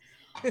bet.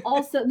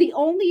 Also, the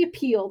only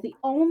appeal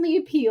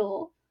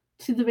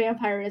to the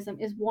vampirism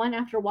is one,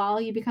 after a while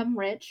you become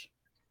rich,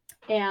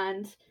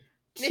 and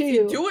two, If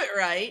you do it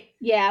right.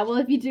 yeah, well,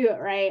 if you do it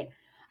right,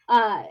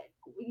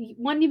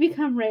 one, you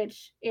become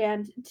rich,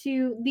 and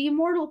two, the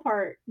immortal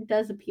part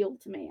does appeal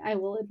to me, I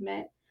will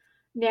admit.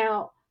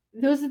 Now,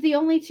 those are the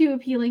only two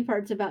appealing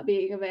parts about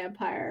being a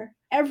vampire.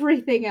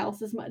 Everything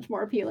else is much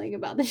more appealing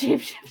about the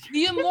shapeshifter.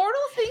 The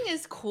immortal thing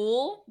is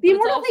cool. The but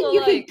it's immortal thing also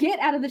you like, can get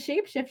out of the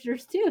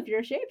shapeshifters too if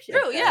you're a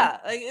shapeshifter. true, yeah.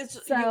 Like it's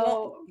you want,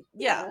 So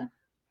yeah,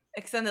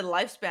 extended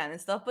lifespan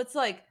and stuff. But it's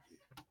like,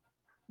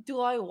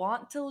 do I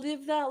want to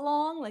live that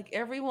long? Like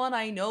everyone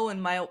I know in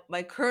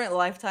my current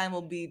lifetime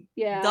will be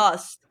yeah.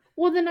 dust.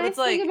 Well, the But nice it's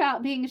thing like,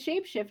 about being a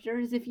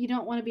shapeshifter is if you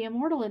don't want to be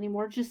immortal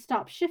anymore, just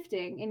stop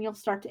shifting and you'll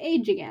start to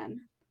age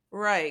again.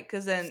 right?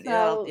 Because then,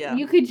 So yeah.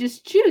 you could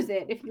just choose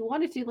it if you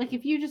wanted to. Like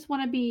if you just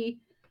want to be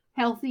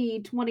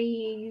healthy,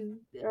 20s,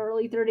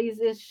 early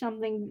 30s ish,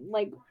 something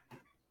like,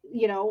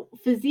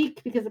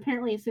 physique, because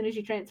apparently as soon as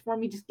you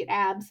transform, you just get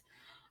abs.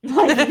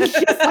 Like it's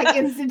just like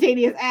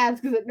instantaneous abs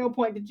because at no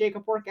point did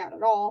Jacob work out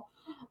at all.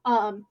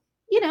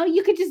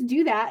 You could just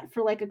do that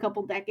for like a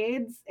couple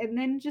decades and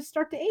then just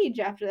start to age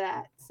after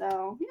that.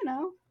 So,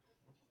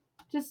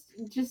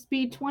 just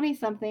be 20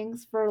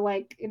 somethings for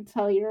like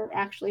until you're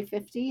actually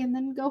 50 and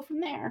then go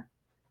from there.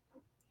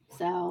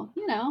 So,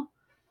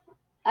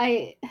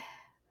 I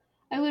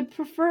I would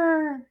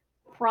prefer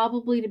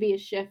probably to be a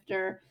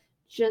shifter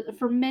just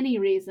for many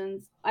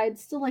reasons. I'd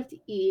still like to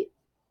eat.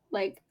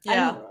 Like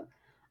Yeah.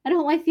 I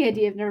don't like the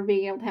idea of never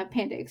being able to have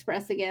Panda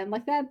Express again.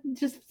 Like that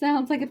just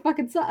sounds like it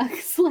fucking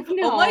sucks. Like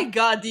no. Oh my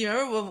god, do you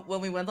remember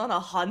when we went on a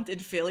hunt in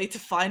Philly to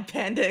find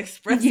Panda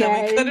Express and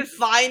Yes. we couldn't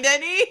find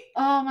any?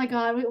 Oh my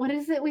god, what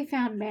is it? We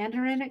found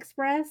Mandarin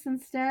Express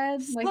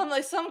instead.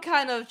 Some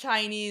kind of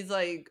Chinese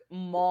like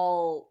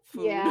mall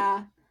food.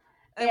 Yeah.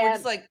 And we're And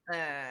just like,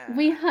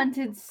 we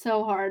hunted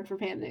so hard for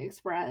Panda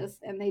Express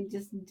and they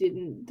just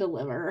didn't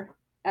deliver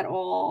at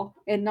all.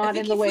 And not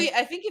in the way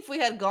I think if we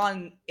had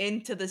gone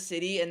into the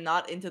city and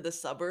not into the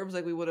suburbs,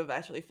 like we would have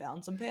actually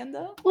found some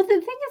panda. Well, the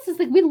thing is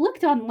like we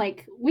looked on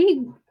like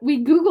we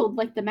googled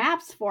like the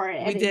maps for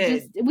it,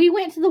 and we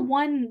went to the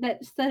one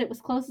that said it was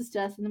closest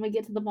to us, and then we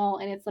get to the mall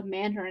and it's a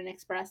Mandarin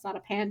Express, not a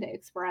Panda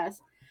Express,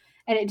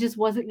 and it just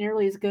wasn't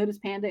nearly as good as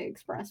Panda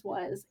Express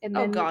was. And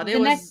then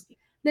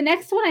the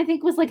next one I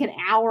think was like an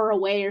hour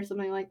away or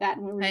something like that.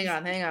 And we were hang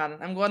on,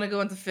 I'm going to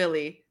go into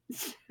Philly.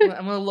 I'm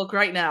going to look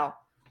right now.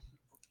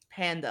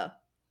 Panda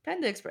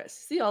Express.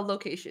 See all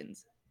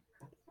locations.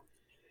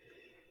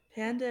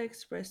 Panda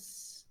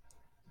Express.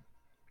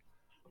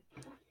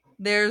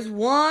 There's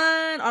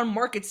one on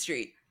Market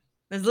Street.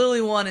 There's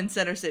literally one in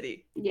Center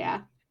City.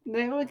 Yeah,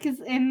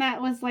 that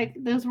was like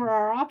those were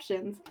our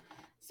options.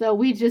 So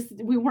we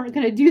weren't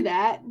gonna do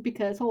that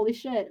because holy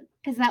shit.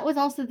 Because that was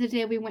also the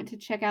day we went to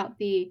check out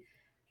the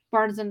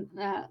Barnes and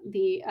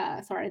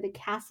the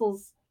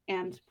Castles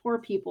and Poor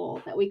People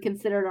that we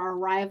considered our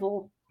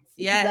rival.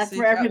 Yes, that's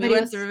where everybody we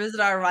went to visit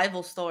our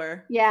rival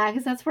store. Yeah,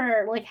 because that's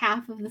where like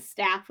half of the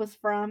staff was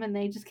from, and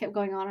they just kept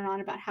going on and on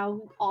about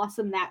how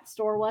awesome that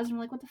store was. And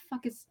we're like, what the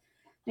fuck is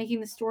making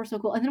the store so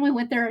cool? And then we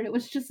went there, and it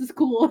was just as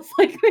cool as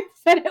like they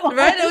said it was.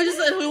 Right? It was just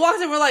like, we walked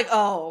in, we're like,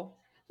 oh.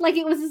 Like,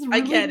 it was this I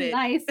get really it.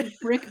 nice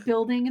brick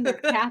building, and their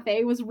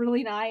cafe was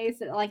really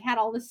nice. It, like, had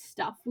all this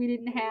stuff we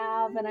didn't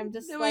have, and I'm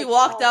just Then we like,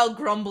 walked "Oh." out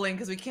grumbling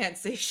because we can't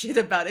say shit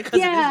about it because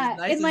it is as Yeah,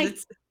 nice and, as like,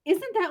 it's.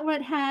 isn't that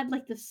what had,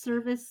 like, the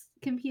service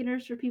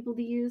computers for people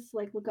to use,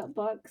 like, look up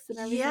books and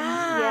everything?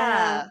 Yeah.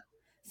 Yeah.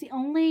 It's the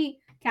only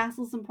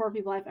castles and poor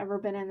people I've ever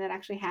been in that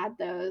actually had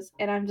those,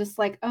 and I'm just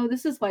like, "Oh,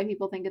 this is why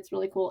people think it's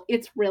really cool."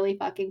 It's really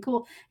fucking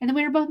cool, and then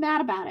we were both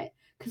mad about it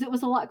because it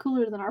was a lot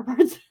cooler than our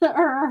parts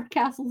or our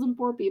castles and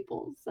poor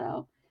people,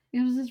 so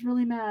it was just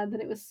really mad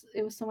that it was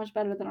so much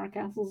better than our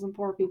castles and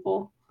poor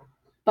people.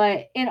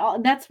 But it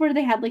all that's where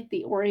they had like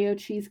the Oreo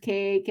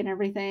cheesecake and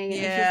everything. It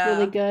was just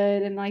really Yeah.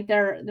 good, and like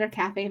their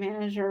cafe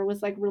manager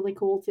was like really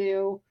cool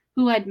too,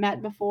 who I'd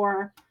met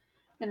before.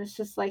 And it's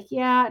just like,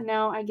 yeah,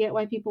 no, I get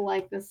why people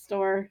like this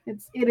store.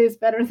 It is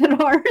better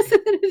than ours.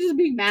 It's just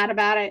being mad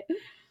about it.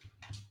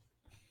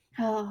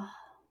 Oh,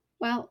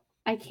 well,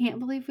 I can't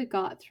believe we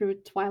got through a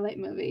Twilight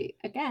movie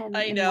again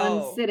I in one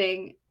know.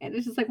 sitting. And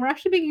it's just like we're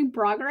actually making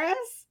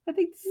progress. I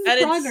think this is And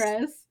it's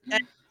progress.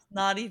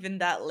 not even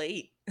that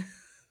late.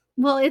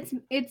 Well, it's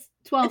It's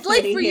late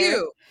 12:30 for here.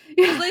 you.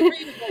 It's Yeah. late for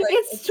you, but like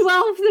It's it's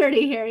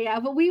 12:30 here, yeah,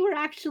 but we were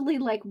actually,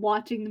 like,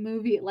 watching the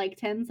movie at, like,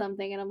 10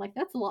 something, and I'm like,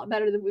 "That's a lot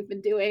better than we've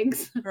been doing."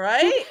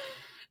 right?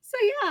 So,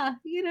 yeah,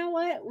 you know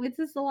what? It's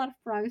just a lot of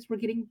progress. We're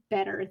getting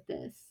better at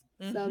this.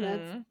 So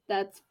Mm-hmm.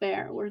 that's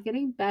fair. We're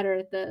getting better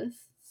at this.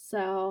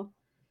 So,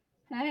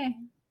 hey,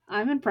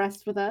 I'm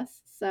impressed with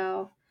us.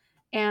 So,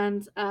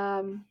 and,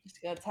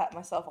 Just gonna tap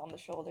myself on the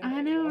shoulder. I There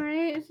you know, go.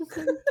 right? It's just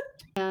like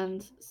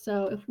and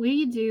so if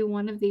we do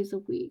one of these a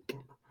week,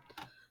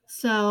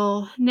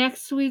 so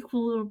next week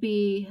will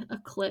be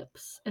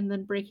Eclipse and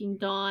then Breaking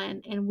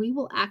Dawn, and we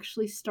will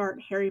actually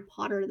start Harry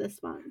Potter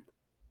this month.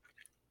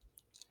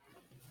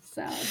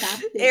 So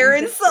that'll be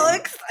Erin's so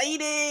interesting.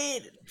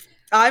 excited.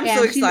 I'm so And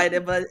she's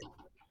excited, but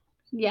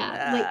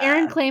yeah, like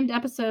Erin claimed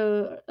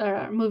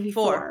movie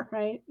 4. 4,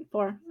 right?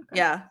 4. Okay.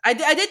 Yeah. I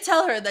did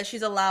tell her that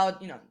she's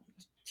allowed,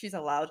 she's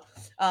allowed.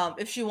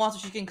 If she wants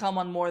to, she can come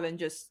on more than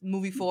just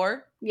movie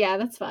 4. Yeah,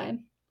 that's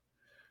fine.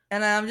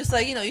 And I'm just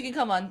like, you can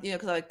come on,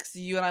 because like 'cause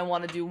you and I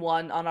want to do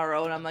one on our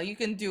own. I'm like, you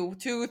can do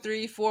 2,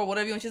 3, 4,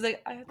 whatever you want. She's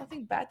like, I have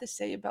nothing bad to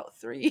say about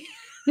 3.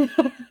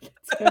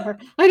 That's fair.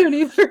 I don't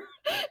either.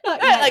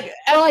 Not Yeah, yet. like,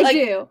 Well, I like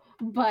do,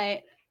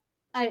 but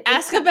it's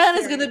kind of Azkaban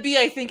is scary. gonna be,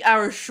 I think,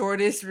 our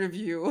shortest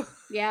review.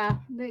 Yeah,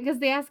 because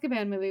the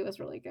Azkaban movie was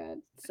really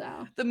good.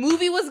 So The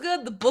movie was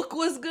good. The book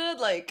was good.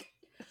 Like,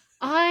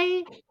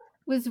 I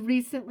was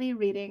recently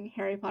reading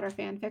Harry Potter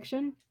fan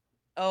fiction,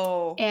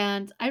 oh,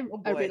 and I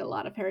oh I read boy. a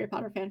lot of Harry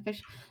Potter fan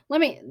fiction. Let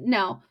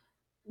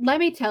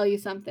me tell you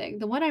something.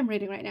 The one I'm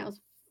reading right now is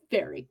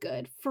very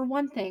good. For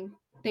one thing,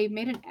 they've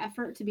made an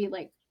effort to be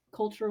like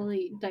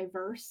culturally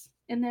diverse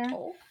in there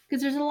Oh,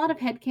 because there's a lot of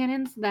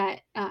headcanons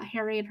that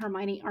Harry and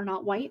Hermione are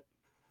not white.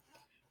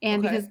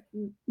 And okay. because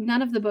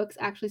none of the books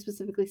actually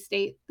specifically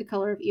state the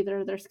color of either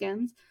of their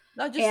skins.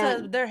 Not just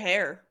And their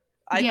hair,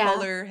 eye yeah,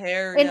 color,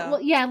 hair. and Yeah.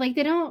 well, yeah, like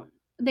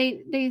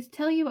they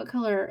tell you what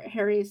color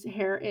Harry's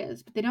hair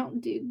is, but they don't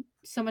do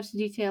so much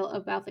detail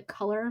about the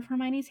color of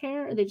Hermione's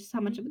hair. They just how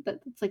much Mhm. of it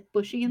that's like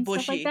bushy It's and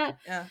stuff like bushy. that.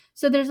 Yeah.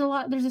 So there's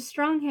a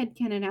strong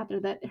headcanon out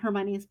there that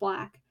Hermione is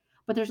black,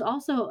 but there's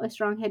also a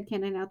strong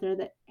headcanon out there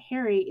that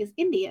Harry is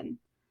Indian,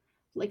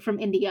 like from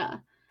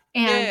India.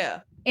 Yeah. And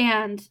Yeah.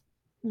 and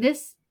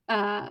this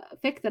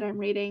fic that I'm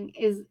reading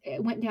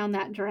it went down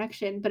that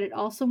direction, but it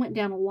also went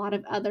down a lot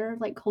of other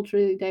like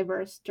culturally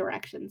diverse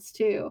directions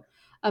too,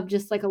 of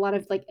just like a lot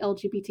of like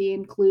LGBT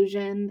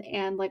inclusion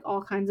and like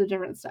all kinds of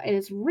different stuff. And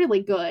it's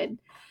really good.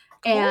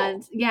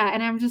 And Cool. yeah,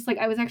 and I'm just like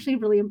I was actually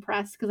really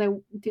impressed because I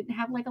didn't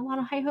have like a lot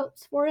of high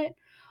hopes for it,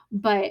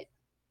 but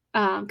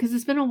because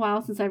it's been a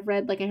while since I've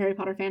read like a Harry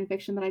Potter fan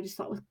fiction that I just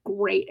thought was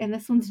great, and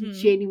this one's Hmm.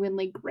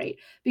 genuinely great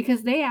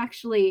because they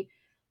actually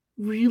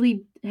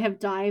really have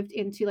dived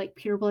into like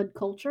pureblood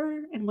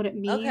culture and what it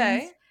means,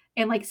 Okay.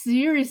 and like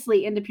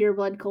seriously into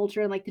pureblood culture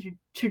and like the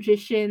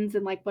traditions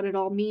and like what it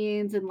all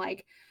means, and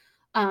like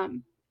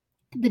um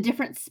the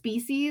different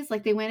species.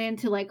 Like they went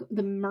into like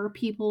the mer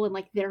people and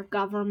like their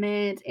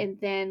government, and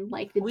then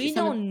like We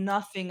some know of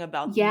nothing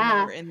about the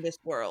yeah, myrrh in this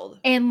world.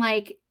 and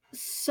like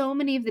so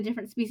many of the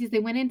different species, they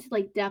went into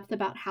like depth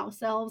about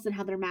house elves and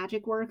how their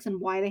magic works and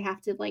why they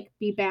have to like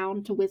be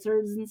bound to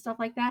wizards and stuff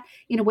like that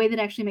in a way that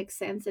actually makes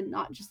sense and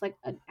not just like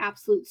an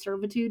absolute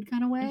servitude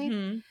kind of way.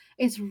 Hmm.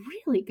 It's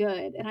really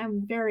good, and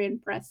I'm very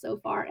impressed so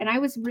far. And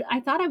I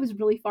thought I was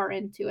really far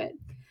into it,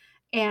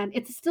 and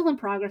it's a still in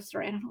progress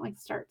story. And I don't like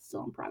to start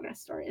still in progress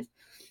stories,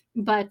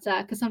 but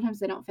because sometimes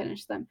they don't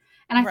finish them.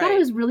 And I thought I Right.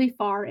 was really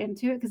far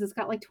into it because it's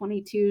got like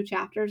 22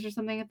 chapters or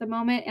something at the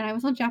moment, and I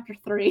was on chapter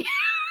 3.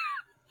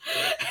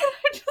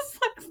 I'm just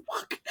like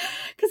fuck,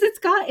 because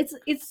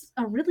it's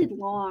a really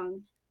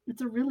long.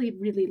 It's a really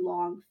really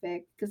long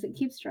fic because it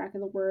keeps track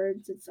of the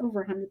words. It's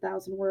over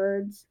 100,000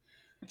 words.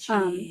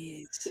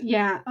 Jeez.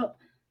 Yeah. Oh,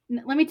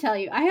 let me tell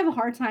you, I have a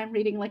hard time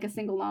reading like a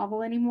single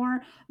novel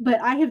anymore. But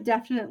I have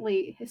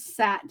definitely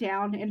sat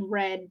down and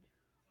read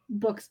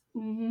books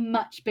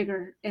much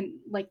bigger and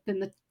like than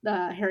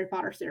the Harry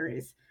Potter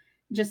series,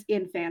 just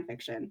in fan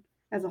fiction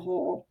as a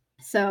whole.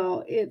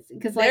 So it's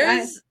because like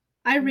There's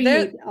I there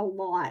read a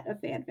lot of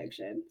fan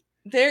fiction.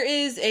 there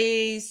is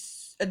a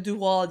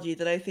duology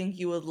that I think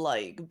you would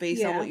like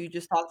based on Yeah. what you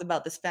just talked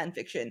about, this fan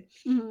fiction.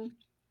 Hmm.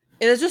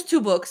 It is just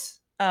two books.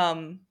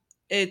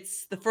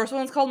 It's the first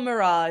one's called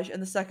Mirage,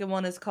 and the second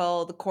one is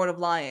called The Court of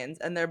Lions,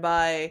 and they're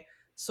by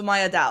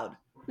Sumaya Dowd.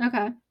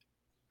 Okay.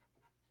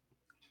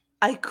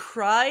 I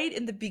cried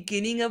in the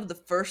beginning of the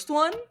first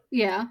one,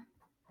 Yeah.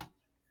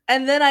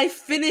 and then I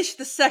finished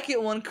the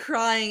second one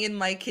crying in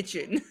my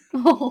kitchen.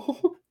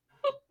 Oh.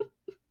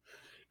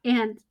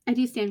 And I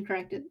do stand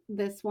corrected.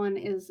 This one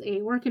is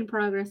a work in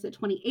progress at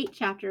 28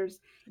 chapters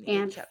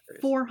 28 and chapters.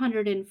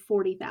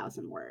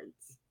 440,000 words.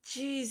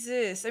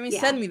 Jesus. I mean, Yeah.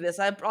 send me this.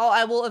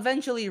 I will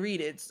eventually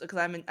read it because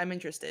I'm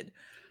interested.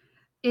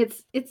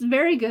 It's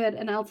very good,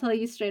 and I'll tell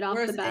you straight off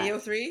Where the is it? bat.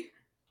 AO3?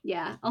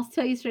 Yeah, I'll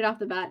tell you straight off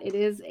the bat. It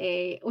is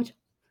which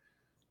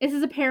this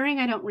is a pairing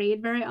I don't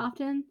read very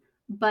often,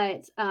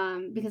 but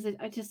because it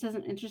just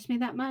doesn't interest me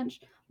that much.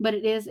 But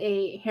it is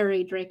a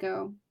Harry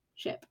Draco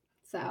ship,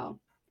 so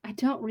I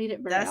don't read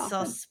it very That's so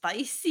often.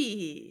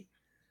 spicy.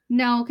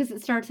 No, because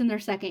it starts in their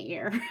second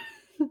year.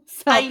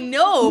 So I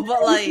know,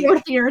 but like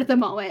fourth year at the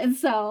moment.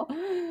 So,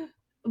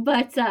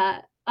 but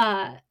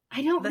I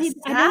don't the read.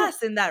 I don't.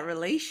 sass in that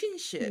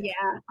relationship.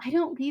 Yeah, I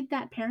don't read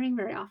that pairing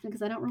very often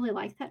because I don't really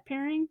like that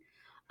pairing.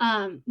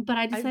 But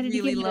I I decided to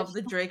give really it a. love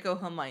the Draco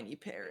Hermione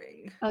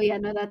pairing. Oh yeah,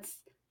 no,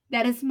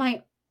 that is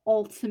my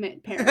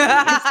ultimate pairing. Is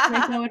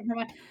Draco and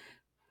Hermione.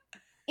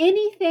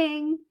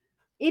 Anything,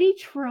 any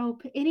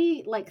trope,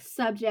 any like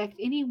subject,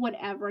 any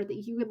whatever that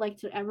you would like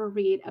to ever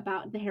read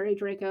about the Harry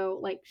Draco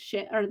like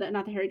shit, or the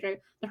not the Harry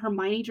Draco, the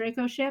Hermione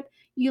Draco ship,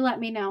 you let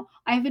me know.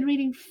 I've been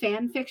reading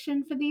fan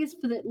fiction for these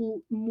for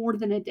more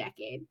than a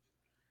decade.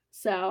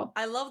 So,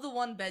 I love the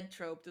one bed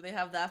trope. Do they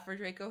have that for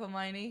Draco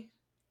Hermione?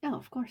 oh,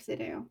 of course they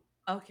do.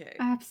 Okay.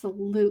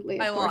 Absolutely,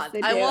 of course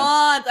they do.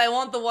 I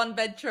want the one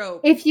bed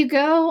trope. If you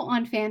go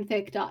on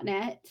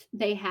fanfic.net,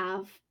 they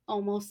have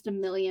almost a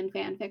million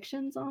fan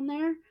fictions on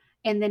there.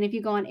 And then if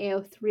you go on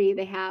AO3,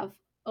 they have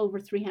over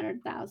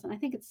 300,000. I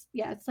think it's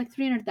like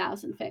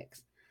 300,000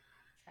 fics.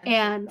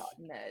 And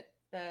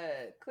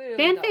Fanfic.net. Clearly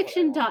not what I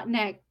want.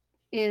 fanfiction.net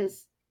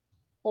is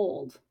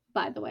old,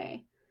 by the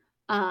way.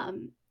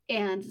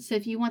 And so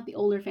if you want the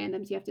older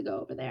fandoms, you have to go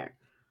over there.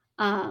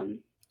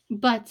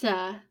 But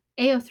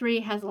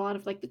AO3 has a lot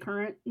of like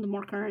the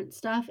more current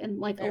stuff and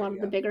like a There lot we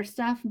of the go. bigger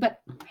stuff.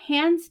 But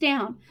hands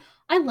down,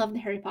 I love the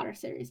Harry Potter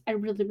series. I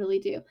really, really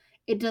do.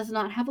 It does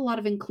not have a lot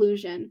of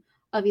inclusion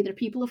of either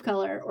people of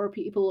color or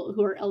people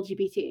who are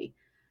LGBT.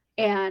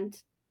 And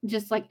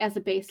just like as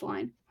a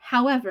baseline.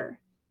 However,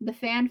 the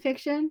fan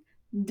fiction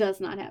does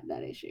not have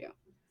that issue.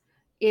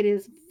 It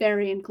is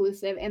very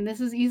inclusive, and this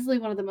is easily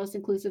one of the most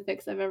inclusive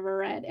fics I've ever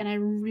read, and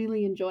I'm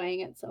really enjoying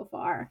it so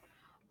far.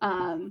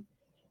 Um,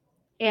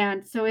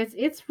 and so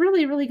it's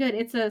really really good.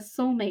 It's a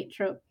soulmate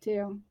trope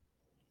too.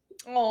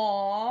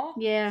 Aww.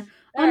 Yeah.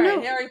 Oh All right,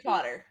 no. Harry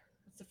Potter.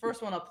 It's the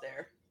first one up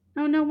there.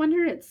 Oh no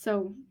wonder it's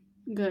so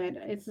good.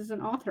 It's just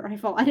an author I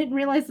follow. I didn't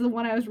realize the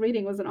one I was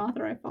reading was an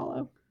author I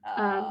follow.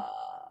 Um,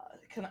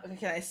 Can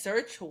I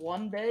search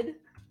one bed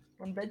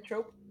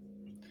trope?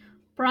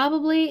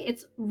 Probably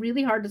it's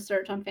really hard to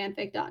search on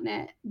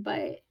fanfic.net,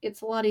 but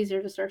it's a lot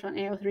easier to search on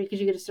AO3 because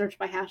you get to search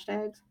by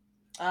hashtags.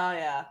 Oh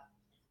yeah.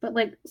 But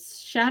like,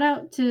 shout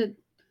out to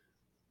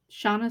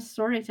Shauna's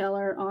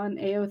Storyteller on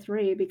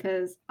AO3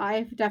 because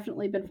I've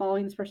definitely been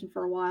following this person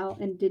for a while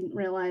and didn't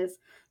realize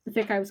the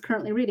fic I was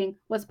currently reading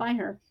was by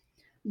her.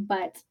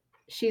 But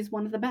she's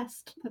one of the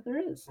best that there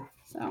is.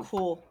 So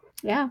Cool.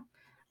 yeah.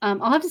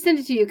 I'll have to send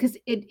it to you because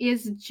it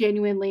is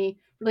genuinely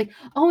like,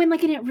 oh, and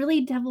like, and it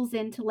really delves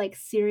into like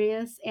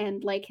Sirius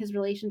and like his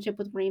relationship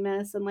with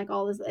Remus and like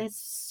all this.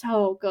 It's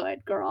so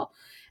good, girl.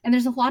 And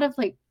there's a lot of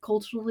like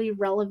culturally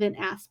relevant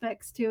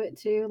aspects to it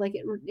too. Like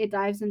it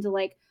dives into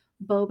like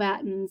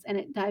Beauxbatons and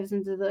it dives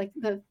into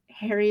the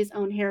Harry's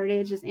own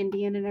heritage as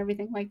Indian and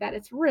everything like that.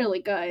 It's really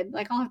good.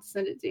 Like I'll have to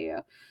send it to you.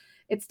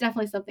 It's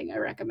definitely something I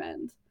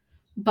recommend.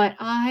 But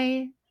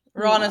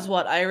Ron is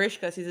what, Irish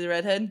because he's a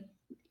redhead?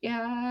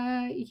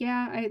 yeah,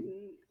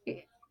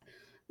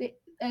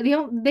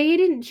 they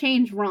didn't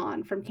change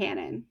Ron from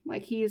canon.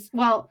 Like they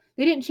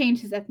didn't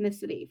change his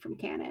ethnicity from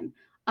canon.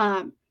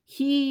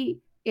 He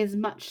is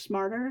much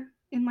smarter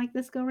in like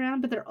this go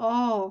round, but they're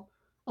all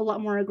a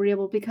lot more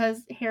agreeable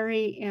because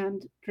Harry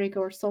and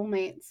Draco are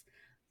soulmates.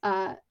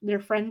 Their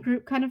friend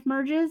group kind of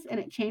merges and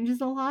it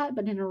changes a lot,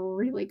 but in a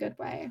really good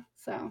way.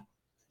 So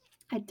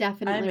I I'm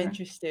definitely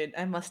interested.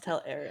 I must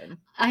tell Aaron.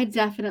 I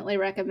definitely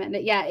recommend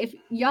it. Yeah, if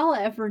y'all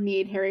ever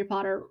need Harry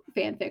Potter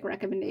fanfic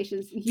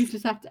recommendations, you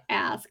just have to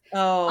ask.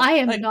 Oh, I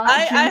am like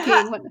not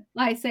joking when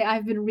I say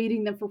I've been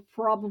reading them for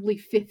probably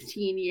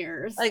 15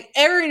 years. like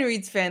Aaron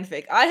reads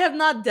fanfic. I have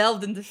not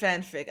delved into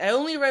fanfic. I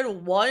only read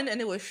one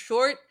and it was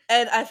short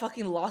and I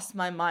fucking lost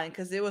my mind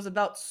because it was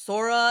about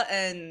Sora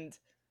and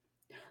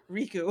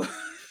Riku.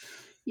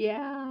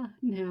 Yeah,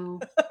 no.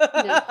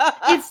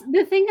 It's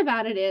the thing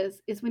about it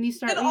is when you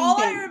start And reading all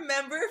I fan.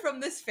 remember from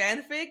this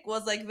fanfic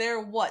was like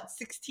they're what,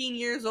 16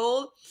 years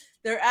old?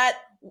 They're at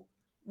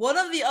one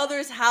of the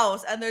other's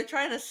house and they're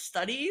trying to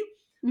study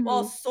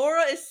while Mhm.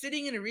 Sora is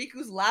sitting in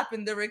Riku's lap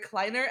in the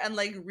recliner and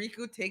like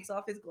Riku takes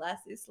off his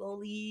glasses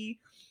slowly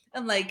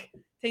and like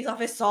takes off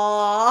his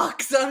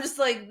socks. I'm just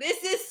like,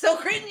 this is so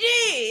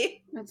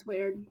cringy. That's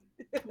weird.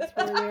 That's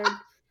really weird.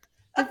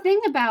 The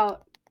thing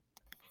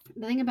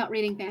about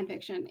reading fan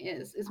fiction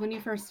is when you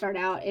first start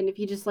out, and if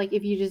you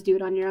just do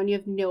it on your own, you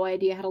have no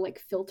idea how to like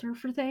filter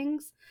for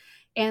things,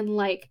 and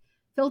like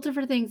filter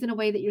for things in a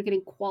way that you're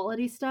getting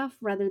quality stuff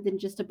rather than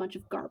just a bunch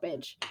of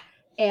garbage.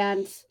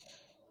 And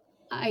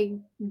I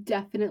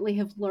definitely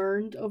have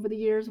learned over the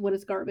years what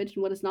is garbage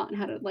and what is not, and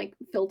how to like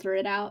filter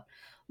it out.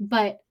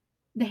 But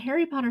the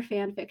Harry Potter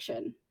fan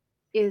fiction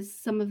is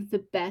some of the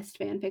best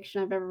fan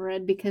fiction I've ever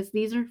read, because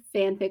these are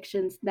fan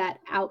fictions that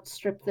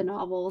outstrip the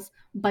novels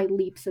by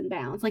leaps and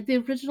bounds. Like the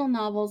original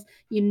novels,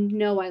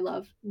 I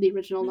love the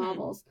original Mhm.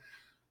 novels.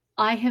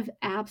 I have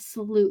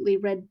absolutely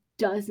read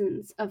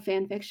dozens of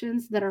fan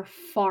fictions that are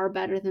far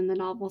better than the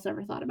novels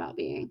ever thought about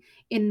being,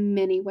 in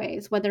many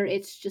ways, whether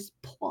it's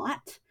just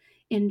plot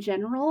in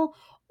general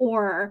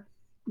or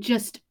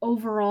just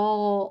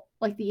overall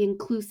like the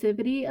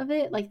inclusivity of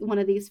it, like one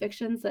of these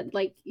fictions that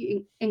like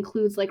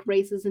includes like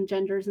races and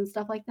genders and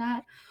stuff like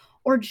that,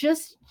 or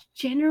just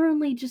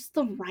generally just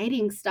the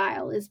writing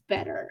style is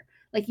better.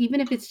 Like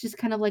even if it's just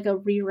kind of like a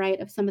rewrite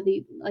of some of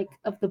the like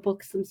of the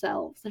books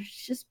themselves, they're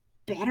just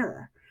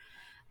better.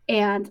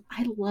 And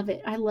I love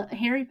it. I love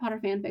Harry Potter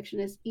fan fiction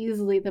is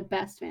easily the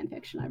best fan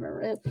fiction I've ever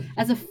read.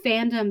 As a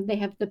fandom, they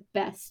have the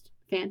best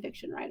fan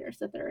fiction writers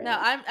that there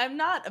Now is. I'm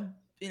not a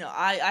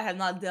I have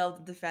not delved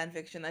into fan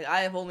fiction. Like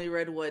I have only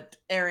read what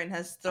Aaron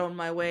has thrown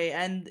my way,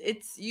 and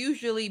it's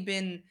usually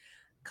been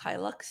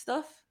Kyluk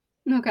stuff.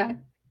 Okay.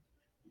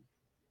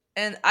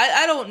 And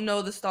I don't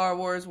know the Star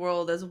Wars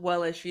world as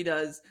well as she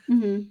does,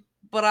 Hmm.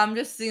 but I'm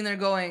just sitting there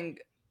going,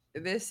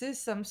 this is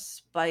some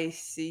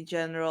spicy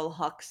General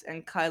Hux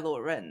and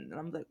Kylo Ren. And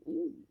I'm like,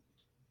 ooh.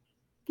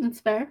 That's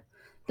fair.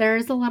 There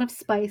is a lot of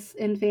spice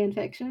in fan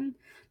fiction.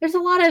 There's a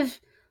lot of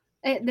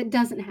that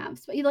doesn't have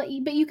spice,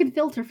 but you can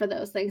filter for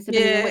those things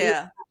depending on Yeah, what you.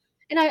 yeah.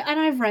 And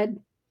I've read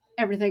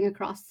everything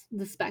across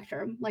the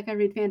spectrum. Like I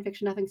read fan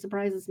fiction, nothing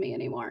surprises me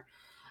anymore.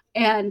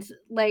 And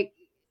like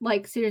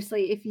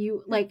seriously, if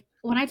you like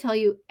when I tell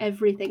you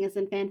everything is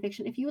in fan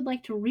fiction, if you would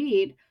like to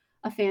read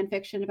a fan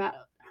fiction about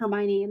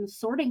Hermione and the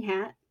Sorting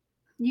Hat,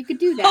 you could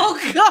do that. Oh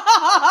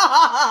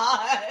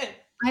god!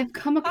 I've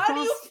come How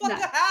do you across fuck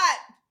that. a hat?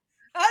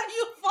 How do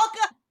you fuck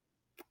a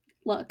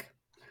Look,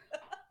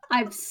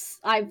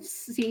 I've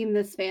seen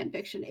this fan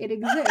fiction. It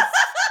exists.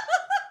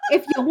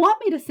 If you want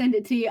me to send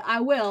it to you, I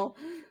will.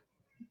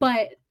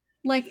 But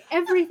like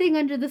everything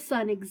under the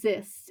sun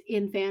exists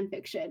in fan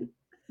fiction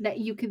that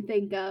you can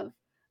think of.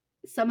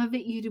 Some of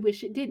it you'd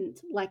wish it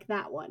didn't, like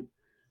that one.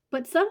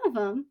 But some of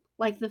them,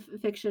 like the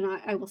fiction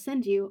I will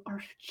send you,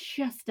 are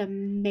just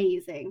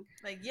amazing.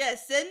 Like, yeah,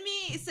 send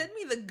me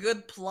the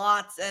good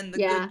plots and the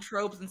Yeah. good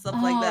tropes and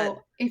stuff like that.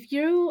 Oh, if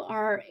you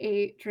are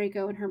a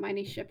Draco and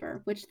Hermione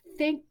shipper, which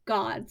thank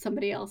God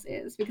somebody else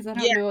is, because I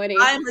don't Yeah, know any.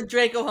 I'm a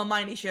Draco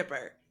Hermione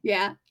shipper.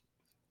 Yeah.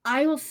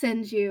 I will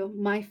send you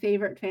my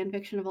favorite fan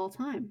fiction of all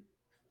time,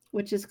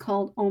 which is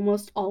called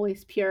Almost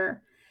Always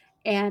Pure.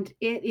 And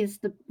it is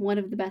the one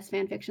of the best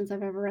fan fictions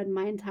I've ever read in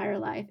my entire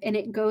life. And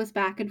it goes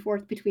back and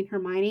forth between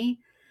Hermione's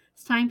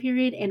time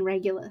period and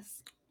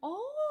Regulus.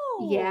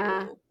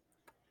 Yeah. Oh.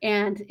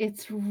 And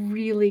it's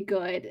really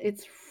good.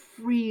 It's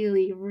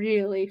really,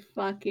 really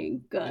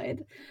fucking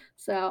good.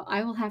 So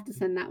I will have to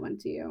send that one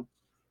to you.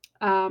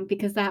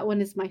 Because that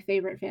one is my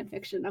favorite fan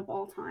fiction of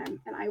all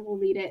time, and I will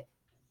read it.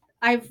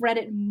 I've read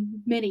it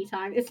many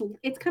times.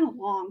 It's kind of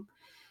long,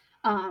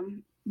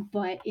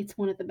 but it's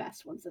one of the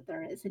best ones that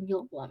there is, and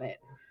you'll love it.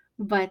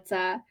 But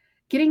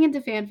getting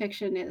into fan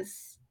fiction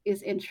is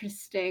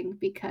interesting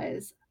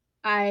because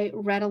I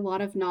read a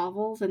lot of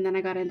novels, and then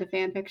I got into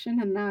fan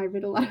fiction, and now I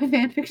read a lot of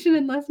fan fiction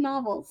and less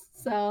novels.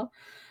 So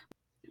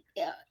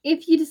yeah,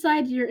 if you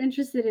decide you're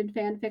interested in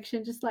fan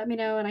fiction, just let me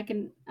know, and I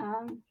can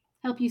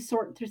help you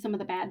sort through some of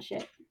the bad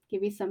shit.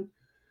 Give you some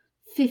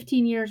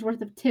 15 years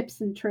worth of tips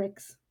and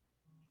tricks.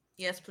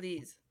 Yes,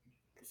 please.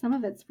 Some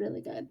of it's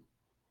really good.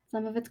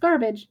 Some of it's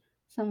garbage.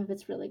 Some of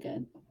it's really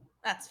good.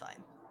 That's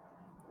fine.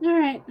 All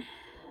right.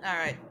 All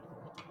right.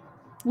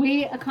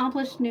 We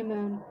accomplished New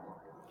Moon.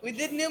 We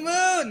did New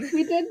Moon.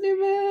 We did New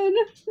Moon.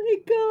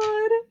 Thank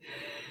God.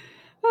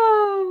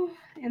 Oh,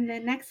 and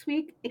then next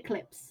week,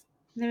 Eclipse.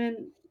 And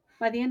then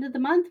by the end of the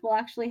month, we'll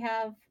actually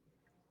have,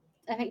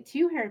 I think,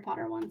 2 Harry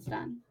Potter ones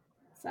done.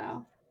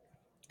 So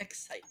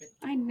Excitement.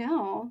 I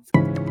know.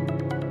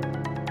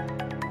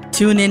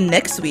 Tune in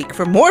next week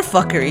for more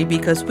fuckery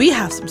because we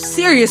have some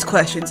serious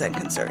questions and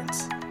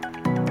concerns.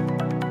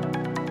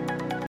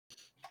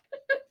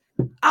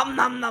 Nom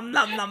nom nom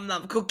nom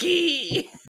nom cookie.